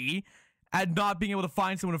fury at not being able to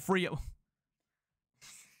find someone to free it.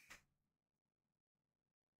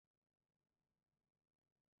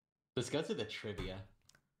 Let's go to the trivia.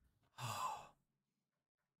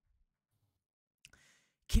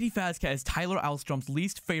 Kitty Fazcat is Tyler Alstrom's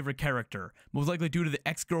least favorite character, most likely due to the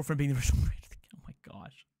ex-girlfriend being the original. Oh my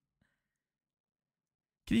gosh.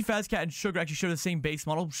 Kitty Fazcat and Sugar actually share the same base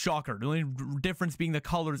model. Shocker. The only difference being the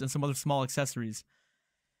colors and some other small accessories.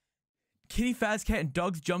 Kitty Fazcat and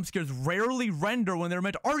Daggz jump scares rarely render when they're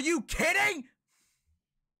meant to— Are you kidding?!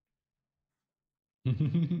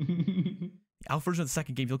 Alpha version of the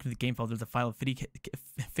second game, if you look at the game file, there's a file of Freddy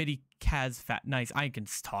Kaz Fat. Nice, I can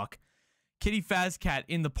talk. Kitty Fazcat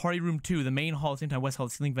in the party room 2, the main hall, same time West Hall,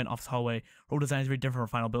 ceiling vent, office hallway. Her design is very different from her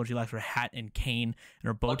final build. She lacks her hat and cane, and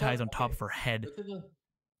her bow tie is on top of her head.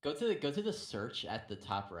 Go to the search at the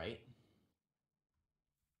top right,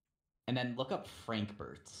 and then look up Frank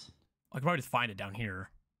Burt's. I can probably just find it down here.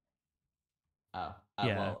 Oh,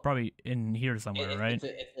 yeah, well, probably in here somewhere, right?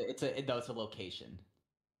 It's a location.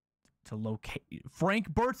 It's a location. Frank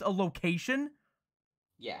Burt's a location?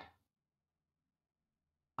 Yeah.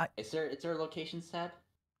 Is there a locations tab?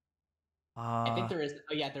 I think there is.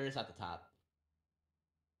 Oh yeah, there is at the top.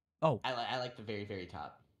 Oh. I like the very, very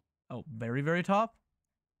top. Oh, very, very top?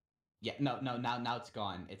 Yeah, no, now it's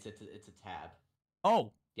gone. It's a tab.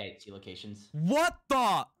 Oh. Yeah, you see locations. What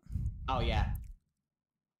the? Oh yeah.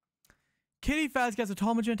 Kitty Fazcat's a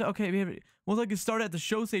tall magenta. Okay, most likely start at the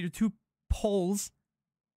show stage with 2 poles.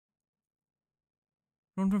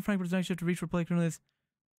 Run from Frank Burt's night shift to reach for play. This.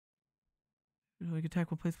 Like attack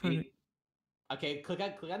one place. Okay, click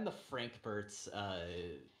on the Frank Burt's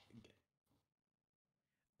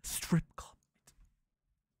strip club.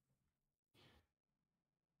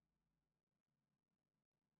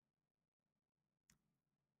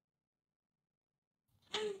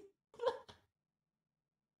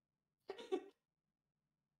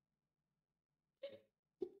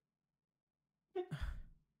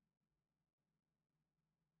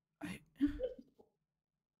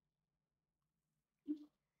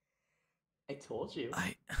 I told you.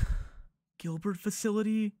 Gilbert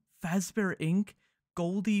Facility, Fazbear Inc.,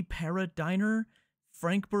 Goldie Para Diner,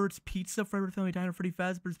 Frank Burt's Pizza, Freddy Family Diner, Freddy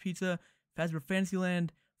Fazbear's Pizza, Fazbear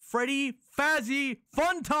Fantasyland, Freddy Fazzy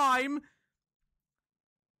Fun Time.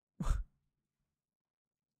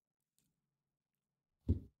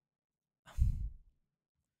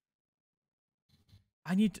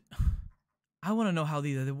 I want to know how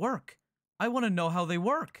they work. I want to know how they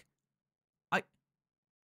work.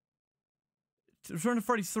 Return to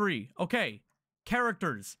Freddy's 3. Okay.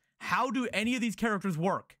 Characters. How do any of these characters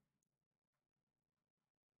work?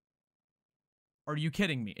 Are you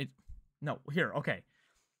kidding me? No, here, okay.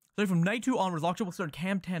 So from night 2 onwards, Lockjaw will start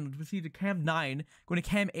Cam 10, proceed to Cam 9, going to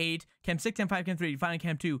Cam 8, Cam 6, Cam 5, Cam 3, finally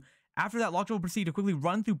Cam 2. After that, Lockjaw will proceed to quickly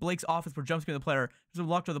run through Blake's office for jumpscaring the player. So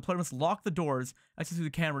Lockjaw, the player must lock the doors, access through the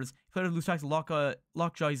cameras. The player loses track of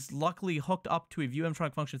Lockjaw is luckily hooked up to a view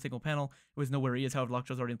animatronic function signal panel. It was know where he is. However,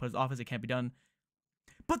 Lockjaw's already in the player's office. It can't be done.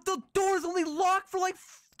 But the door is only locked for like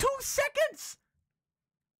 2 seconds!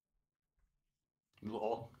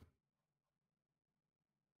 Lol.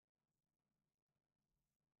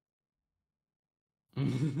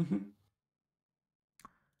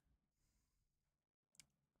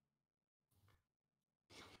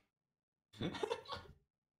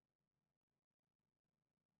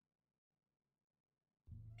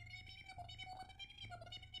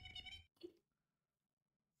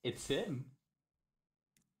 It's him.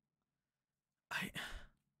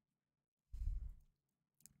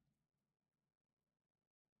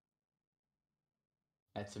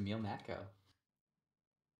 That's Emil Matko.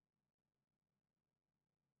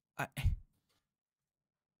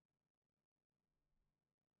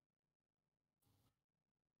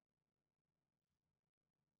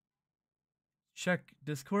 Check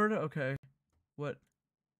Discord? Okay. What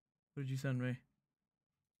did you send me?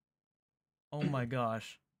 Oh my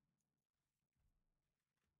gosh.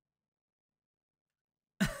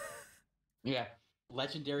 Yeah.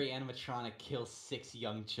 Legendary animatronic kills 6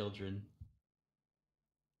 young children.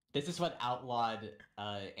 This is what outlawed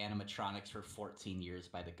animatronics for 14 years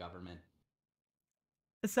by the government.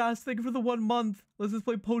 Assassin, thank you for the 1 month. Let's just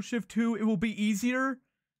play Post Shift 2. It will be easier.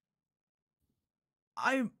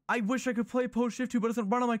 I wish I could play Post Shift 2, but it doesn't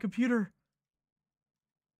run on my computer.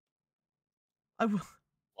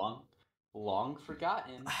 Long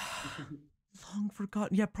forgotten. Long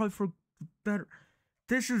forgotten. Yeah, probably for better.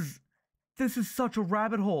 This is such a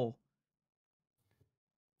rabbit hole.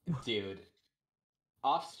 Dude.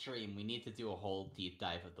 Off stream, we need to do a whole deep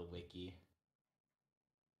dive of the wiki.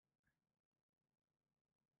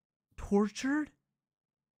 Tortured?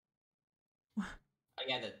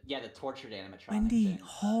 Yeah, the tortured animatronic. Wendy thing.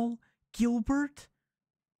 Hall Gilbert?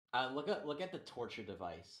 Look at the torture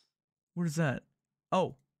device. What is that?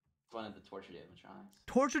 Oh. It's one of the tortured animatronics.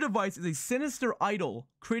 Torture device is a sinister idol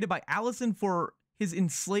created by Allison for his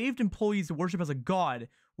enslaved employees to worship as a god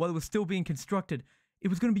while it was still being constructed. It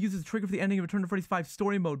was going to be used as a trigger for the ending of Return to Freddy's 5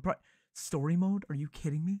 story mode. Story mode? Are you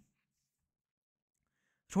kidding me?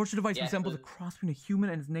 Torture device resembles a cross between a human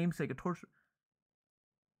and his namesake. A torture.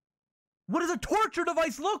 What does a torture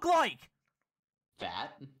device look like?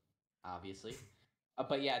 That, obviously.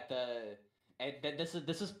 But yeah,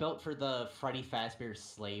 this is built for the Freddy Fazbear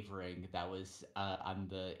slave ring that was on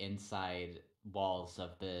the inside walls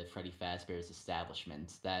of the Freddy Fazbear's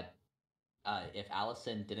establishment. That if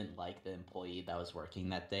Allison didn't like the employee that was working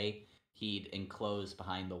that day, he'd enclose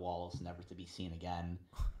behind the walls, never to be seen again,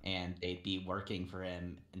 and they'd be working for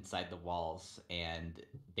him inside the walls, and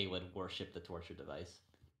they would worship the torture device.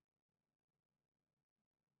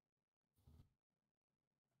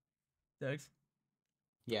 Daggz?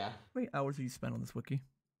 Yeah. How many hours have you spent on this wiki?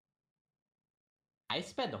 I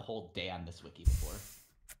spent a whole day on this wiki before.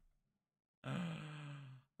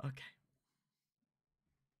 Okay.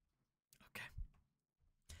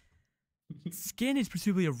 Skin is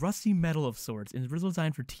presumably a rusty metal of sorts and is originally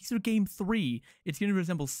designed for teaser game 3. Its skin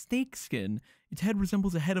resembles snake skin. Its head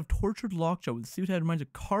resembles a head of tortured Lockjaw with a suit head reminds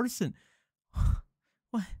of Carson.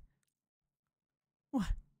 What? What?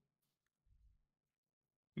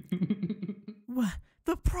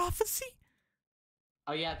 The prophecy?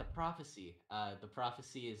 Oh yeah, the prophecy. The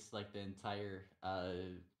prophecy is like the entire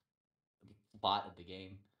plot of the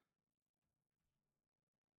game.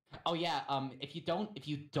 Oh yeah, if you don't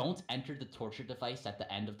enter the torture device at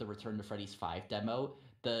the end of the Return to Freddy's 5 demo,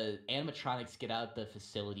 the animatronics get out of the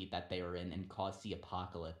facility that they were in and cause the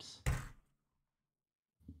apocalypse.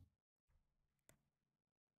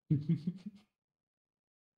 And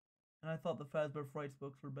I thought the Fazbear Frights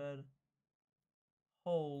books were bad.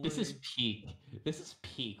 Holy. This is peak. This is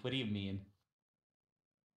peak. What do you mean?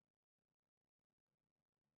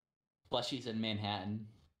 Plushies in Manhattan.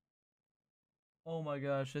 Oh my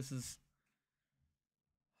gosh, this is...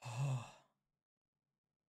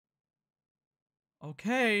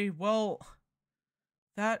 Okay, well...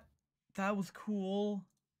 That was cool.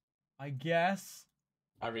 I guess.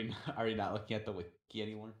 Are we not looking at the wiki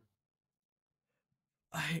anymore?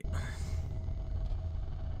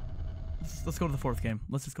 Let's go to the 4th game.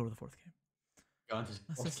 Let's just go to the 4th game. Go on to the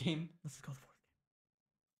 4th game? Let's just go to the 4th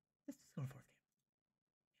game. Let's just go to the 4th game.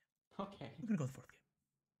 Okay. We're gonna go to the 4th game.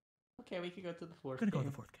 Okay, we can go to the 4th game. We're gonna go to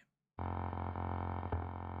the 4th game.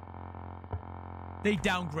 They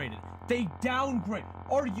downgraded. They downgrade.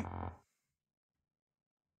 Are you...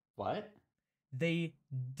 What? They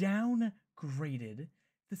downgraded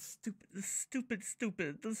The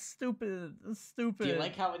stupid. Do you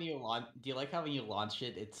like how when you launch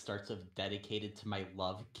it, it starts with dedicated to my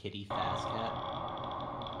love, Kitty Fastcat?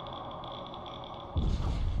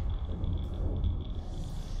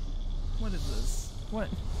 What is this? What?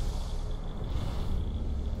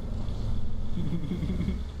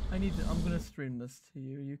 I'm gonna stream this to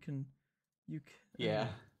you. You can. Yeah.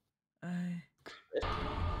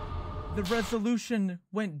 The resolution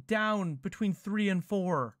went down between 3 and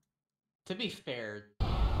 4. To be fair, the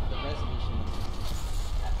resolution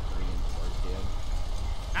at 3 and 4 too.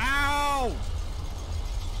 Ow!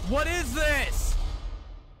 What is this?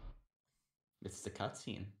 It's the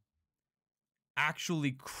cutscene. Actual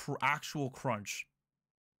crunch.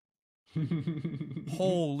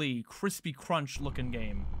 Holy crispy crunch looking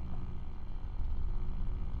game.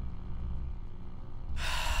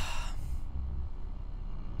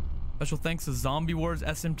 Special thanks to Zombie Wars,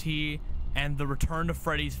 SMT, and the Return to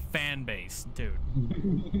Freddy's fan base, dude.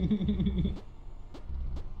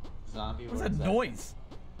 Zombie Wars. What's that noise?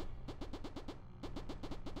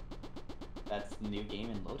 That's new game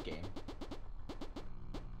and load game.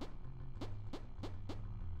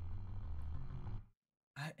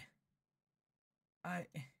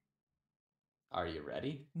 Are you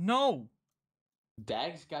ready? No!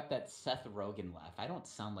 Daggz got that Seth Rogen laugh. I don't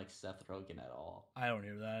sound like Seth Rogen at all. I don't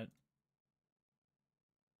hear that.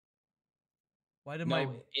 Why did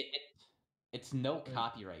it's no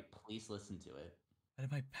copyright. Please listen to it. Why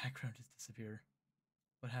did my background just disappear?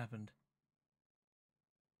 What happened?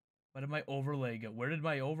 Why did my overlay go? Where did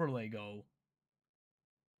my overlay go?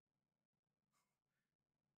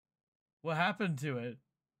 What happened to it?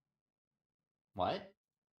 What?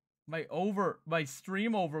 My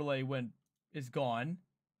stream overlay is gone.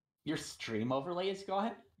 Your stream overlay is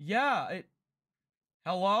gone? Yeah,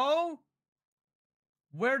 Hello?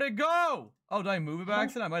 Where'd it go? Oh, did I move it by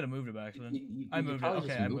accident? I might have moved it by accident. I moved it.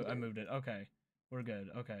 Okay, I moved it. Okay. We're good.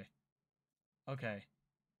 Okay. Okay.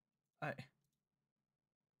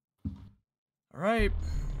 Alright.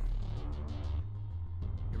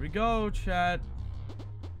 Here we go, chat.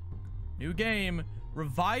 New game.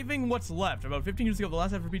 Reviving what's left. About 15 years ago, the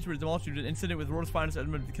last effort pizza was demolished due to an incident with world's finest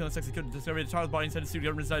element of killing sexy kid. Discovery of the child's body inside the studio.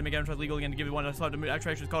 Government decided to make animatronics legal again to give it one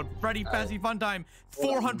attraction called Freddy Fazzy Fun Time.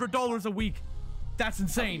 $400 a week. That's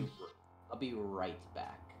insane. I'll be right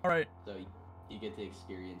back. Alright. So you get to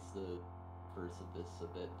experience the verse of this a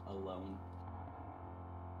bit alone.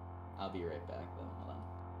 I'll be right back though. Hold on.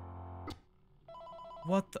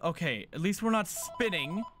 What the, okay, at least we're not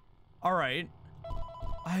spinning. Alright.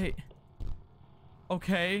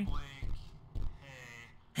 Okay.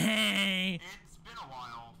 Hey. It's been a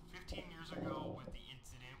while. 15 years ago with the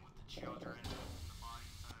incident with the children and the body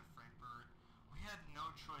inside of Frankfurt, we had no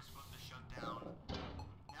choice but to shut down.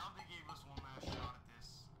 Now they gave us one last shot at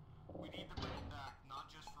this. We need to bring it back, not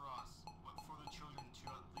just for us, but for the children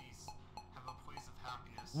to at least have a place of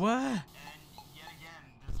happiness. What? And yet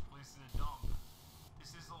again, this place is a dump.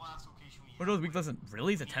 This is the last location we What are those week lessons?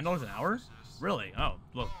 Really? Is it $10 an hour? Really? Oh,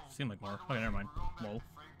 look, seemed like more. Okay, never mind. Lol.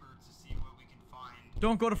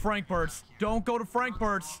 Don't go to Frankfurt's. Don't go to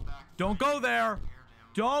Frankfurt's. Don't go there.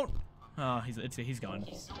 Don't. Oh, he's gone.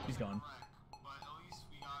 He's gone. But at least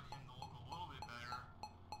we got him to look a little bit better.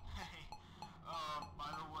 Hey, by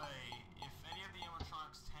the way, if any of the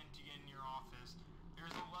animatronics tend to get in your office,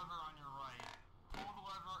 there's a lever on your right. Pull the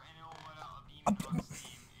lever and it will let out a beam of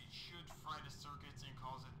steam. It should fry the circuits and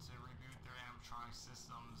cause it to reboot their animatronic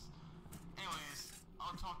systems. Anyways,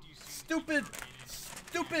 I'll talk to you soon. Stupid.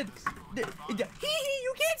 Stupid. Hee hee,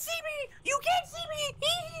 you can't see me. You can't see me.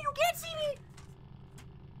 Hee hee, you can't see me.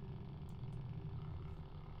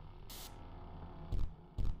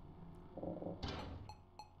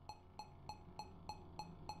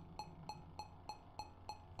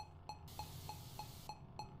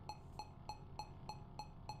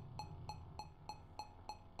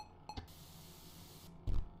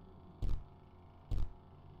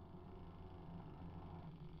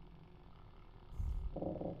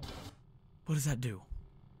 What does that do?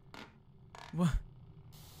 What?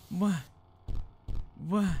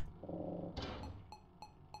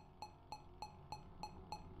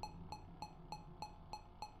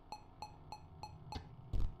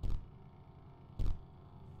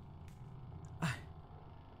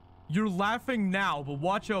 You're laughing now, but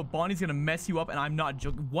watch out, Bonnie's gonna mess you up, and I'm not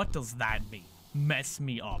joking. What does that mean? Mess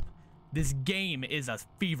me up. This game is a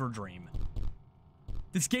fever dream.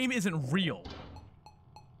 This game isn't real.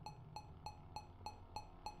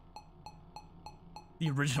 The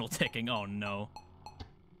original ticking, oh no.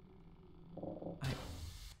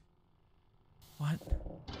 What?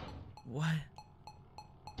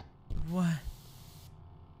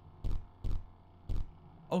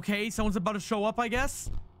 Okay, someone's about to show up, I guess.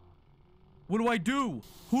 What do I do?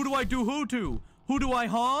 Who do I do who to? Who do I,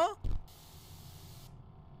 huh?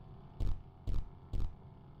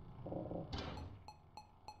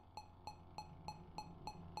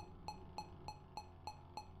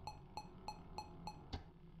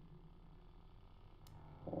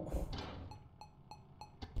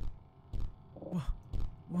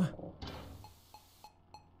 What?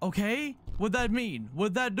 Okay, what'd that mean?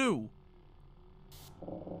 What'd that do?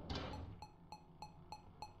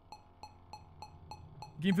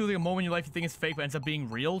 You can feel like a moment in your life you think is fake but ends up being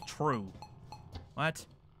real? True. What?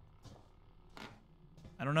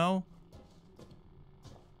 I don't know.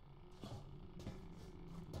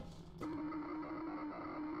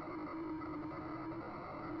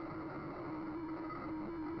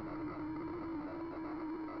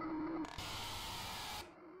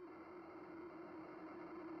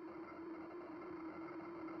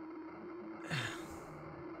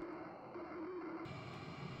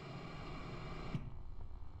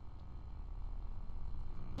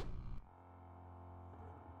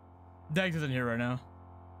 Daggz isn't here right now.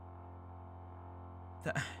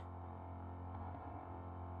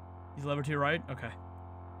 He's lever to your right? Okay.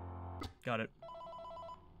 Got it.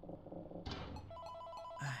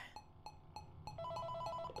 Hey,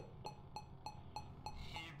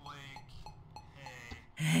 Blake.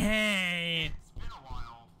 Hey. Hey! It's been a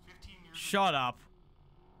while. 15 years. Shut up.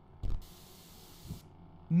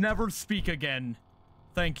 Never speak again.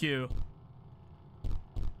 Thank you.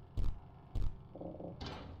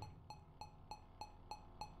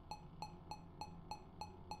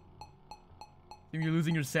 Think you're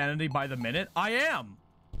losing your sanity by the minute? I am!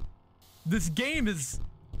 This game is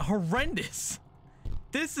horrendous.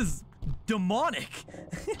 This is demonic.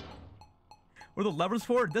 What are the levers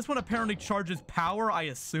for? This one apparently charges power, I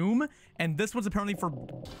assume. And this one's apparently for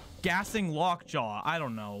gassing Lockjaw. I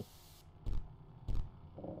don't know.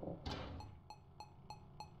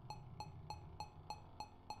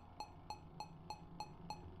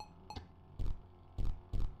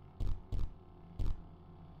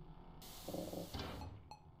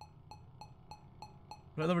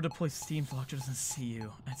 Right lever deploy Steam so Lockjaw doesn't see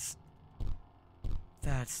you.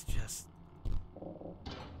 That's just...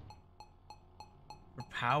 For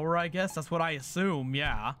power, I guess? That's what I assume,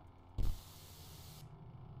 yeah.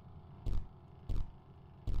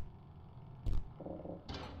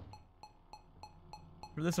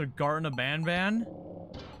 For this or Garten a Ban.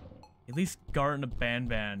 At least Garten a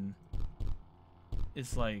Ban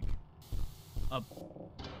is like a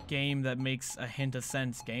game that makes a hint of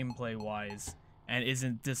sense gameplay-wise. And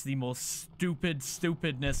isn't this the most stupid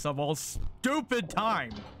stupidness of all stupid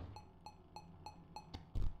time?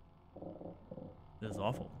 This is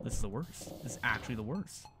awful. This is the worst. This is actually the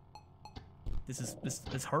worst.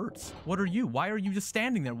 This hurts. What are you? Why are you just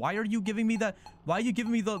standing there? Why are you giving me that? Why are you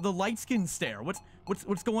giving me the light skin stare? What's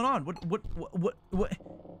going on? What?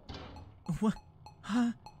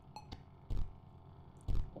 Huh?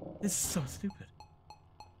 This is so stupid.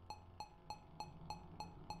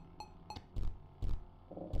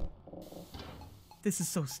 This is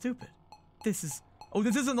so stupid. This is... Oh,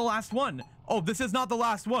 this isn't the last one. Oh, this is not the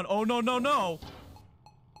last one. Oh, no, no, no.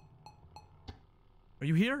 Are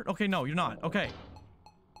you here? Okay, no, you're not. Okay.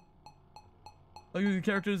 Look at the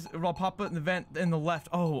characters. I'll pop up in the vent in the left.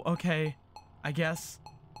 Oh, okay. I guess.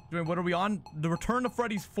 What are we on? The Return of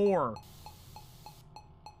Freddy's 4.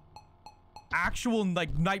 Actual,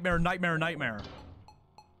 like, nightmare.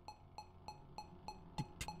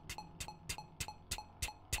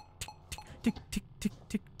 Tick, tick, tick,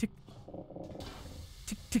 tick, tick.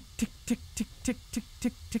 Tick, tick, tick, tick, tick, tick, tick,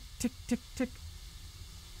 tick, tick, tick, tick, tick.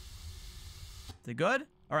 Is it good?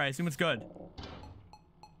 Alright, I assume it's good.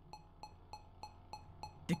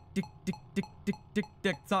 Tick, tick, tick, tick, tick, tick,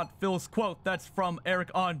 tick. It's not Phil's quote. That's from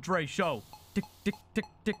Eric Andre Show. Tick, tick, tick,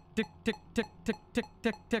 tick, tick, tick, tick, tick, tick,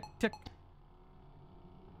 tick, tick, tick.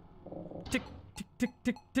 Tick, tick, tick,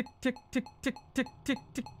 tick, tick, tick, tick, tick, tick, tick,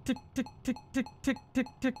 tick, tick, tick, tick, tick, tick,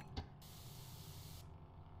 tick.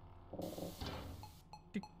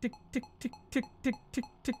 Tick, tick, tick, tick, tick, tick, tick,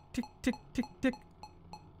 tick, tick, tick, tick, tick.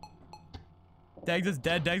 Daggz is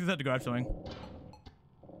dead. Daggz is at the garage swing.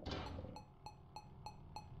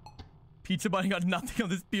 Pizza Bunny got nothing on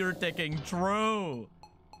this beer ticking. True.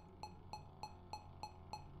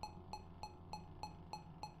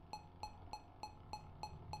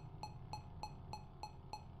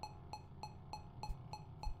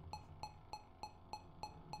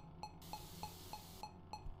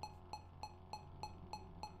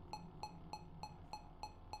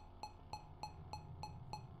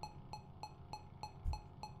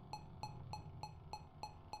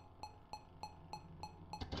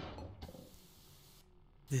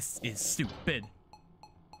 This is stupid.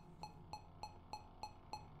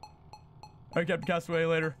 Alright, Captain Castaway,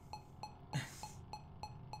 later.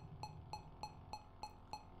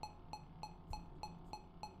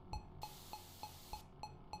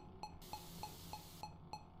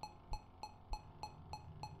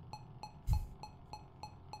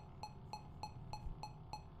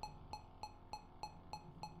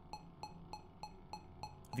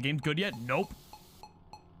 The game's good yet? Nope.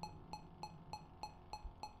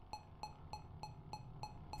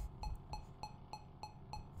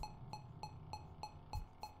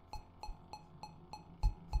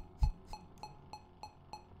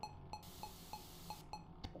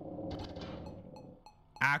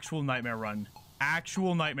 Actual nightmare run.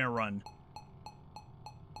 Actual nightmare run.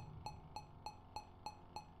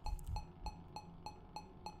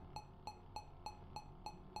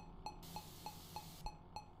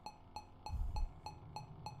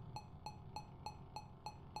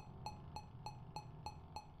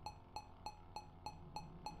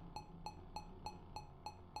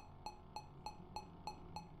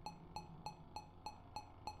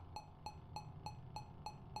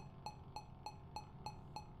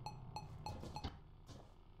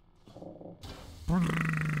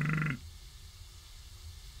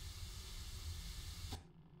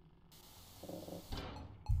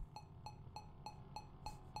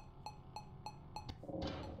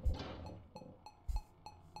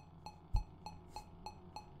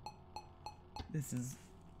 This is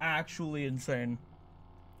actually insane.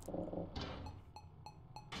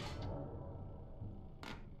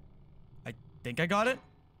 I think I got it.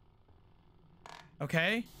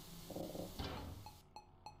 Okay.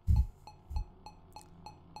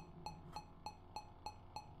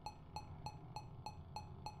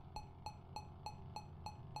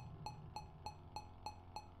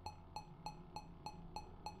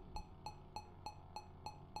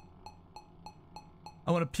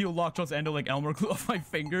 I want to peel Lockjaw's endo like Elmer glue off my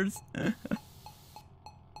fingers. This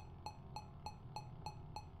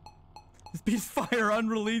piece of fire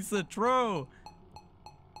unreleased it, true.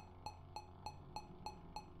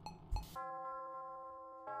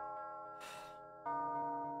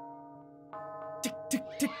 Tick tick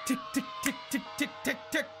tick tick tick tick tick tick tick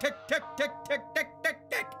tick tick tick tick tick tick tick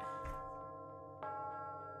tick.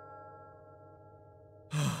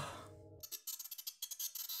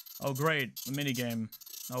 Oh great, a minigame.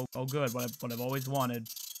 Oh good, what I've always wanted.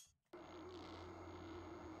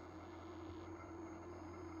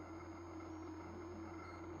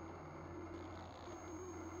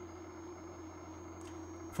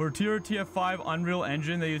 For TRTF5 Unreal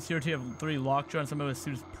Engine, they use TRTF3 Lockjaw and some of his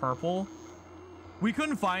suits purple. We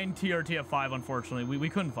couldn't find TRTF5, unfortunately. We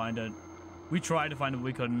couldn't find it. We tried to find it, but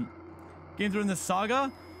we couldn't. Games are in the saga.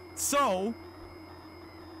 So,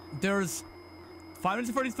 there's Five Nights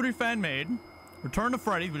at Freddy's 3 fan-made, Return to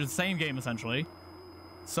Freddy, which is the same game, essentially.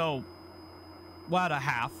 So, well, at a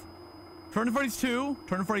half. Return to Freddy's 2,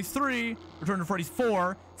 Return to Freddy's 3, Return to Freddy's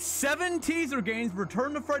 4, 7 teaser games,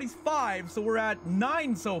 Return to Freddy's 5, so we're at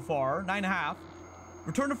 9 so far, 9.5.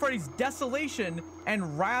 Return to Freddy's Desolation and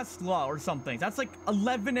Rastla or something. That's like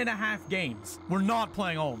 11.5 games. We're not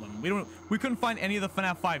playing all of them. We couldn't find any of the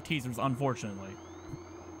FNAF 5 teasers, unfortunately.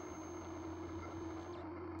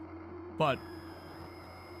 But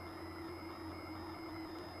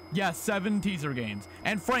yeah, 7 teaser games.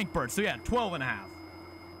 And Frankbird, so yeah, 12.5.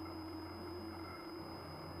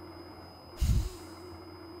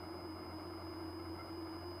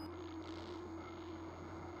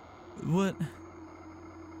 What?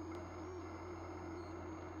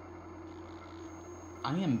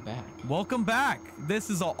 I am back. Welcome back. This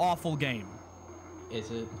is an awful game. Is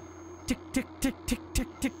it? Tick, tick, tick, tick, tick,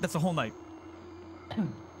 tick. That's a whole night.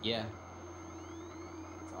 Yeah.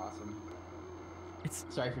 It's awesome. It's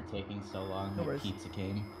sorry for taking so long. No My worries. pizza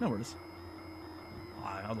came. No worries.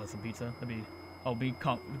 I'll let some pizza. I'll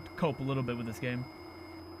cope a little bit with this game.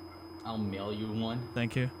 I'll mail you one.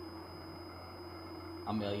 Thank you.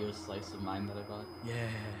 I'll mail you a slice of mine that I bought. Yeah.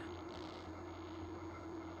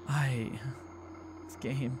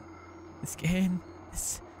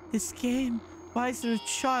 This game. Why is there a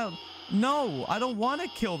child? No, I don't want to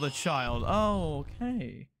kill the child. Oh,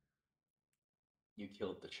 okay. You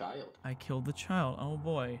killed the child. I killed the child. Oh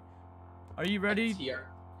boy. Are you ready?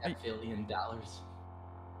 $1 billion.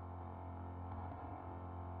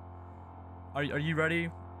 Are you ready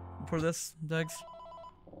for this, Daggz?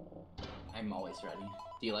 I'm always ready.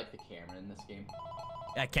 Do you like the camera in this game?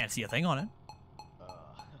 I can't see a thing on it.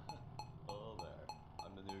 Hello there.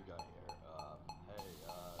 I'm the new guy here. Hey,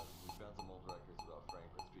 we found some old records about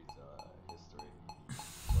Frankfurt's Pizza history.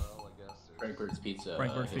 Well, I guess there's... Frankfurt's Pizza.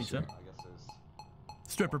 Frankfurt's Pizza. I guess there's...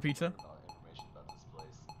 Stripper pizza. Information about this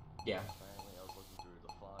place. Yeah. Apparently, I was looking through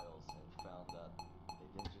the files and found that they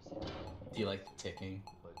didn't just have Do you like the ticking?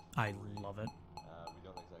 but I three. love it. We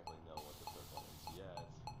don't exactly know what the third one is yet,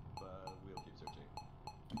 but we'll keep searching.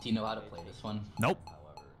 Do you know how to play this one? Nope.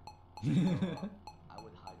 However, I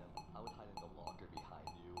would hide him. I would hide in the locker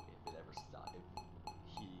behind you if it ever stopped.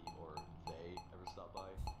 If he or they ever stop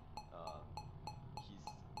by.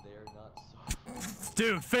 They're not so.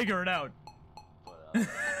 Dude, figure it out. But at the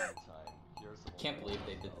same time, here's some. Can't believe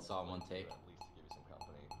they did this all in one take. At least to give you some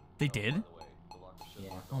company. They By did? the way, the locker should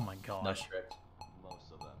Yeah. lock Oh off my No gosh. script. most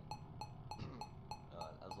of them.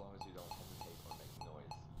 As long as you don't hesitate or make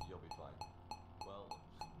noise, you'll be fine. Well,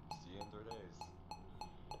 see you in 3 days.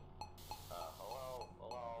 Hello.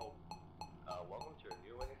 Welcome to a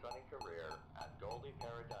new and exciting career at Goldie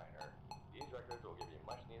Para Diner. These records will give you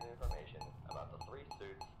much needed information about the 3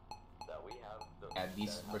 suits that we have.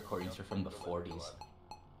 These recordings are from the 40s.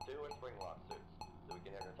 2 are spring lock suits, so we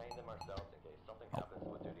can entertain them ourselves in case something happens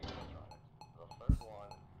with duty animatronics. The third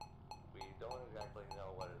one, we don't exactly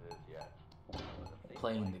know what it is yet.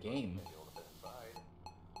 Playing the game.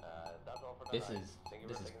 That's all for This tonight. is Thank you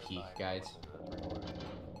this for is taking the peak, time to guys. listen to this recording.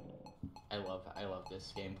 I love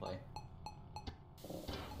this gameplay.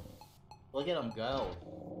 Look at him go.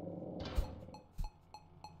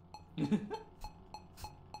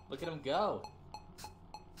 Look at him go.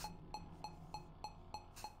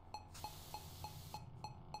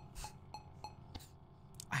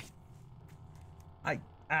 I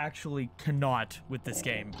actually cannot with this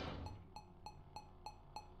game.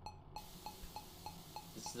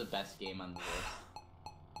 This is the best game on the list.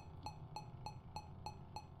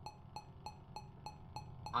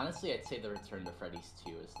 Honestly, I'd say the Return to Freddy's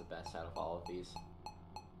 2 is the best out of all of these.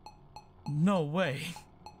 No way.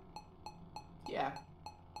 Yeah.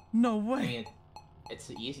 No I way. mean, it's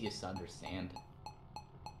the easiest to understand.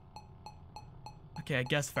 Okay, I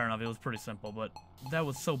guess fair enough. It was pretty simple, but that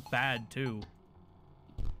was so bad too.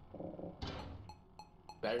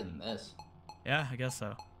 Better than this. Yeah, I guess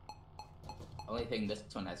so. Only thing this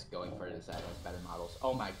one has going for it is that it has better models.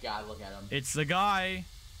 Oh my god, look at him. It's the guy.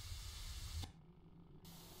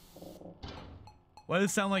 Why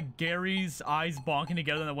does it sound like Gary's eyes bonking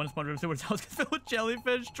together in that one SpongeBob episode where his house gets filled with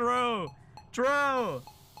jellyfish? True. True.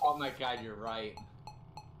 Oh my god, you're right.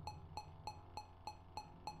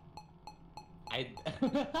 Yeah,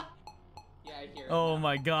 I hear it Oh now.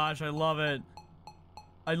 my gosh, I love it.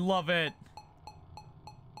 I love it.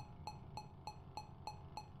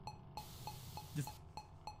 Just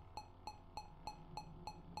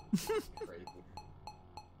Crazy.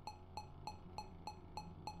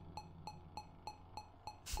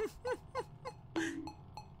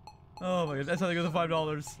 oh my god, that's how they go to $5.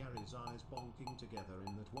 Gary's eyes bonking together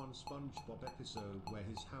in that one SpongeBob episode where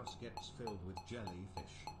his house gets filled with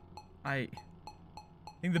jellyfish. I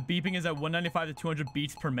think the beeping is at 195 to 200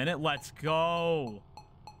 beats per minute. Let's go.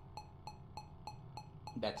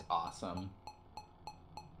 That's awesome.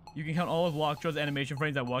 You can count all of Lockjaw's animation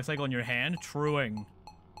frames that walk cycle in your hand. Truing.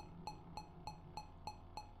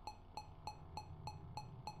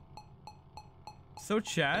 So To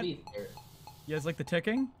chat, be fair, you guys like the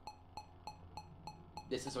ticking?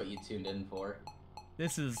 this is what you tuned in for.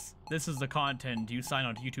 This is the content you sign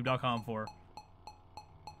on to youtube.com for.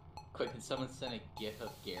 Quick, can someone send a gif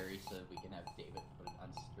of Gary so that we can have David put it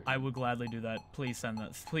on stream? I would gladly do that. Please send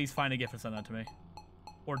that. Please find a GIF and send that to me.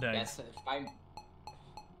 Or Daggz. Yes, find.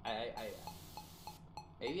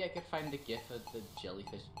 Maybe I could find a gif of the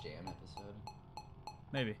Jellyfish Jam episode.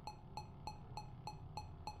 Maybe.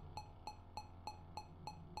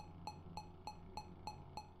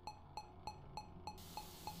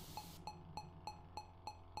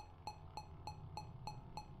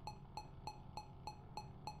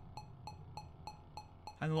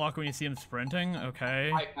 And the locker when you see him sprinting,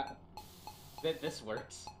 okay. This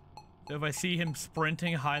works. So if I see him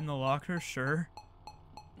sprinting, hide in the locker, sure.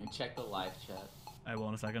 And check the live chat. I will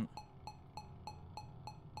in a second.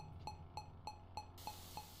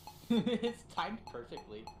 It's timed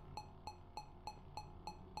perfectly.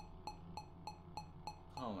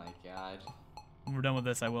 Oh my god. When we're done with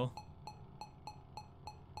this, I will.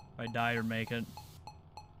 If I die or make it.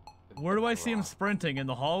 Where do I see him sprinting? In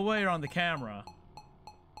the hallway or on the camera?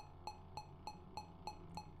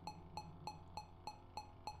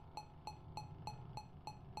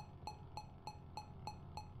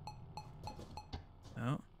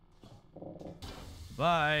 Oh.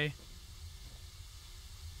 Bye.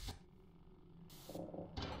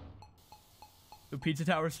 The Pizza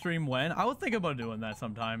Tower stream when? I would think about doing that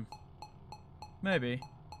sometime. Maybe.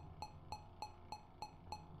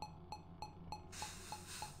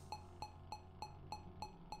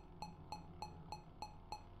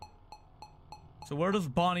 So where does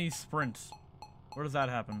Bonnie sprint? Where does that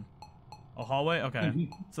happen? A hallway? Okay.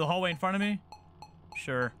 So the hallway in front of me?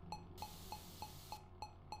 Sure.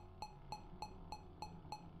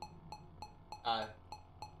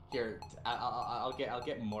 Here, I'll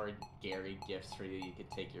get more Gary gifts for you. You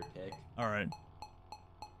could take your pick. All right.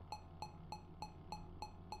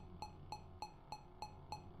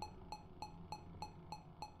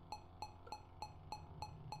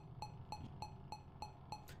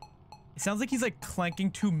 It sounds like he's like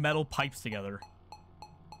clanking two metal pipes together.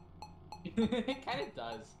 It kind of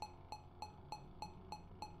does.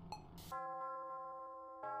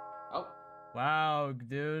 Oh. Wow,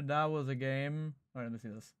 dude, that was a game. All right, let me see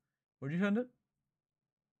this. Where'd you send it?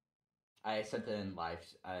 I sent it in live.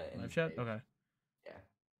 Live chat? Okay. Yeah.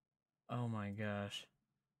 Oh my gosh.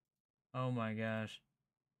 Oh my gosh.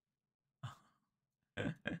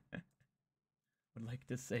 Would like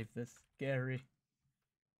to save this. Gary.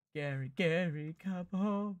 Gary, come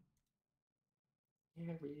home.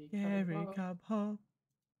 Gary, come home.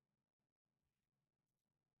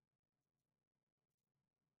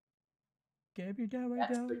 Gary, now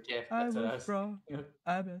I know I was wrong.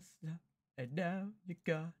 I messed up, and now you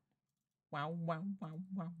got. Wow, wow, wow,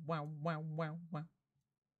 wow, wow, wow, wow, wow.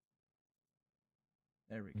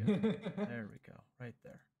 There we go. There we go. Right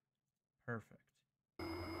there. Perfect.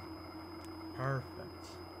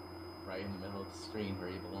 Perfect. Right in the middle of the screen where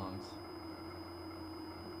he belongs.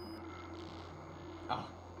 Oh.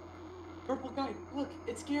 Purple guy, look,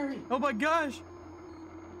 it's Gary. Oh my gosh.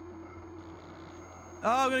 Oh,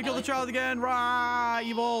 I'm gonna kill the child again. Rah,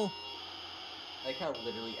 evil. I like how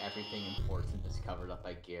literally everything important is covered up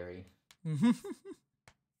by Gary. Are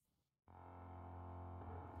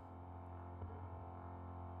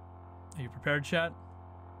you prepared, chat?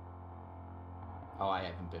 Oh, I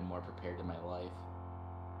haven't been more prepared in my life.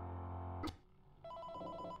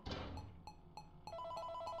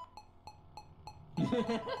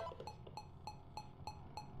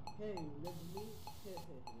 Hey, let me.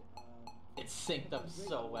 It's synced up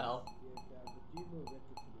so well.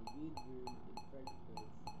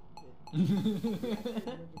 Anyways,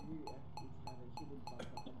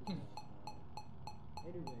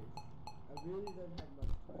 I really don't have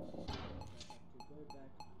much time.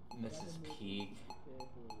 Mrs. Peak.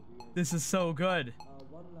 This is so good.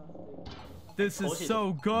 One last thing. This is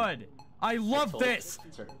so good. I love this.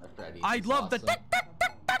 I love the.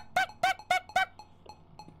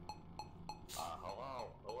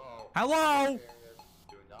 Hello.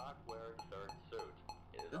 Do not wear a third suit.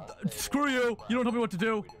 It is Screw you. You don't tell me what to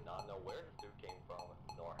do. We do not know where the suit came from,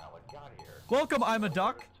 nor how it got here. Welcome, I'm a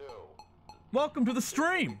duck. Welcome to the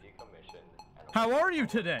stream. How are you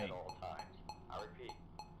today? At all times. I repeat,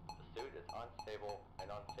 the suit is unstable and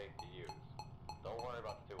unsafe to use. Don't worry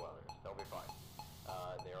about the two others. They'll be fine.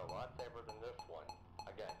 They are a lot safer than this one.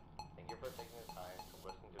 Again, thank you for taking the time to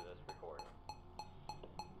listen to this recording.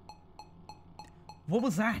 What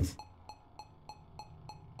was that?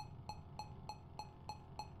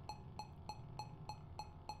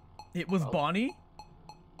 It was Bonnie?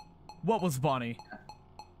 What was Bonnie?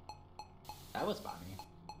 That was Bonnie.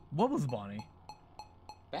 What was Bonnie?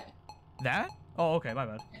 That. That? Oh, okay, my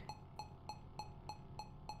bad.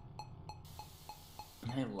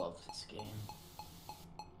 I love this game.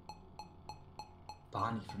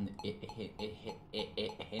 Bonnie from the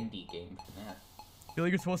Hindi game from that. Feel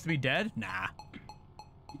like you're supposed to be dead? Nah.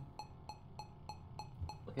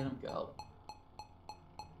 Look at him go.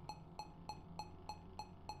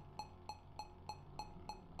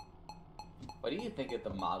 What do you think of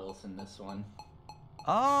the models in this one?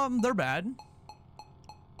 They're bad.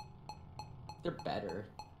 They're better.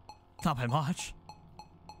 Not by much.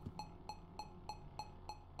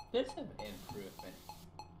 There's an improvement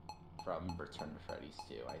from Return to Freddy's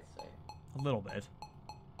 2, I'd say. A little bit.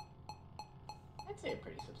 I'd say a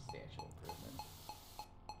pretty substantial improvement.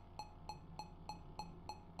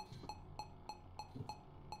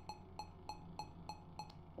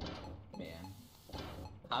 Man.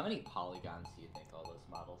 How many polygons do you think all those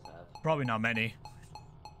models have? Probably not many.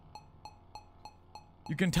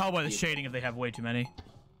 You can tell by the shading if they have way too many.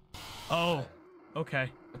 Oh,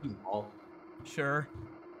 okay. Sure.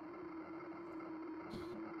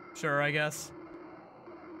 Sure, I guess.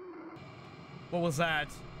 What was that?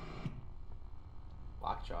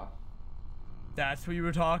 Lockjaw. That's what you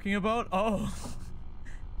were talking about? Oh.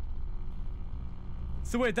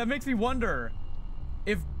 So wait, that makes me wonder.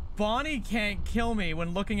 If Bonnie can't kill me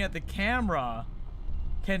when looking at the camera,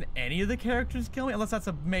 can any of the characters kill me? Unless that's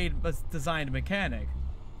a designed mechanic.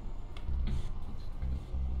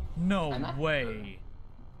 No way.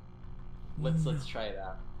 Let's try it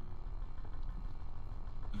out.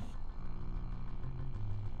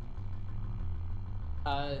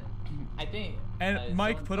 I think. And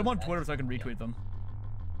Mike, someone put them said on that- Twitter so I can retweet them.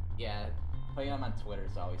 Yeah, putting them on Twitter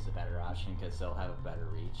is always a better option because they'll have a better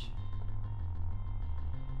reach.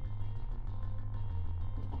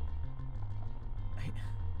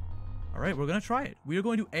 All right, we're gonna try it. We are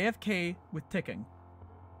going to AFK with ticking.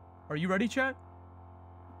 Are you ready, chat?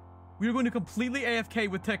 We are going to completely AFK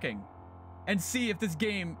with ticking and see if this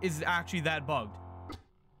game is actually that bugged.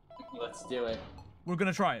 Let's do it. We're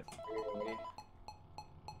gonna try it.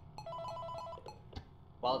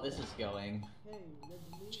 While this is going, Hey,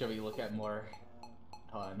 let's should we look at more?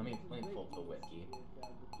 Hold on, let me pull up the wiki.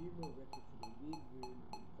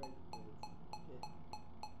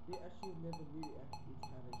 They actually never knew it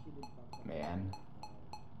had a hidden bunker. Man.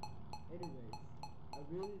 Anyways, I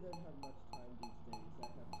really don't have much time these days. I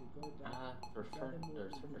have to go back. For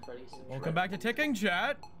Freddy's. Welcome back to ticking,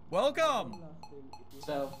 chat. Welcome.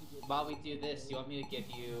 So, while we do this, you want me to give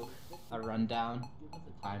you a rundown of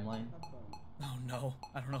the timeline? Oh no,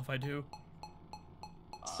 I don't know if I do.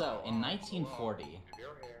 So, in 1940,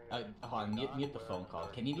 hold on, mute the phone call.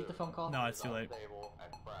 Can you mute the phone call? No, it's too late.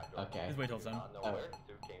 Okay. Just wait till it's done.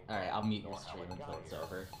 Alright, I'll mute your stream until it's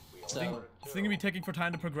over. This So, thing gonna be taking for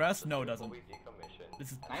time to progress? No, it doesn't.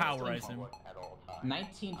 This is power, I assume.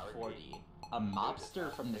 1940, a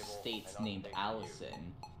mobster from the States named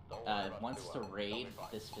Allison wants to raid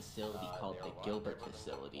this facility called the Gilbert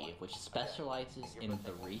Facility, which specializes in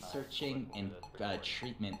the researching and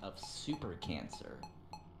treatment of super cancer.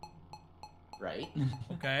 Right?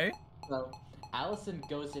 Okay. So, Allison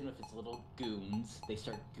goes in with his little goons. They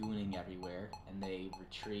start gooning everywhere, and they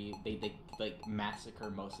like massacre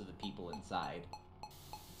most of the people inside.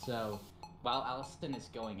 So, while Allison is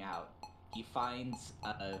going out, he finds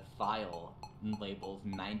a vial labeled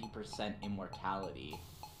 90% immortality,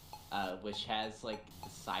 which has like the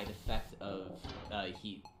side effect of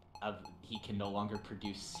he can no longer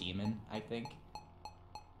produce semen, I think.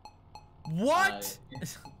 What?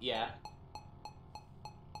 Yeah.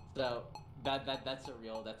 So that's a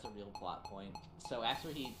real plot point. So after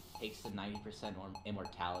he takes the 90%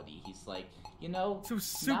 immortality, he's like, you know, So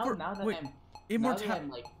super. now that wait, I'm immortality.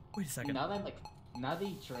 like, Wait a second. now that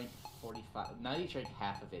he drank 45, now that he drank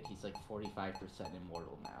half of it, he's like 45%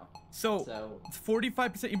 immortal now. So So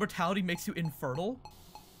 45% immortality makes you infertile?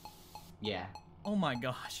 yeah, Oh my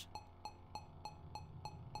gosh.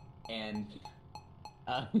 and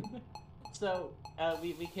so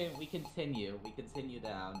we continue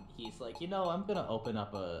down. He's like, you know, I'm gonna open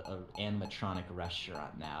up a animatronic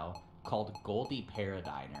restaurant now called Goldie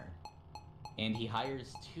Paradiner, and he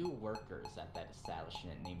hires 2 workers at that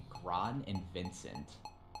establishment named Gron and Vincent,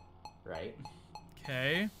 right?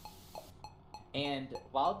 Okay. And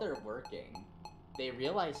while they're working, they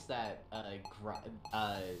realize that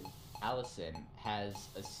Allison has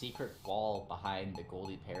a secret wall behind the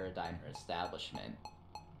Goldie Paradiner establishment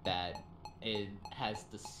that it has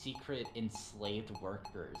the secret enslaved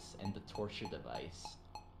workers and the torture device.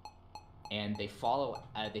 And they follow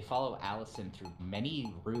Allison through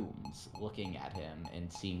many rooms, looking at him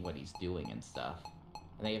and seeing what he's doing and stuff.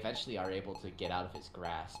 And they eventually are able to get out of his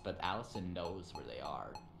grasp, but Allison knows where they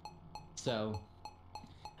are. So,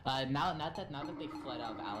 now that they fled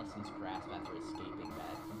out of Allison's grasp after escaping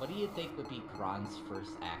that, what do you think would be Gron's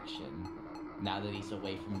first action now that he's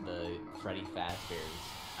away from the Freddy Fazbear's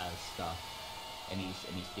stuff and he's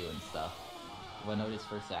doing stuff? Wanna know what his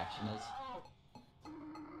first action is?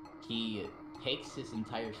 He takes his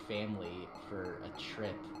entire family for a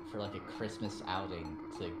trip, for like a Christmas outing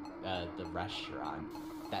to the restaurant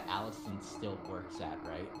that Allison still works at,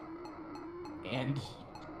 right? And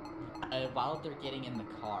while they're getting in the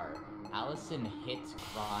car, Allison hits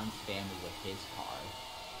Gron's family with his car,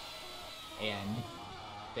 and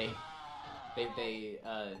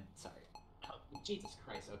sorry. Oh, Jesus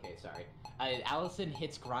Christ. Okay, sorry. Allison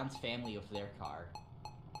hits Gron's family with their car,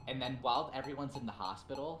 and then while everyone's in the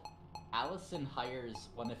hospital, Allison hires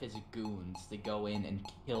one of his goons to go in and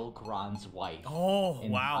kill Gron's wife. Oh,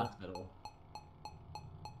 in wow. the hospital.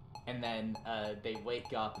 And then they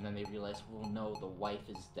wake up, and then they realize, well, no, the wife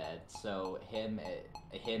is dead. So him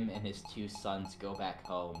and his 2 sons go back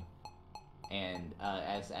home, and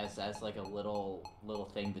as like a little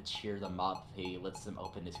thing to cheer them up, he lets them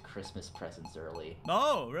open his Christmas presents early.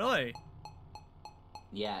 Oh, really?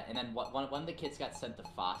 Yeah, and then one of the kids got sent to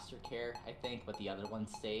foster care, I think, but the other one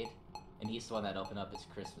stayed, and he's the one that opened up his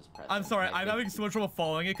Christmas present. I'm sorry, I'm having so much trouble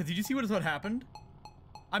following it, because did you see what happened?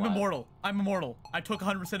 I'm What? immortal. I'm immortal. I took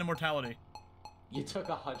 100% immortality. You took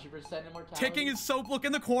 100% immortality? Ticking is so... Look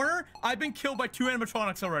in the corner. I've been killed by 2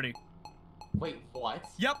 animatronics already. Wait, what?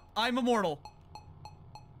 Yep, I'm immortal.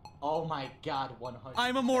 Oh my god, 100.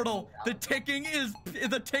 I'm immortal. The ticking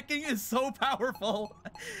is so powerful.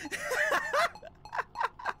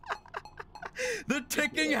 The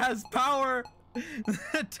ticking has power.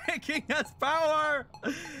 The ticking has power.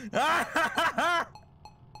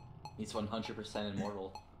 He's 100%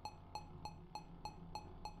 immortal.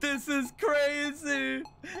 This is crazy.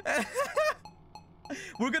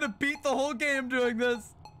 We're gonna beat the whole game doing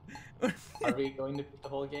this. Are we going to beat the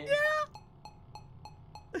whole game? Yeah.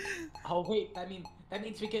 Oh wait, that means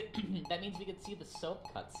we could see the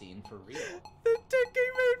soap cutscene for real. The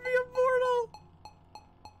ticking made me immortal.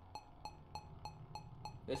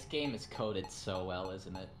 This game is coded so well,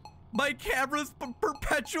 isn't it? My camera's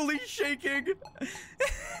perpetually shaking.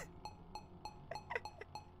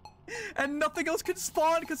 And nothing else can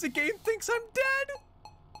spawn because the game thinks I'm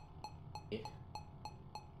dead.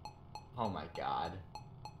 Oh my god.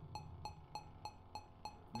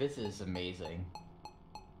 This is amazing.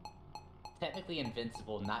 Technically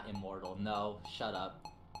invincible, not immortal. No, shut up.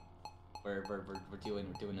 We're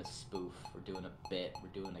doing a spoof. We're doing a bit. We're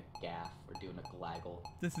doing a gaff. We're doing a glaggle.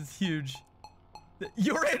 This is huge.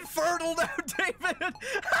 You're infertile now, David.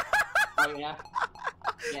 Oh yeah.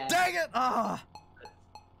 Yeah. Dang it! Ah.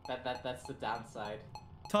 That's the downside.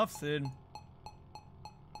 Tough, Sid.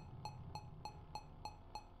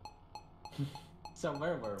 So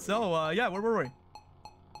where were we? So yeah, where were we?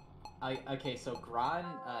 Okay, so Gron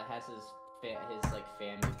has his family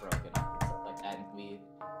broken up and stuff like that, and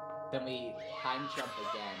then we time jump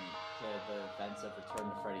again to the events of Return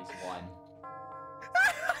to Freddy's 1.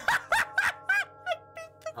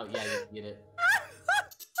 Oh yeah, you did it.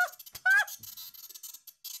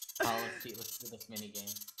 Oh, let's do this mini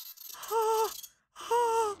game.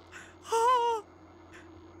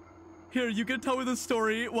 Here, you can tell me the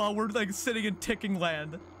story while we're like sitting in ticking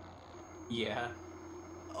land. Yeah.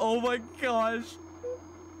 Oh my gosh.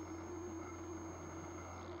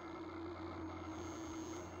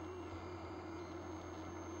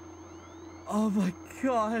 Oh my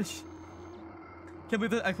gosh. Can't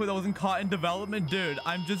believe that that wasn't caught in development. Dude,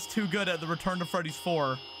 I'm just too good at the Return to Freddy's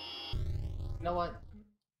 4. You know what?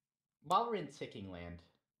 While we're in ticking land,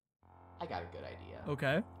 I got a good idea.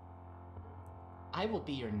 Okay. I will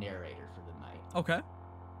be your narrator for the night. Okay.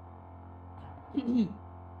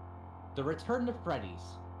 The Return to Freddy's,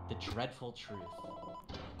 the dreadful truth.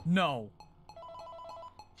 No.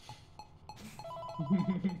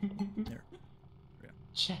 There.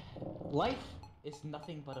 Yeah. Life is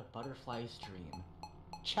nothing but a butterfly's dream.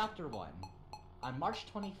 Chapter 1. On March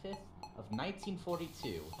 25th of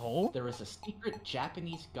 1942, there was a secret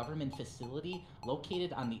Japanese government facility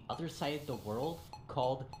located on the other side of the world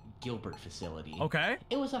called Gilbert Facility. Okay.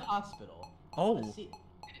 It was a hospital. It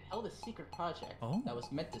held a secret project that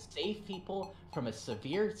was meant to save people from a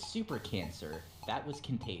severe super cancer that was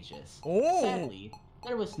contagious. Sadly,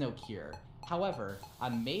 there was no cure. However,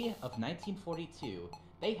 on May of 1942,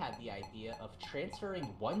 they had the idea of transferring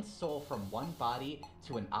one soul from one body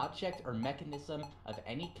to an object or mechanism of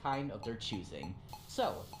any kind of their choosing.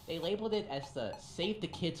 So, they labeled it as the Save the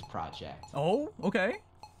Kids Project. Oh, okay.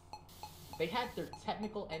 They had their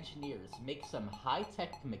technical engineers make some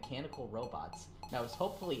high-tech mechanical robots that was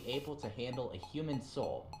hopefully able to handle a human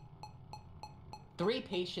soul. 3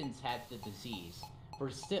 patients had the disease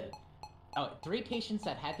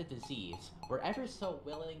that had the disease were ever so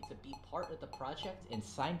willing to be part of the project and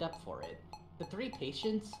signed up for it. The 3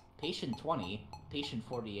 patients, Patient 20, Patient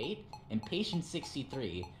 48, and Patient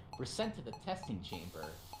 63, were sent to the testing chamber,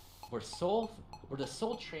 where the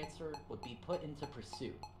soul transfer would be put into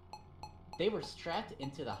pursuit. They were strapped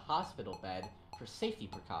into the hospital bed for safety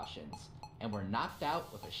precautions, and were knocked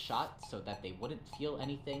out with a shot so that they wouldn't feel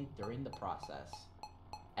anything during the process.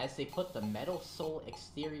 As they put the metal soul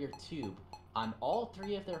exterior tube on all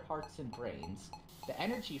 3 of their hearts and brains, the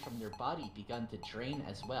energy from their body began to drain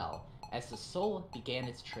as well, as the soul began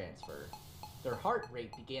its transfer. Their heart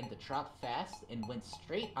rate began to drop fast and went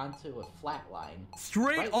straight onto a flat line.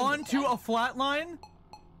 Straight onto a flat line?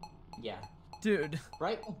 Yeah. Dude.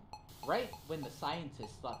 Right when the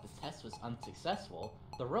scientists thought the test was unsuccessful,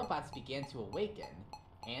 the robots began to awaken,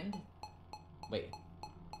 and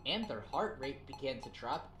their heart rate began to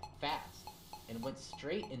drop fast, and went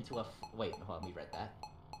straight into a wait, hold on, let me read that.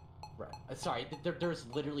 Right. Sorry, there's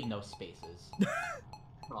literally no spaces.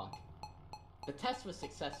 Wrong. The test was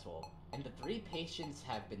successful, and the 3 patients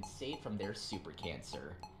have been saved from their super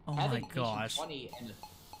cancer. Oh my gosh.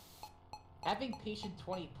 Having patient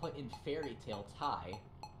 20 put in fairy tale tie.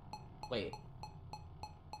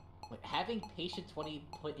 Having patient 20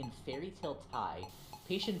 put in fairy tale tie,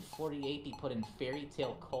 patient 48 be put in fairy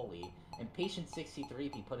tale Coley, and patient 63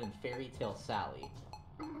 be put in fairy tale Sally.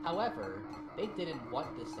 However, they didn't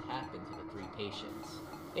want this to happen to the 3 patients.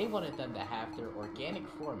 They wanted them to have their organic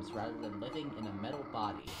forms rather than living in a metal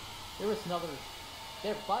body. There was no other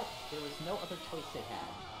choice they had.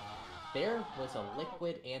 There was a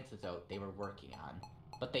liquid antidote they were working on,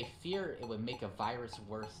 but they fear it would make a virus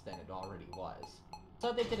worse than it already was.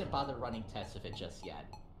 So they didn't bother running tests of it just yet.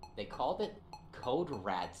 They called it Code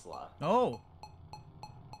Radzla. Oh.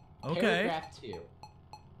 Okay. Paragraph 2.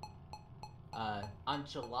 On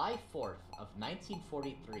July 4th of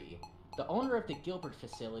 1943, the owner of the Gilbert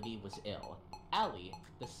facility was ill. Ali,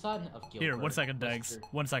 the son of Gilbert... Here, 1 second, Daggz.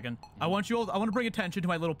 1 second. I want to bring attention to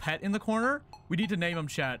my little pet in the corner. We need to name him,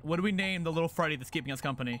 chat. What do we name the little Freddy that's keeping us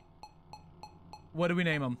company? What do we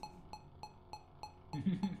name him?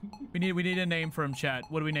 we need a name for him, chat.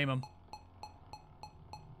 What do we name him?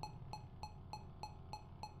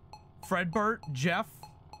 Fredbert, Jeff,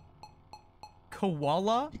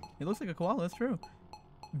 Koala. He looks like a koala. That's true.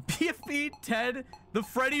 BFB, Ted, the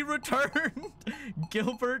Freddy returned.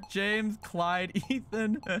 Gilbert, James, Clyde,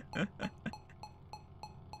 Ethan.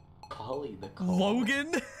 Collie the koala.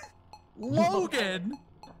 Logan. Logan.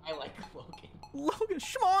 I like Logan. Logan.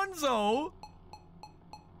 Schmonzo.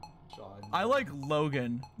 Sean. I like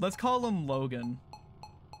Logan. Let's call him Logan.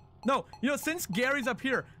 No, you know, since Gary's up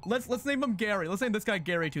here, let's name him Gary. Let's name this guy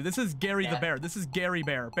Gary too. This is Gary the Bear. This is Gary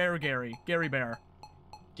Bear. Bear Gary. Gary Bear.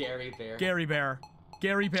 Gary Bear. Gary Bear.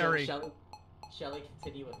 Gary Berry. Shall we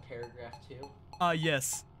continue with paragraph 2?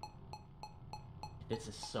 Yes. This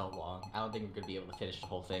is so long. I don't think we're gonna be able to finish the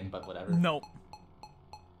whole thing, but whatever. Nope.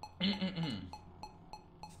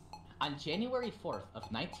 On January 4th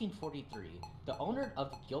of 1943, the owner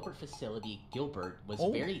of the Gilbert facility, Gilbert, was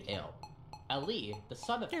very ill. Ali, the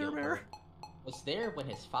son of Gilbert, was there when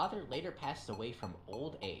his father later passed away from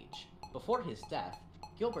old age. Before his death,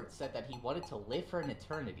 Gilbert said that he wanted to live for an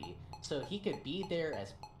eternity so he could be there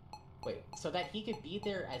as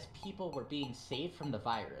people were being saved from the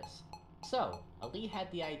virus. So, Ali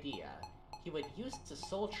had the idea. He would use the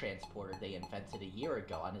soul transporter they invented a year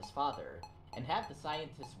ago on his father, and have the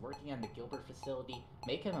scientists working on the Gilbert facility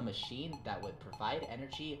make him a machine that would provide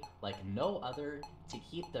energy like no other to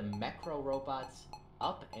keep the Mecro robots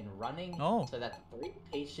up and running so that the 3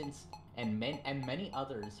 patients and many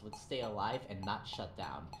others would stay alive and not shut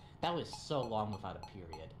down. That was so long without a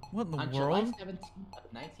period. What in the On world? July 17th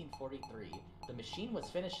of 1943, the machine was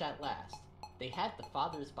finished at last. They had the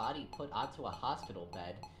father's body put onto a hospital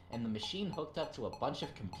bed, and the machine hooked up to a bunch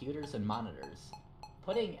of computers and monitors.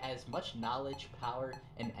 Putting as much knowledge, power,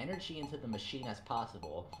 and energy into the machine as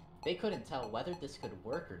possible, they couldn't tell whether this could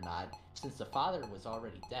work or not since the father was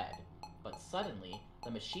already dead. But suddenly, the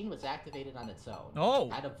machine was activated on its own.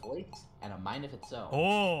 It had a voice and a mind of its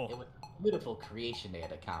own. It was a beautiful creation they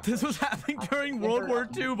had accomplished. This was happening during World War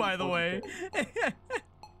II, by the way.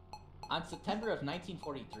 On September of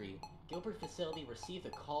 1943, Gilbert facility received a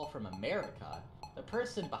call from America. The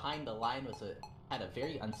person behind the line had a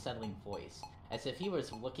very unsettling voice, as if he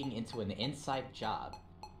was looking into an inside job.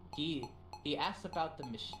 He asked about the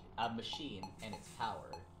machine and its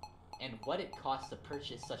power, and what it cost to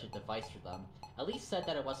purchase such a device for them. Ali said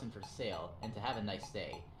that it wasn't for sale, and to have a nice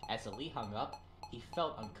day. As Ali hung up, he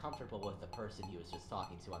felt uncomfortable with the person he was just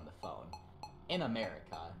talking to on the phone. In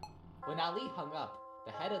America, when Ali hung up,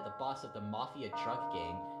 the head of the boss of the Mafia drug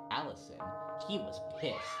gang, Allison, he was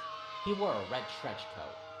pissed. He wore a red trench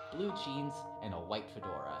coat, blue jeans, and a white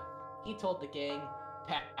fedora. He told the gang,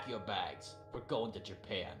 "Pack your bags, we're going to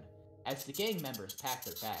Japan." As the gang members packed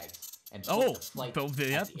their bags and took the flight at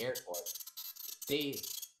the airport,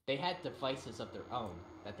 they had devices of their own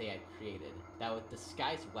that they had created that would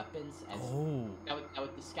disguise weapons as that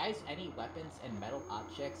would disguise any weapons and metal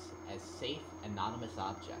objects as safe, anonymous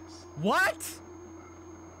objects. What?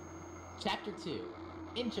 Chapter 2.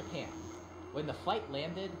 In Japan. When the flight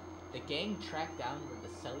landed, the gang tracked down where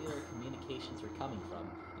the cellular communications were coming from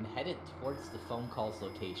and headed towards the phone call's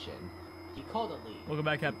location. He called Ali. Welcome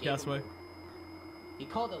back, Captain Castaway. He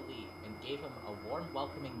called Ali and gave him a warm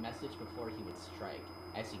welcoming message before he would strike.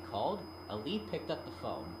 As he called, Ali picked up the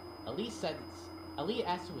phone. Ali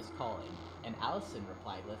asked who was calling, and Allison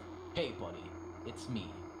replied with, "Hey buddy, it's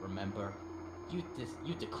me, remember? You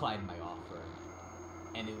declined my offer.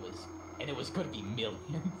 And it was gonna be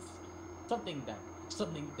millions. Something that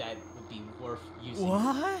would be worth using.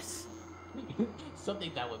 What?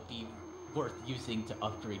 Something that would be worth using to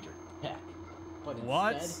upgrade your tech. But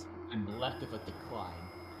instead, I'm left with a decline.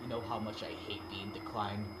 You know how much I hate being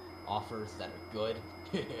declined offers that are good?"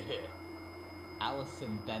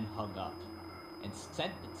 Allison then hung up and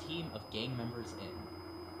sent the team of gang members in.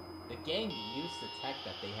 The gang used the tech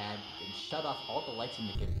that they had and shut off all the lights in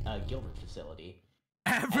the Gilbert facility.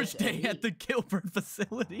 Average day at the Gilbert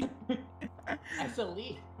facility. As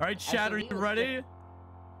Ali. All right, chat, are you ready?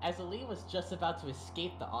 As Ali was just about to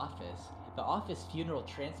escape the office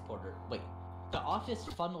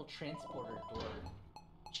funnel transporter door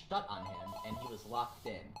shut on him, and he was locked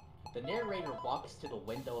in. The narrator walks to the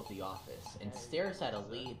window of the office and stares at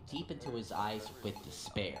Ali deep into his eyes with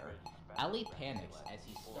despair. Ali panics as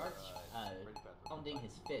he starts pounding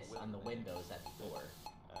his fists on the windows at the door,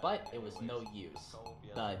 but it was no use.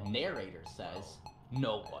 The narrator says,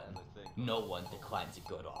 no one declines a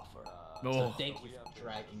good offer. So thank you for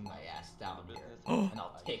dragging my ass down here, and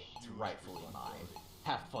I'll take what's rightfully mine.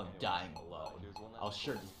 Have fun dying alone. I'll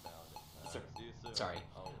sure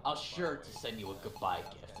to send you a goodbye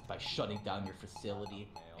gift by shutting down your facility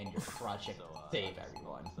and your project to save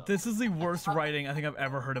everyone. This is the worst writing I think I've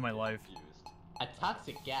ever heard in my life. A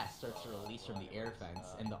toxic gas starts to release from the air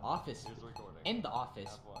vents in the office.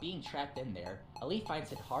 Being trapped in there, Ali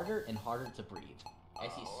finds it harder and harder to breathe.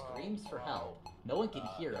 As he screams for help, no one can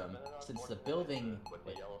hear him since the building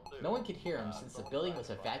was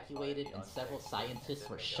evacuated and several scientists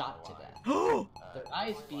were shot to death. Their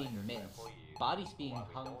eyes being minced, bodies being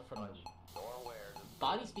hung from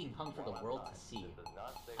the world to see.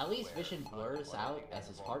 Ali's vision blurs out as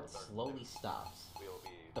his heart slowly stops.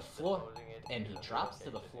 And he drops to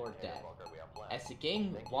the floor dead. As the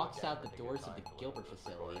gang walks out the doors of the Gilbert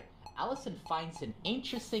facility, Allison finds an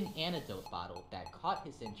interesting antidote bottle that caught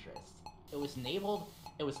his interest. It was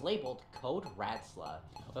labeled Code Radsla,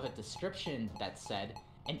 with a description that said,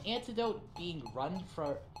 an antidote being run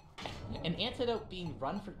for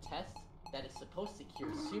tests that is supposed to cure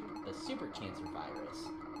the super cancer virus,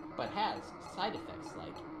 but has side effects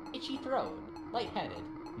like itchy throat, lightheaded,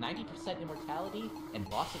 90% immortality, and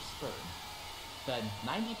loss of sperm. The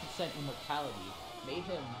 90% immortality made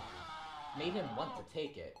him want to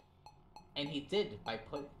take it, and he did by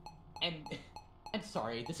I'm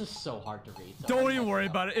sorry, this is so hard to read. So don't even worry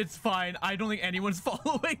about it. It's fine. I don't think anyone's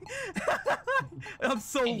following. I'm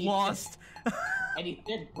so lost. And he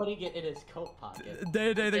did, putting it in his coat pocket. Day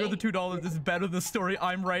to day, they go to $2. This is better than the story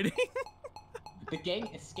I'm writing. The gang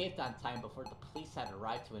escaped on time before the police had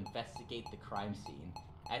arrived to investigate the crime scene.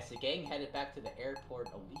 As the gang headed back to the airport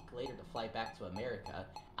a week later to fly back to America,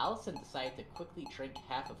 Allison decided to quickly drink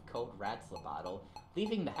half of Code Radsla bottle,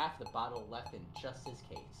 leaving the half of the bottle left in just his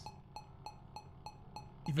case.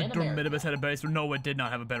 Even Dormitibus had a better story. No, it did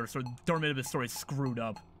not have a better story. Dormitibus' story is screwed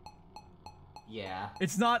up. Yeah.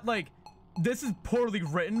 It's not like... This is poorly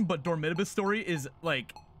written, but Dormitibus' story is,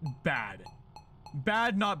 like, bad.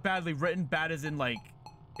 Bad, not badly written. Bad as in, like,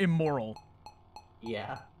 immoral.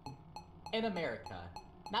 Yeah. In America,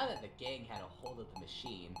 now that the gang had a hold of the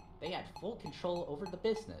machine, they had full control over the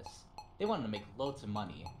business. They wanted to make loads of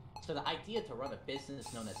money, so the idea to run a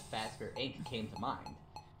business known as Fazbear Inc. came to mind.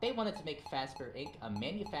 They wanted to make Fazbear Inc. a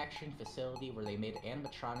manufacturing facility where they made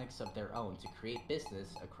animatronics of their own to create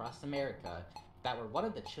business across America that were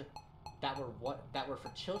for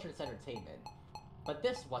children's entertainment. But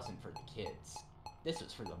this wasn't for the kids. This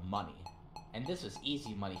was for the money. And this was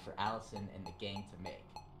easy money for Allison and the gang to make.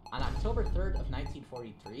 On October 3rd of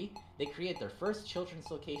 1943, they created their first children's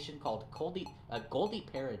location called Goldie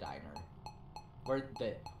Paradiner, where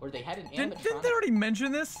they had an animatronic. Didn't they already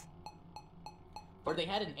mention this? Where they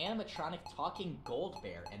had an animatronic talking gold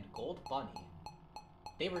bear and gold bunny.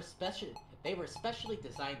 They were specially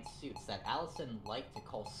designed suits that Allison liked to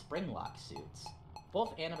call springlock suits,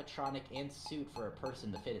 both animatronic and suit for a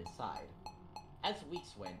person to fit inside. As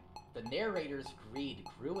weeks went, the narrator's greed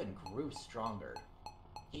grew and grew stronger.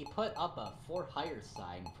 He put up a for hire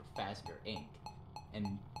sign for Fazbear Inc.,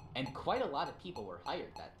 and quite a lot of people were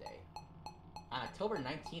hired that day. On October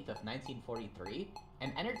 19th of 1943,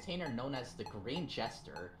 an entertainer known as the Green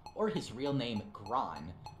Jester, or his real name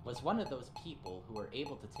Gron, was one of those people who were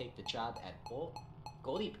able to take the job at both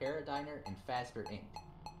Goldie Paradiner and Fazbear Inc.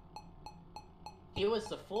 He was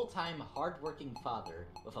the full-time, hard-working father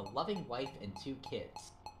with a loving wife and 2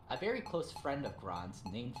 kids. A very close friend of Gron's,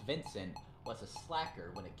 named Vincent, was a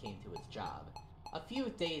slacker when it came to his job. A few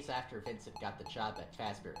days after Vincent got the job at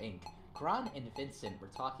Fazbear Inc., Gron and Vincent were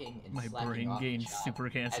talking and slacking off the job. My brain gained super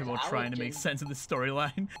cancer while trying to make sense of the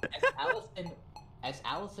storyline. As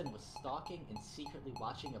Allison was stalking and secretly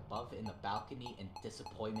watching above in the balcony in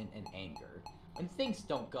disappointment and anger. When things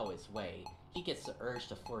don't go his way, he gets the urge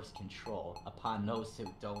to force control upon those who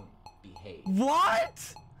don't behave.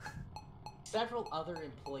 What?! Several other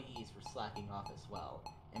employees were slacking off as well,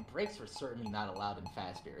 and breaks were certainly not allowed in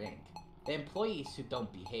Fazbear Inc. The employees who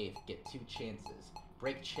don't behave get 2 chances.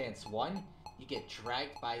 Break chance 1, you get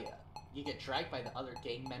dragged by the other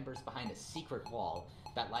gang members behind a secret wall,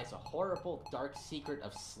 that lies a horrible, dark secret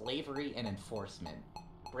of slavery and enforcement.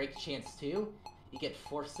 Break chance 2, you get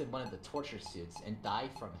forced in one of the torture suits and die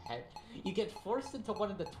from head. You get forced into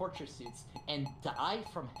one of the torture suits and die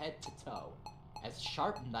from head to toe, as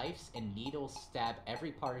sharp knives and needles stab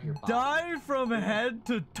every part of your body. Die from head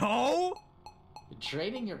to toe?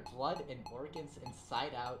 Draining your blood and organs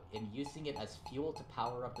inside out and using it as fuel to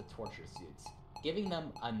power up the torture suits, giving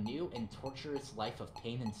them a new and torturous life of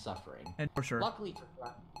pain and suffering. And for sure. Luckily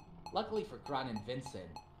for Gran and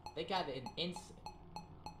Vincent, they got an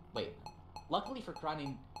Luckily for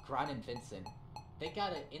Gran and Vincent, they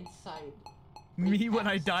got an inside. Me when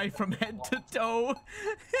I die from head to toe.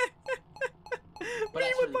 But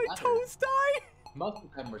Me when my toes die. Most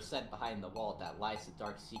of them were sent behind the wall that lies the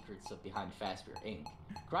dark secrets of behind Fazbear Inc.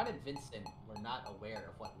 Gran and Vincent were not aware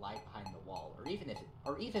of what lied behind the wall, or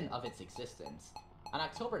even of its existence. On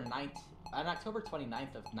October 29th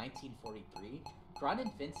of 1943, Gran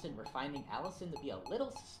and Vincent were finding Allison to be a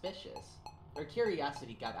little suspicious. Their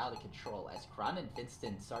curiosity got out of control as Gran and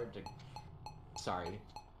Vincent started to...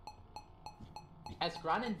 As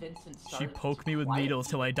Gran and Vincent started She poked me with needles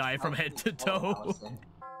till I die from head to toe.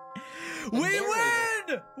 We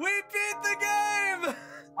win! We beat the game!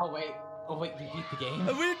 Oh wait, we beat the game?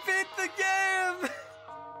 We beat the game!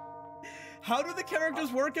 How do the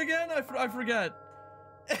characters work again? I forget.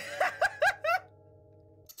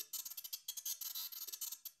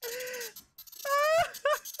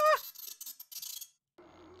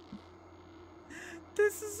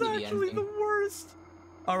 This is actually the worst.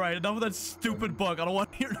 All right, enough of that stupid book. I don't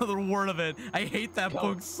want to hear another word of it. I hate that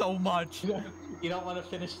book so much. You don't want to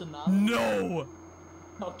finish the novel? No.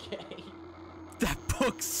 Okay. That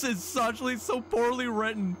book is actually so poorly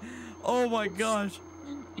written. Oh my gosh.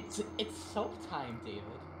 It's soap time, David.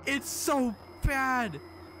 It's so bad.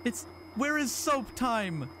 Where is soap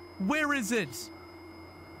time? Where is it?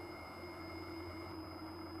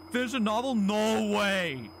 Finish a novel? No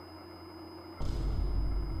way.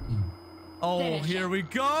 Oh, here we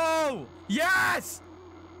go! Yes!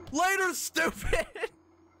 Later, stupid!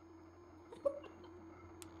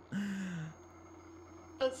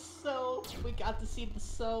 The soap! We got to see the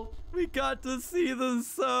soap! We got to see the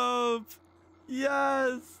soap!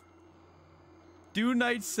 Yes! Do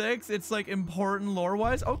night 6? It's like important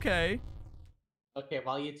lore-wise? Okay. Okay,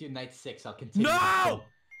 while you do night 6, I'll continue. No!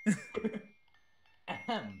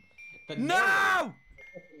 No!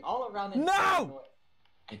 All around No!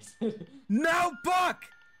 No, Buck!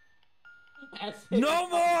 No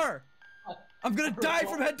more! I'm gonna die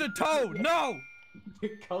from head to toe! No!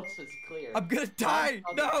 The coast is clear. I'm gonna die!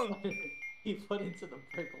 No! He put into the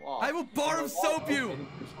brick wall. I will bar of soap you!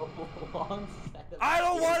 I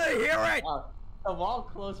don't want to hear it! The wall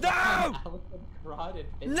closed. No!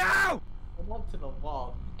 No! Went up to the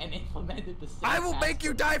wall and implemented the same. I will make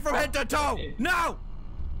you die from head to toe! No!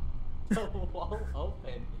 The wall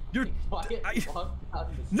opened. You're.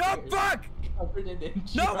 No, Buck!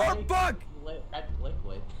 No more Buck! Red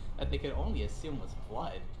liquid that they could only assume was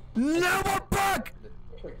blood. No more Buck!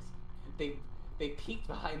 They peeked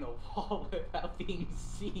behind the wall without being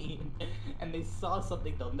seen, and they saw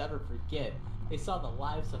something they'll never forget. They saw the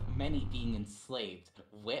lives of many being enslaved,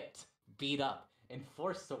 whipped, beat up, and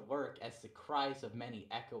forced to work as the cries of many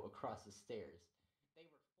echo across the stairs. They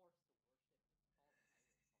were forced to work at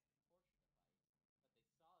being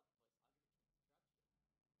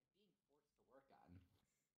forced to work on.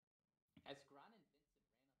 As Gran and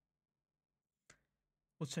Vincent ran up.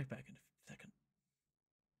 We'll check back in a second.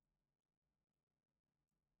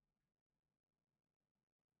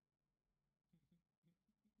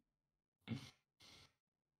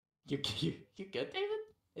 You good,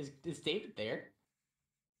 David? Is David there?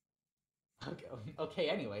 Okay,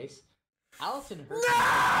 anyways. Allison heard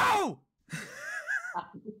No!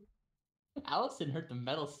 Allison heard the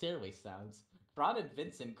metal stairway sounds. Braun and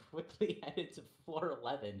Vincent quickly headed to floor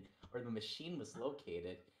 11, where the machine was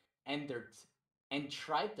located, and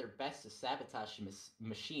tried their best to sabotage the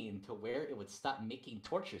machine to where it would stop making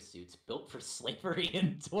torture suits built for slavery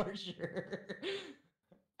and torture.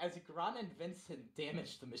 As Gran and Vincent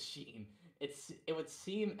damaged the machine, it would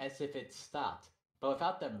seem as if it stopped, but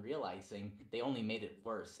without them realizing, they only made it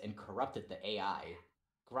worse and corrupted the AI.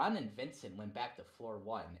 Gran and Vincent went back to floor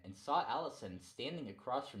 1 and saw Allison standing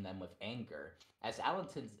across from them with anger. As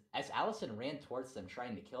Allison ran towards them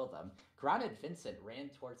trying to kill them, Gran and Vincent ran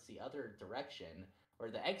towards the other direction where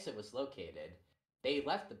the exit was located. They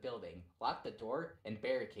left the building, locked the door, and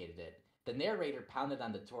barricaded it. The narrator pounded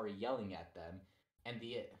on the door yelling at them,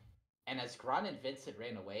 and as Gran and Vincent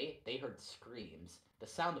ran away, they heard screams, the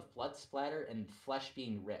sound of blood splatter and flesh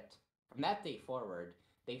being ripped. From that day forward,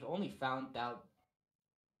 they've only found out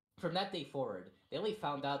From that day forward, they only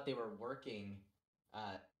found out they were working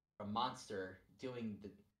a monster doing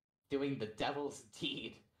the devil's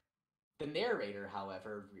deed. The narrator,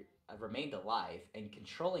 however, remained alive and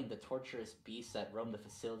controlling the torturous beasts that roamed the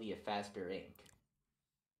facility of Fazbear Inc.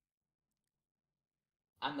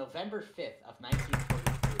 On November 5th of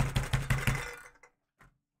 1943,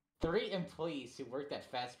 3 employees who worked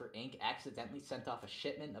at Fazbear Inc. accidentally sent off a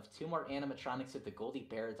shipment of 2 more animatronics at the Goldie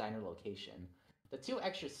Bear Diner location. The 2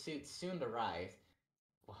 extra suits soon arrived.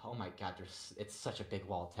 Oh my god, it's such a big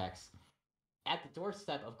wall of text. At the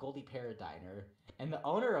doorstep of Goldie Bear Diner, and the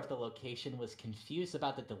owner of the location was confused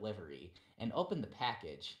about the delivery and opened the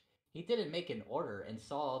package. He didn't make an order and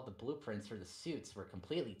saw the blueprints for the suits were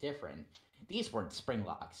completely different. These weren't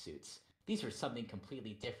Springlock suits. These were something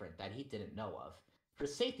completely different that he didn't know of. For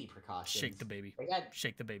safety precautions, Shake the baby.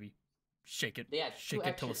 Shake the baby. Shake it. They had Shake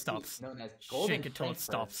it till it stops. Known as Golden Shake it till it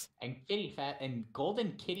stops. And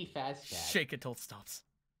Golden Kitty Fazcat. Shake it till it stops.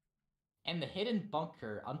 And the hidden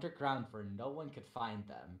bunker underground where no one could find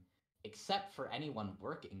them, except for anyone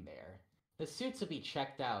working there. The suits will be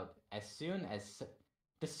checked out as soon as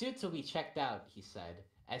the suits will be checked out, he said,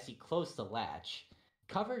 as he closed the latch,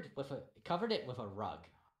 covered it with a rug.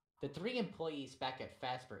 The 3 employees back at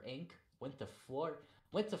Fazbear Inc. went to floor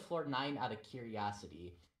 9 out of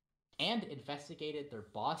curiosity, and investigated their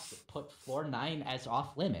boss put floor 9 as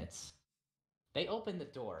off limits. They opened the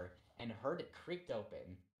door and heard it creaked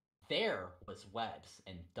open. There was webs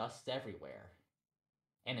and dust everywhere.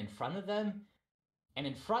 And in front of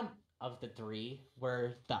the 3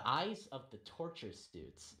 were the eyes of the torture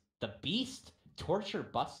suits. The Beast, Torture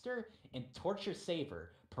Buster, and Torture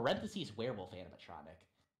Saver, parentheses werewolf animatronic.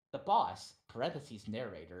 The boss, parentheses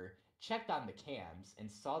narrator, checked on the cams and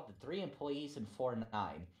saw the 3 employees in floor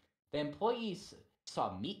 9. The employees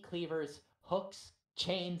saw meat cleavers, hooks,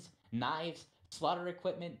 chains, knives, slaughter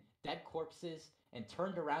equipment, dead corpses, and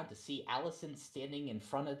turned around to see Allison standing in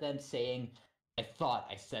front of them saying, "I thought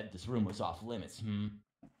I said this room was off limits,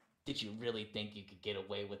 Did you really think you could get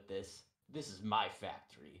away with this? This is my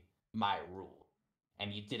factory, my rule,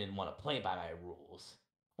 and you didn't want to play by my rules."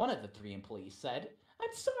 One of the 3 employees said,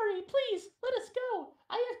 "I'm sorry, please, let us go.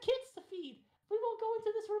 I have kids to feed. We won't go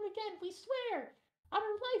into this room again, we swear. On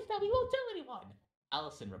our life that we won't tell anyone."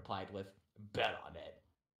 Allison replied with, "Bet on it."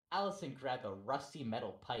 Allison grabbed a rusty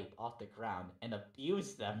metal pipe off the ground and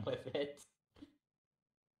abused them with it.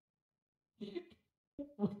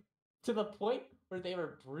 To the point where they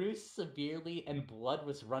were bruised severely and blood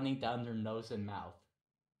was running down their nose and mouth.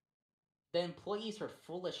 The employees were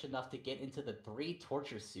foolish enough to get into the 3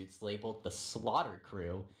 torture suits labeled the Slaughter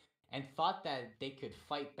Crew and thought that they could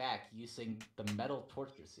fight back using the metal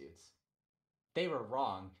torture suits. They were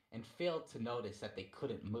wrong and failed to notice that they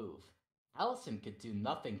couldn't move. Allison could do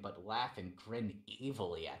nothing but laugh and grin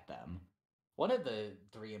evilly at them. One of the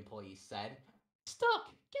 3 employees said,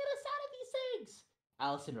 "Stuck! Get us out of these things!"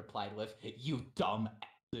 Allison replied with, "You dumb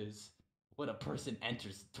asses. When a person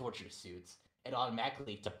enters torture suits, it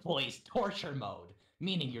automatically deploys torture mode,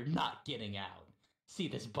 meaning you're not getting out. See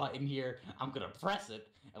this button here? I'm gonna press it,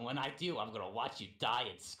 and when I do, I'm gonna watch you die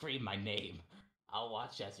and scream my name. I'll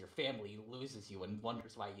watch as your family loses you and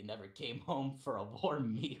wonders why you never came home for a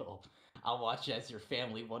warm meal. I'll watch as your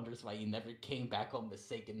family wonders why you never came back home to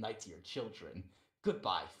say goodnight to your children.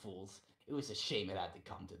 Goodbye, fools. It was a shame it had to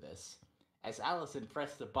come to this." As Allison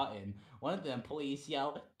pressed the button, one of the employees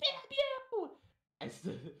yelled, "Damn you!"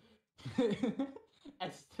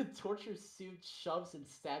 As the torture suit shoves and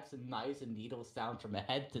stabs and knives and needles down from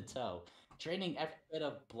head to toe, draining every bit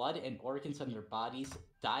of blood and organs on their bodies,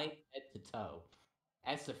 dying head to toe.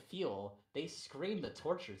 As the fuel, they scream the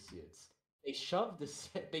torture suits. They shove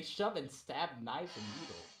and stab knives and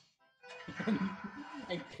needles.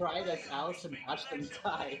 and cried as Allison watched them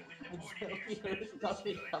die until there was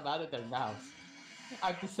nothing come out of their mouths.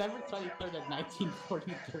 On December 23rd of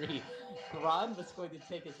 1943, Ron was going to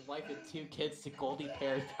take his wife and 2 kids to Goldie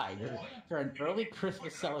Bear Diner for an early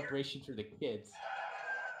Christmas celebration for the kids.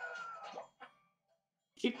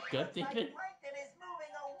 You good, David? Plankton is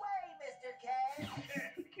moving away, Mr. K.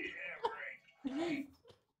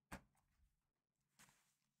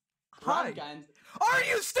 Hi. Are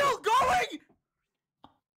you still going?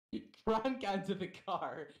 Ron got into the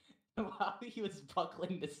car, and while he was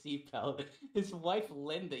buckling the seatbelt, his wife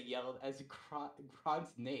Linda yelled as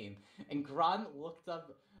Gron's name, and Gron looked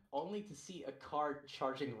up only to see a car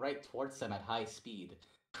charging right towards them at high speed.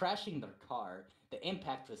 Crashing their car, the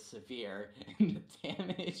impact was severe, and the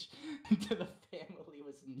damage to the family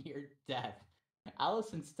was near death.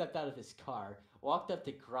 Allison stepped out of his car, walked up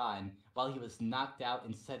to Gron while he was knocked out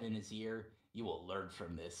and said in his ear, "You will learn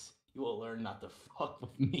from this. You will learn not to fuck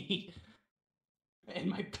with me and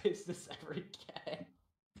my business ever again.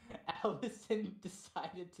 Allison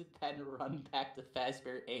decided to then run back to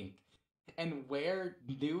Fazbear Inc. and wear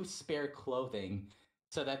new spare clothing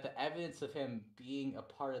so that the evidence of him being a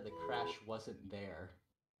part of the crash wasn't there.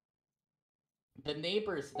 The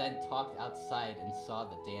neighbors then talked outside and saw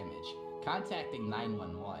the damage, contacting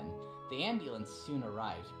 911. The ambulance soon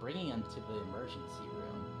arrived, bringing him to the emergency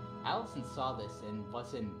room. Allison saw this and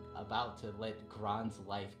wasn't about to let Gron's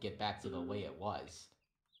life get back to the way it was.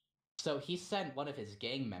 So he sent one of his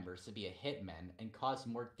gang members to be a hitman and cause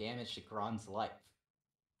more damage to Gron's life.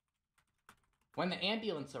 When the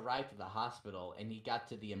ambulance arrived at the hospital and he got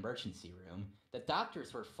to the emergency room, the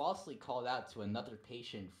doctors were falsely called out to another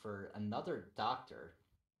patient for another doctor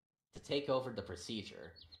to take over the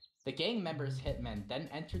procedure. The gang member's hitman then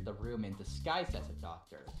entered the room in disguise as a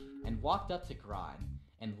doctor and walked up to Gron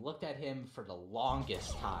and looked at him for the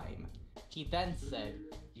longest time. He then said,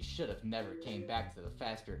 "You should have never came back to the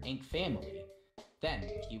Fazbear Inc. family." Then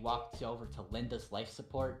he walked over to Linda's life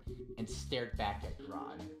support and stared back at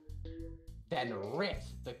Gron. Then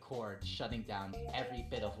ripped the cord, shutting down every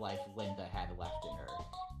bit of life Linda had left in her.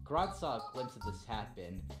 Gron saw a glimpse of this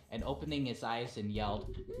happen, and opening his eyes and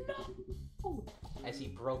yelled, "No!" as he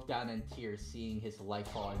broke down in tears, seeing his life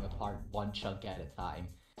falling apart one chunk at a time.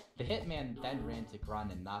 The hitman then ran to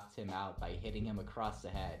Gron and knocked him out by hitting him across the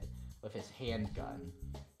head with his handgun.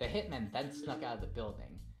 The hitman then snuck out of the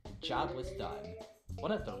building. The job was done.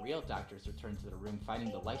 One of the real doctors returned to the room,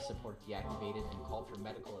 finding the life support deactivated, and called for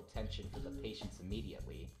medical attention for the patients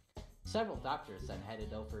immediately. Several doctors then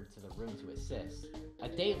headed over to the room to assist. A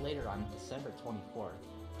day later, on December 24th,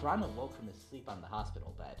 Gron awoke from his sleep on the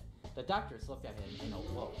hospital bed. The doctors looked at him and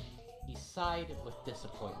awoke. He sighed with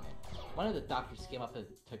disappointment. One of the doctors came up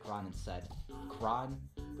to Gron and said, "Gron,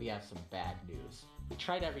 we have some bad news. We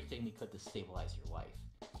tried everything we could to stabilize your wife,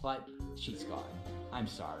 but she's gone. I'm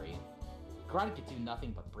sorry." Gron could do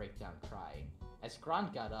nothing but break down crying. As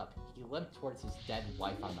Gron got up, he limped towards his dead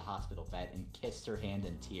wife on the hospital bed and kissed her hand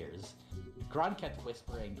in tears. Gron kept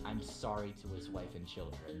whispering, "I'm sorry," to his wife and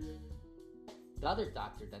children. The other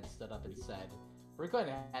doctor then stood up and said, We're going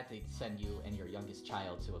to have to send you and your youngest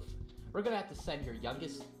child to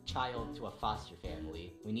a foster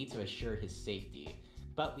family. We need to assure his safety,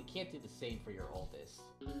 but we can't do the same for your oldest,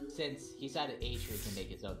 since he's at an age where he can make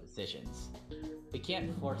his own decisions. We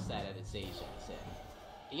can't force that at his age that he's in."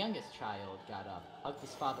 The youngest child got up, hugged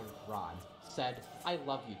his father, Ron, said, "I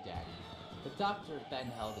love you, Daddy." The doctor then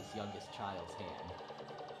held his youngest child's hand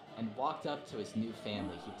and walked up to his new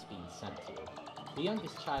family he was being sent to. The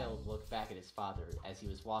youngest child looked back at his father as he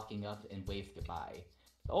was walking up and waved goodbye.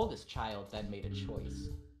 The oldest child then made a choice.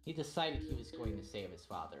 He decided he was going to save his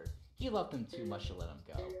father. He loved him too much to let him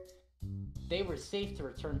go. They were safe to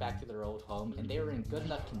return back to their old home, and they were in good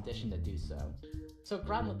enough condition to do so. So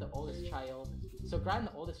Gron, the oldest child,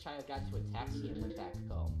 got into a taxi and went back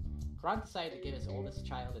home. Gron decided to give his oldest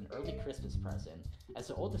child an early Christmas present. As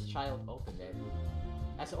the oldest child opened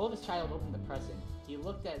the present, he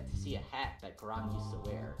looked at it to see a hat that Gron used to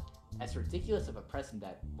wear. As ridiculous of a present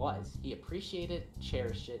that was, he appreciated,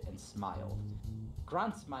 cherished it, and smiled.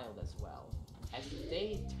 Gron smiled as well. As the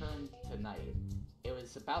day turned to night, it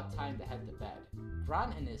was about time to head to bed.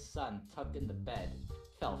 Gron and his son, tucked in the bed,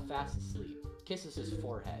 fell fast asleep, kisses his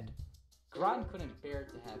forehead. Gron couldn't bear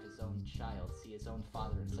to have his own child see his own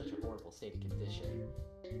father in such a horrible state of condition.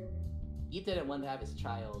 He didn't want to have his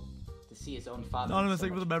child to see his own father Anonymous,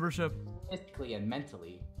 thank you for the membership. Physically and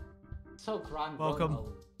mentally. So Gron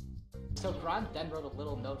then wrote a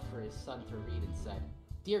little note for his son to read and said,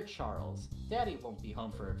 "Dear Charles, Daddy won't be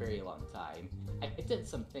home for a very long time. I did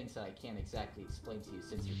some things that I can't exactly explain to you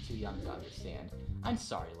since you're too young to understand. I'm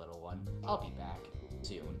sorry, little one. I'll be back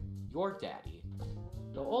soon. Your Daddy."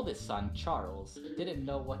 The oldest son, Charles, didn't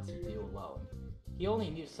know what to do alone. He only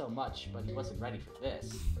knew so much, but he wasn't ready for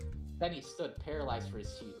this. Then he stood paralyzed for a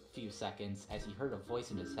few seconds as he heard a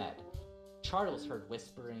voice in his head. Charles heard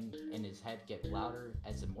whispering in his head get louder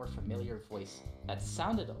as a more familiar voice that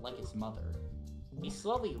sounded like his mother. He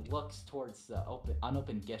slowly looks towards the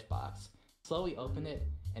unopened gift box, slowly opened it,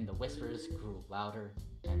 and the whispers grew louder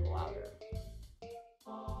and louder.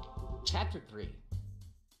 Chapter 3.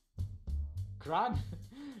 Gron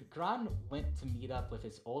went to meet up with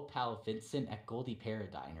his old pal Vincent at Goldie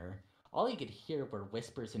Paradiner. All he could hear were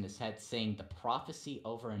whispers in his head saying the prophecy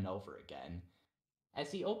over and over again.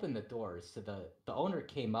 As he opened the doors, the owner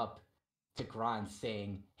came up to Gron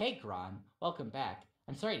saying, "Hey Gron, welcome back.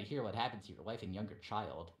 I'm sorry to hear what happened to your wife and younger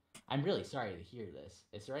child. I'm really sorry to hear this.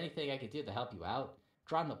 Is there anything I could do to help you out?"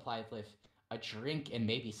 Gron replied with, "A drink and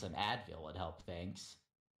maybe some Advil would help, thanks."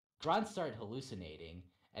 Gron started hallucinating,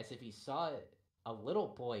 as if he saw a little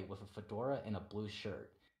boy with a fedora and a blue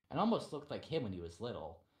shirt, and almost looked like him when he was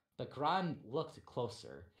little. But Gron looked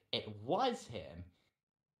closer. It was him.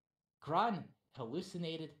 Gron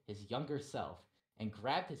hallucinated his younger self and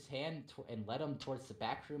grabbed his hand and led him towards the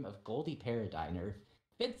back room of Goldie Paradiner.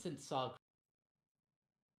 Vincent saw.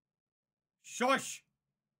 Shush!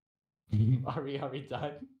 Are we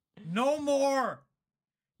done? No more!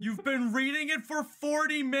 You've been reading it for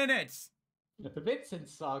 40 minutes! Vincent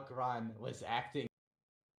saw Gron was acting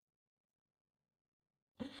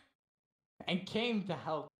and came to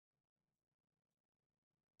help.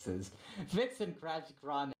 Vincent grabs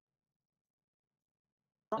Gron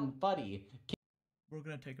and Buddy. We're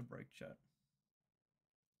gonna take a break, chat.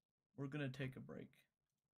 We're gonna take a break.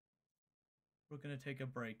 We're gonna take a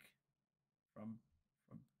break from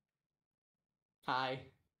Hi.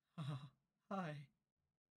 Hi.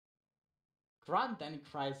 Gron then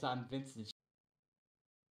cries on Vincent's.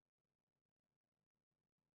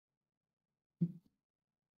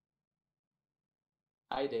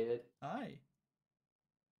 Hi, David. Hi.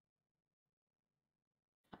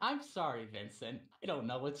 I'm sorry, Vincent. I don't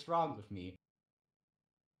know what's wrong with me.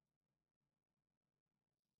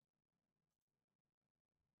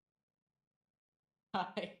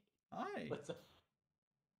 Hi. Hi. What's up?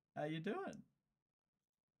 How you doing?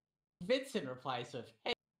 Vincent replies with,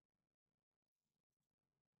 hey.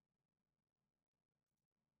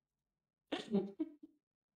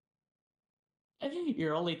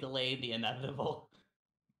 You're only delaying the inevitable.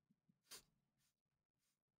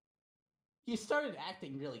 You started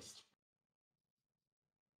acting really. This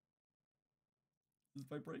is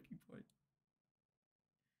my breaking point.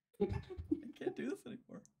 I can't do this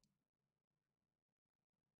anymore.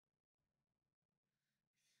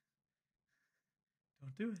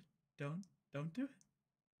 Don't do it. Don't do it.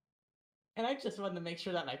 And I just wanted to make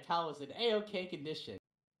sure that my pal was in A-OK condition.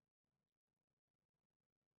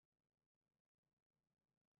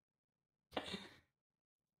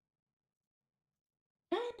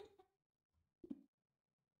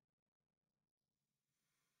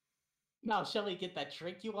 Now, shall we get that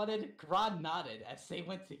drink you wanted? Gron nodded as they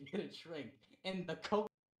went to get a drink, and the Coke.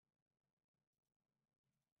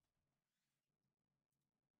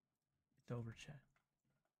 It's over, chat.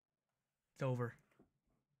 It's over.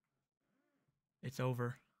 It's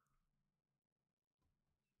over.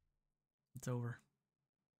 It's over.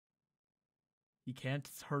 He can't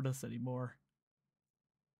hurt us anymore.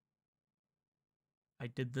 I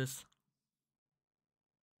did this.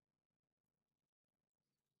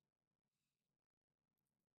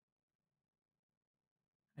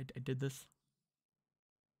 I did this.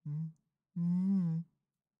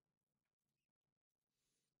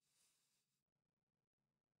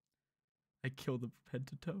 I killed the head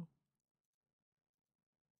to toe.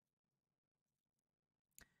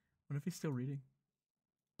 What if he's still reading?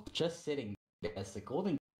 Just sitting as the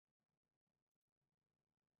golden.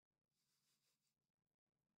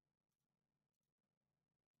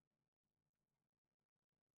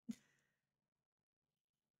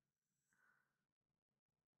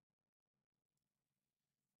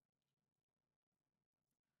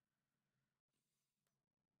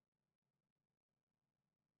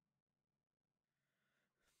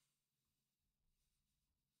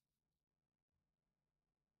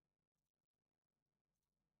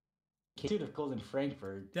 Dude of Golden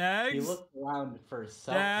Frankfurt. Daggz? He looked around for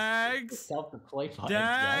Daggz? self-deploy buttons.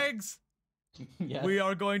 Daggz? Yes. We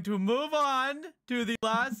are going to move on to the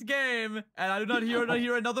last game, and I do not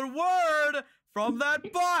hear another word from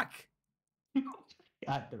that buck.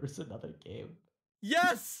 God, there was another game.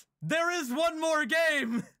 Yes, there is one more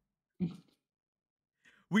game.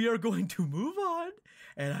 We are going to move on,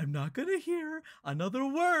 and I'm not going to hear another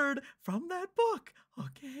word from that book,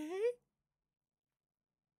 okay?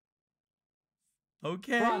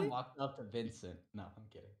 Okay? Ron walked up to Vincent. No, I'm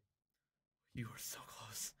kidding. You were so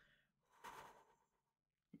close.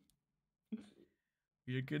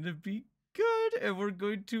 You're going to be good, and we're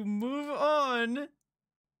going to move on. Okay?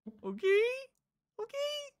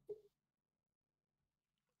 Okay?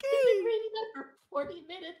 You've been reading that for 40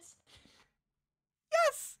 minutes.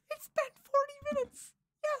 Yes, it's been 40 minutes.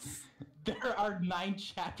 Yes. There are 9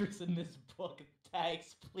 chapters in this book.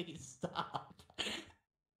 Daggz, please stop.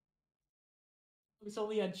 I was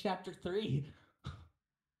only on chapter 3.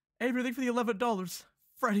 Everything for the $11.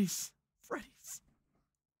 Freddy's.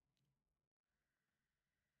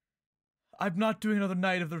 I'm not doing another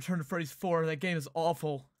night of the Return to Freddy's 4. That game is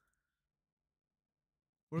awful.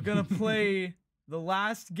 We're gonna play the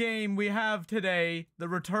last game we have today, the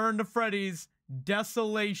Return to Freddy's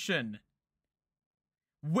Desolation.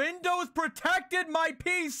 Windows protected my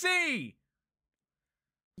PC!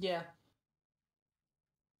 Yeah.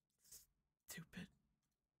 Stupid.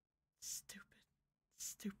 Stupid.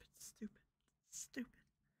 Stupid. Stupid. Stupid.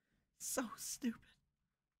 So stupid.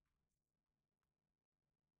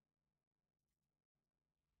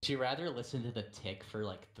 Would you rather listen to The Tick for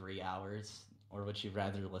like 3 hours, or would you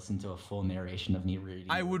rather listen to a full narration of me reading?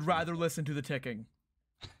 I would rather listen to the ticking.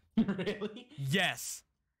 Really? Yes.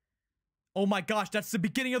 Oh my gosh, that's the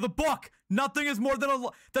beginning of the book! Nothing is more than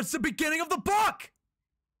that's the beginning of the book!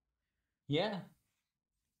 Yeah.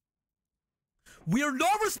 We are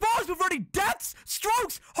not responsible for any deaths,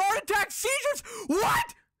 strokes, heart attacks, seizures!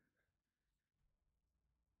 What?!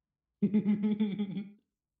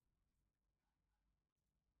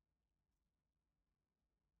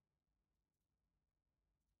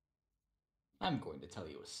 I'm going to tell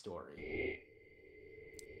you a story.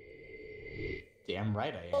 Damn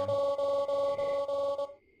right I am.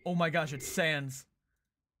 Oh my gosh, it's Sans.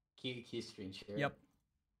 Can you screen share? Yep.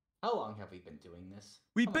 How long have we been doing this?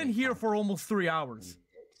 We've How been many here times? for almost 3 hours.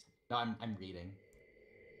 No, I'm reading.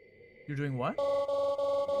 You're doing what?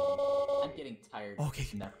 I'm getting tired. Okay.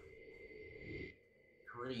 Of never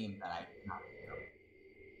dream that I cannot know.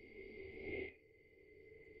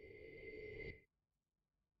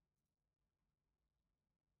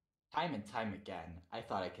 Time and time again, I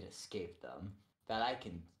thought I could escape them. That I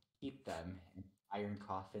can keep them in iron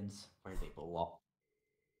coffins where they belong.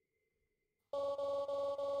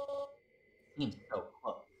 Seemed so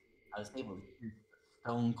close. I was able to hear the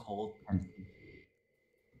stone cold temptation.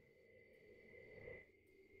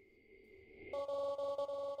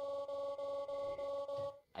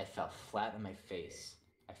 I fell flat on my face.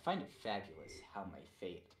 I find it fabulous how my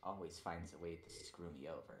fate always finds a way to screw me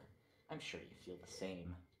over. I'm sure you feel the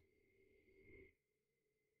same.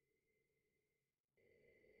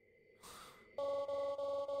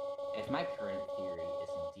 If my current theory is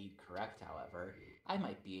indeed correct, however, I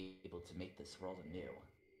might be able to make this world anew.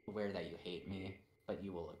 Aware that you hate me, but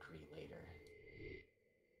you will agree later.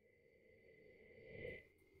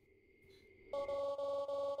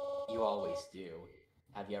 You always do.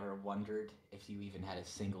 Have you ever wondered if you even had a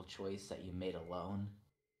single choice that you made alone?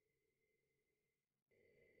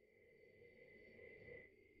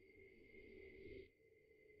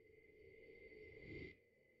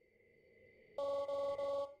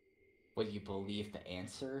 Would you believe the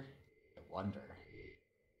answer? I wonder.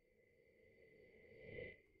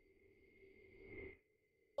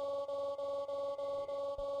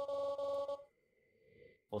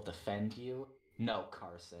 Will defend you? No,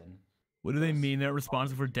 Carson. What do they mean they're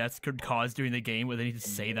responsible for deaths could cause during the game? Would they need to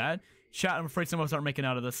say that? Chat, I'm afraid someone will start making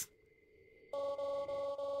out of this.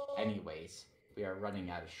 Anyways, we are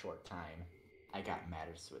running out of short time. I got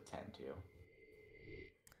matters to attend to.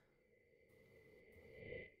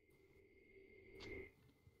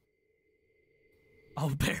 I'll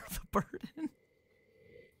bear the burden.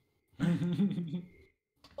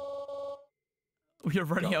 We are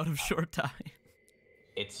running out of short time.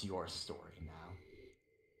 It's your story now.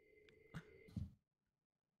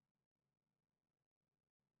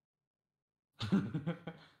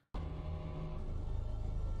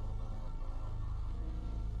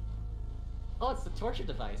 Oh, it's the torture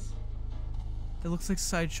device. It looks like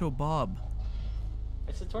Sideshow Bob.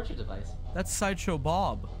 It's a torture device. That's Sideshow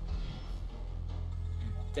Bob.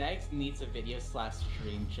 Daggz needs a video /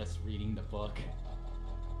 stream just reading the book.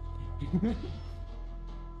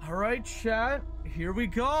 Alright, chat. Here we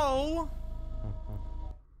go.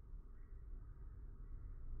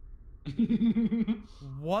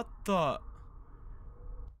 What the? I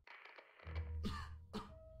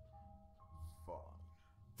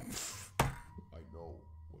know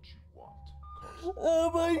what you want, Carson. Oh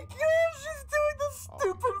my gosh, she's doing the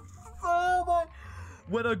stupid. Oh my.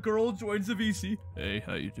 When a girl joins the VC. Hey,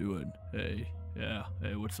 how you doing? Hey, yeah.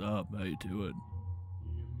 Hey, what's up? How you doing?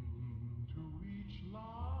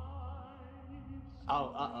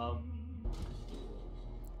 Oh, uh-oh.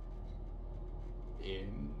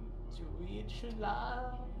 Into each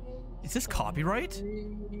life. Is this copyright?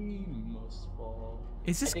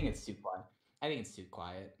 Is this? I think it's too quiet. I think it's too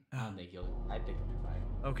quiet. I think it'll be fine.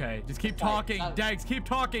 Okay, just keep talking. Daggz, keep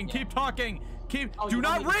talking. Yeah. Keep talking. Keep. Oh, Do you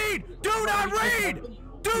not want me read. to- Do not read.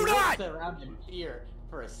 Do not. He around in fear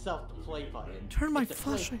for a self-deploy button. Turn my It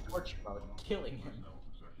deploys flashlight. torture mode, killing him.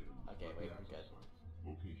 Okay, wait, we're good.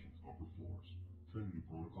 Location, upper floors. Trinity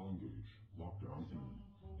protocol engaged. Lockdown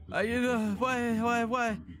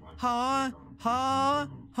What?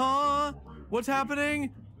 Huh? What's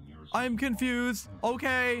happening? I'm confused.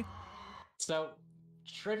 Okay. So,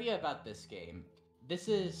 trivia about this game. This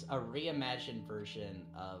is a reimagined version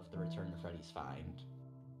of The Return to Freddy's Find.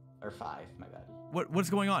 Or 5, my bad. What's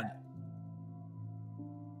going on?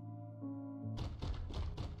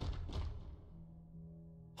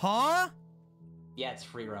 Huh? Yeah, it's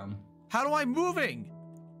free roam. How do I moving?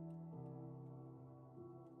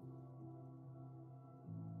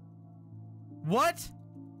 What?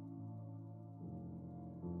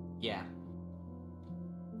 Yeah.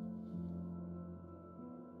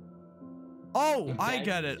 Oh, I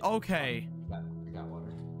get it. Okay. I got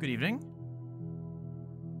water. Good evening.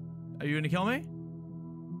 Are you gonna kill me?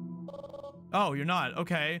 Oh, you're not.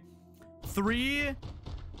 Okay. 3,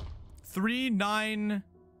 9.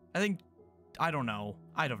 I think. I don't know.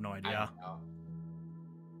 I have no idea. I don't know.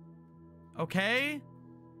 Okay.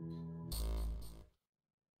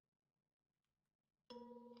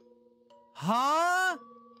 Huh?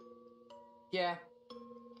 Yeah.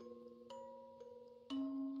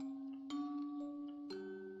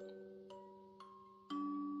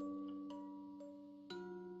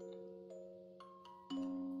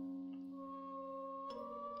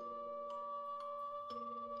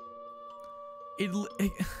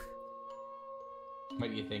 What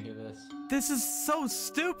do you think of this? This is so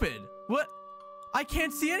stupid. What? I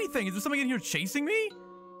can't see anything. Is there something in here chasing me?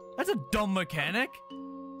 That's a dumb mechanic.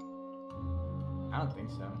 I don't think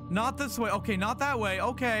so. Not this way. Okay, not that way.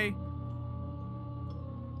 Okay.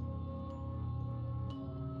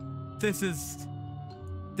 This is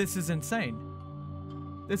insane.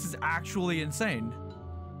 This is actually insane.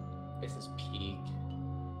 This is peak.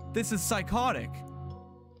 This is psychotic.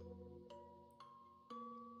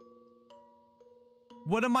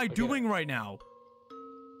 What am I doing right now?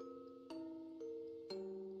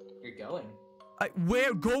 You're going.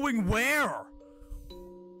 Where? Going where?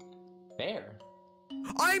 There.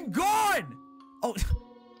 I'm gone! Oh.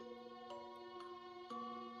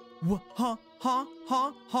 What? Huh? Huh?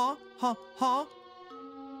 Huh? Huh? Huh? Huh?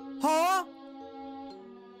 Huh?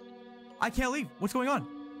 I can't leave. What's going on?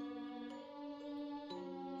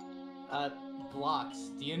 Blocks.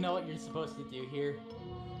 Do you know what you're supposed to do here?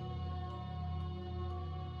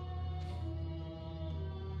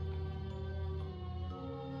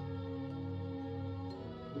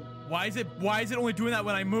 Why is it only doing that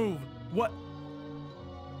when I move? What?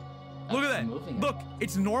 Look at that. Look,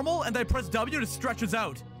 it's normal, and I press W and it stretches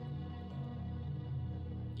out.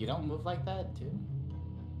 You don't move like that, too?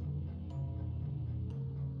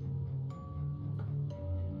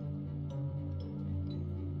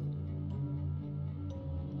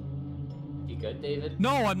 You good, David?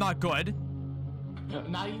 No, I'm not good.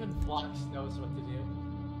 Not even Blocks knows what to do.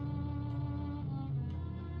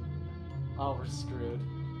 Oh, we're screwed.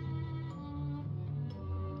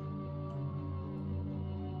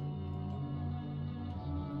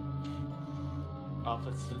 Oh,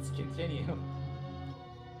 let's continue.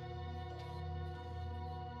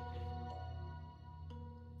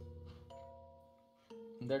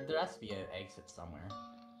 There has to be an exit somewhere.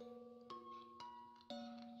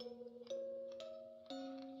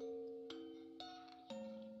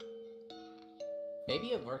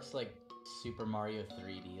 Maybe it works like Super Mario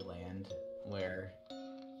 3D Land, where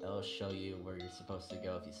it'll show you where you're supposed to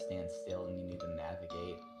go if you stand still and you need to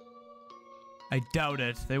navigate. I doubt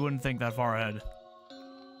it. They wouldn't think that far ahead.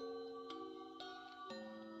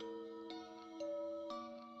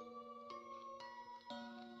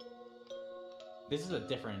 This is a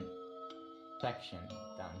different section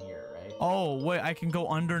down here, right? Oh, wait, I can go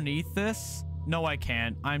underneath this? No, I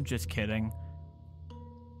can't. I'm just kidding.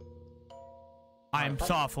 I'm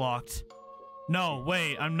soft locked. No,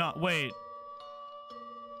 wait, I'm not. Wait.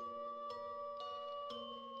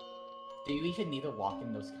 Do you even need to walk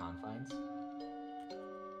in those confines?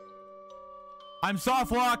 I'm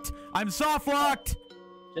soft locked. I'm soft locked.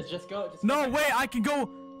 Just go. No, wait, I can go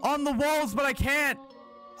on the walls, but I can't.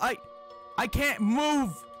 I can't move.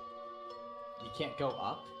 You can't go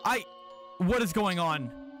up? What is going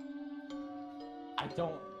on?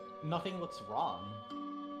 Nothing looks wrong.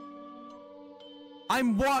 I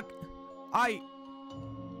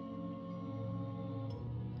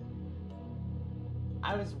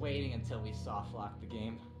was waiting until we soft locked the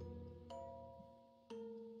game.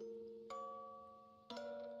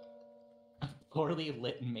 Poorly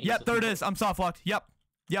lit maze. Yep, there it is. I'm soft locked. Yep.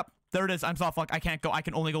 There it is. I'm soft locked. I can't go. I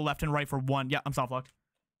can only go left and right for one. Yeah, I'm soft locked.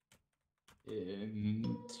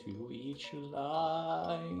 Into each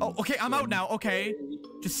line. Oh, okay. I'm out now. Okay.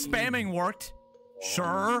 Just spamming worked.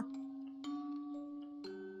 Sure.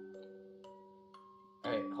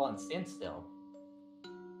 Alright, hold on. Stand still.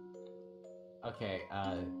 Okay,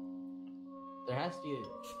 there has to be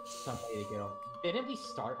some way to go. Didn't we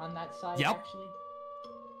start on that side, Yep. actually?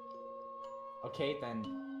 Okay, then...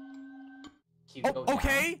 Oh,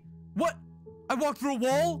 okay. What? I walked through a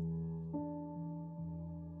wall?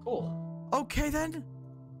 Cool. Okay then.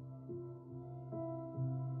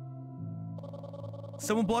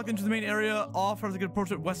 Someone blocked into the main area. Off as I could approach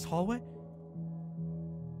the west hallway.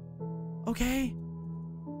 Okay.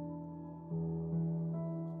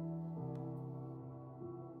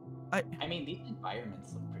 I mean, these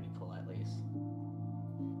environments look pretty cool, at least.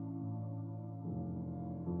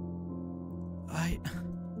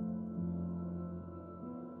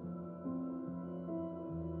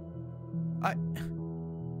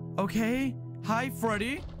 Okay. Hi,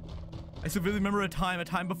 Freddy. I still really remember a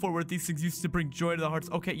time before where these things used to bring joy to the hearts.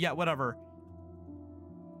 Okay, yeah, whatever.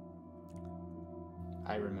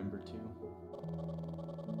 I remember too.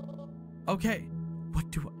 Okay.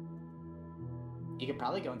 What do I... You could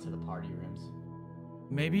probably go into the party rooms.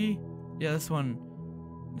 Maybe? Yeah, this one.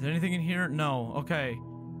 Is there anything in here? No. Okay.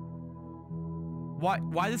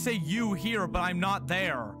 Why does it say you here, but I'm not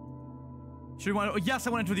there? Should we want to... Yes,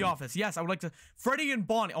 I want to enter the office. Yes, I would like to... Freddy and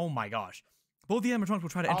Bonnie. Oh my gosh. Both the animatronics will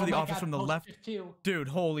try to enter the office from the left. Dude,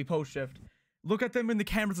 holy post shift. Look at them in the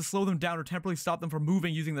cameras to slow them down or temporarily stop them from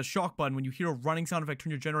moving using the shock button. When you hear a running sound effect,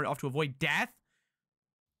 turn your generator off to avoid death.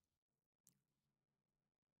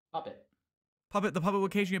 Puppet. Puppet. The puppet will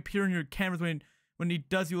occasionally appear in your cameras when he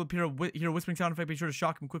does. You will hear a whispering sound effect. Be sure to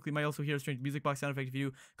shock him quickly. You might also hear a strange music box sound effect if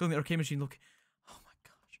you go in the arcade machine. Look. Oh my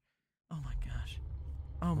gosh. Oh my gosh.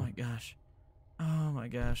 Oh my gosh. Oh my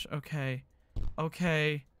gosh. Okay.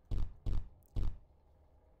 Okay.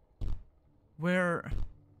 Where?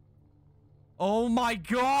 Oh my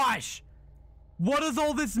gosh! What does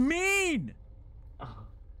all this mean?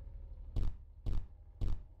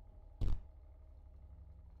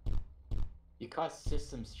 You cause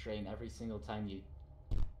system strain every single time you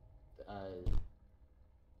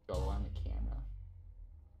go on the camera.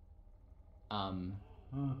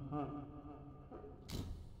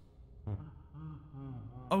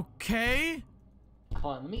 Okay.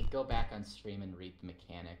 Hold on, let me go back on stream and read the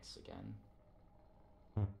mechanics again.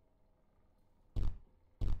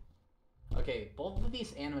 Okay, both of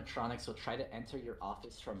these animatronics will try to enter your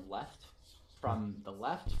office from the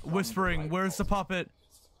left. Whispering, the right where's the puppet?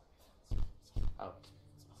 Oh.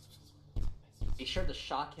 Be sure to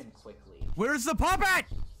shock him quickly. Where's the puppet?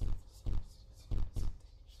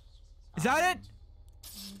 Is that it?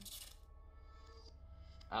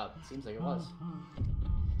 Oh, it seems like it was.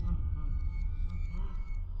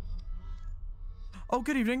 Oh,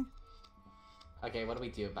 good evening. Okay, what do we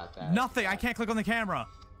do about that? Nothing, I can't click on the camera.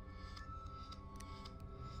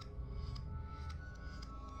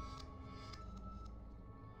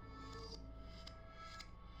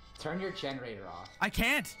 Turn your generator off. I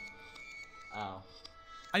can't. Oh.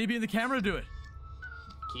 I need to be in the camera to do it.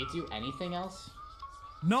 Can you do anything else?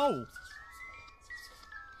 No.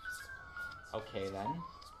 Okay then.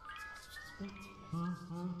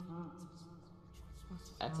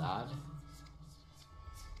 That's odd.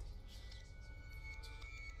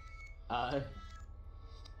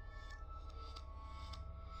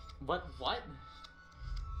 What?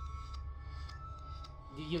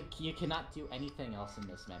 You cannot do anything else in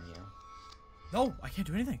this menu. No, I can't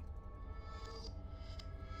do anything.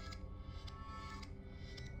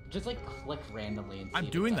 Just like click randomly and see I'm if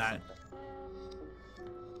it doing does that. something.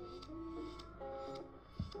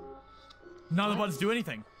 None of the buttons do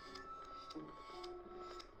anything.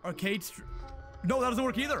 Arcade No, that doesn't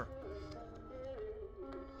work either.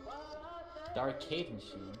 The arcade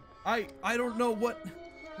machine. I don't know what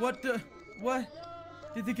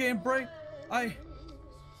did the game break? I'm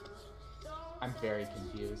very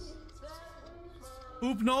confused.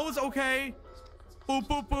 Boop knows, okay. Boop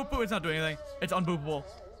boop boop boop. It's not doing anything. It's unboopable.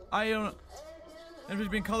 I don't. And if it's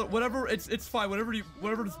being color, whatever. It's fine. Whatever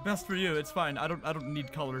is best for you. It's fine. I don't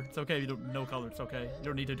need color. It's okay if you don't know color. It's okay. You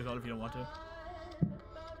don't need to do color if you don't want to.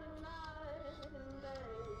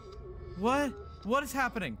 What is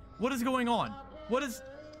happening? What is going on? What is?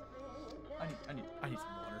 I need some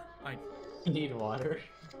water. You need water.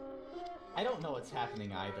 I don't know what's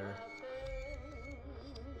happening either.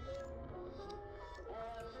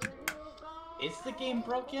 Is the game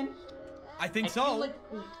broken? I think so.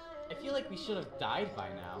 I feel like we should have died by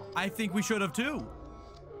now. I think we should have too.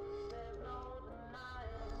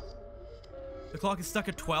 The clock is stuck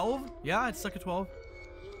at 12? Yeah, it's stuck at 12.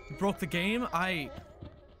 We broke the game.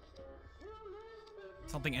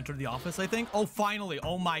 Something entered the office, I think. Oh, finally.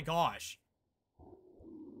 Oh my gosh.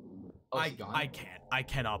 Oh, I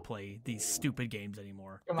cannot play these stupid games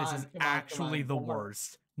anymore. Come this on, is come on, actually the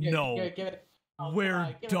worst. Give No. it. Oh, We're come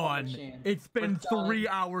on, give it one more done. chance. It's been We're 3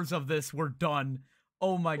 done. hours of this. We're done.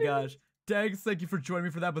 Oh my gosh. Daggz, thank you for joining me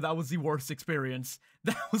for that, but that was the worst experience.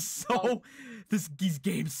 That was so... These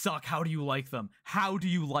games suck. How do you like them? How do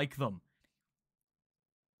you like them?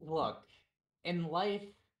 Look, in life,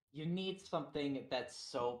 you need something that's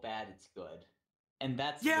so bad it's good. And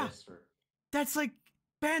that's Yeah. this. That's like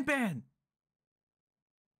Ban Ban.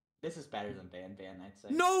 This is better than Ban Ban, I'd say.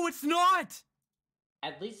 No, it's not!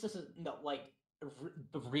 At least this is, no, like,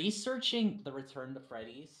 researching the Return to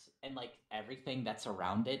Freddy's and, like, everything that's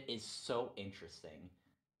around it is so interesting.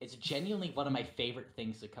 It's genuinely one of my favorite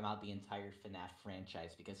things to come out the entire FNAF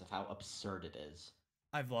franchise because of how absurd it is.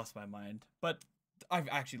 I've lost my mind, but I've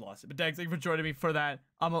actually lost it. But Daggz, thank you for joining me for that.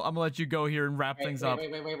 I'm gonna let you go here and wrap things up.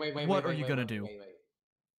 Wait, what are you gonna do?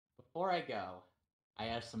 Before I go, I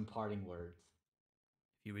have some parting words.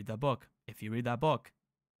 If you read that book,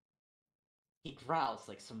 he growls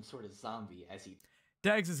like some sort of zombie as he.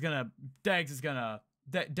 Daggz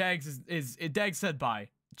said bye.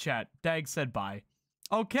 Chat. Daggz said bye.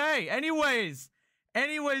 Okay. Anyways,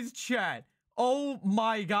 chat. Oh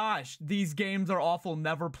my gosh, these games are awful.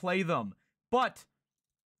 Never play them. But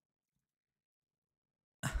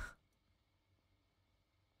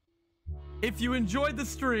if you enjoyed the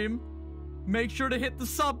stream, make sure to hit the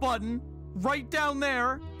sub button right down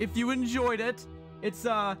there if you enjoyed it. It's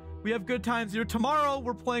we have good times here. Tomorrow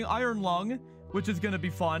we're playing Iron Lung, which is gonna be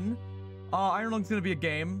fun. Iron Lung's gonna be a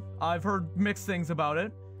game. I've heard mixed things about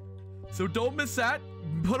it, so don't miss that.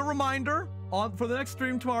 Put a reminder on for the next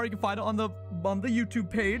stream tomorrow. You can find it on the YouTube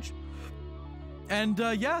page. And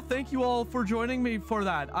yeah, thank you all for joining me for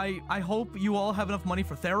that. I hope you all have enough money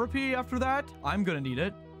for therapy after that. I'm gonna need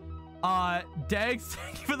it. Daggz,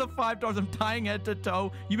 thank you for the $5. I'm dying head to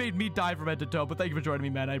toe. You made me die from head to toe, but thank you for joining me,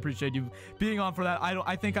 man. I appreciate you being on for that.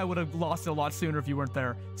 I think I would have lost it a lot sooner if you weren't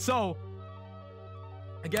there. So,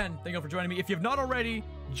 again, thank you for joining me. If you have not already,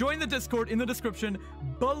 join the Discord in the description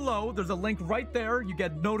below. There's a link right there. You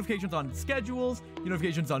get notifications on schedules,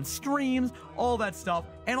 notifications on streams, all that stuff.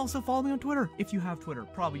 And also follow me on Twitter if you have Twitter.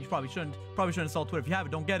 You probably shouldn't install Twitter. If you have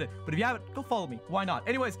it, don't get it. But if you have it, go follow me. Why not?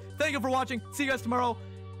 Anyways, thank you for watching. See you guys tomorrow.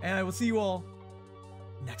 And I will see you all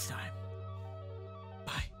next time.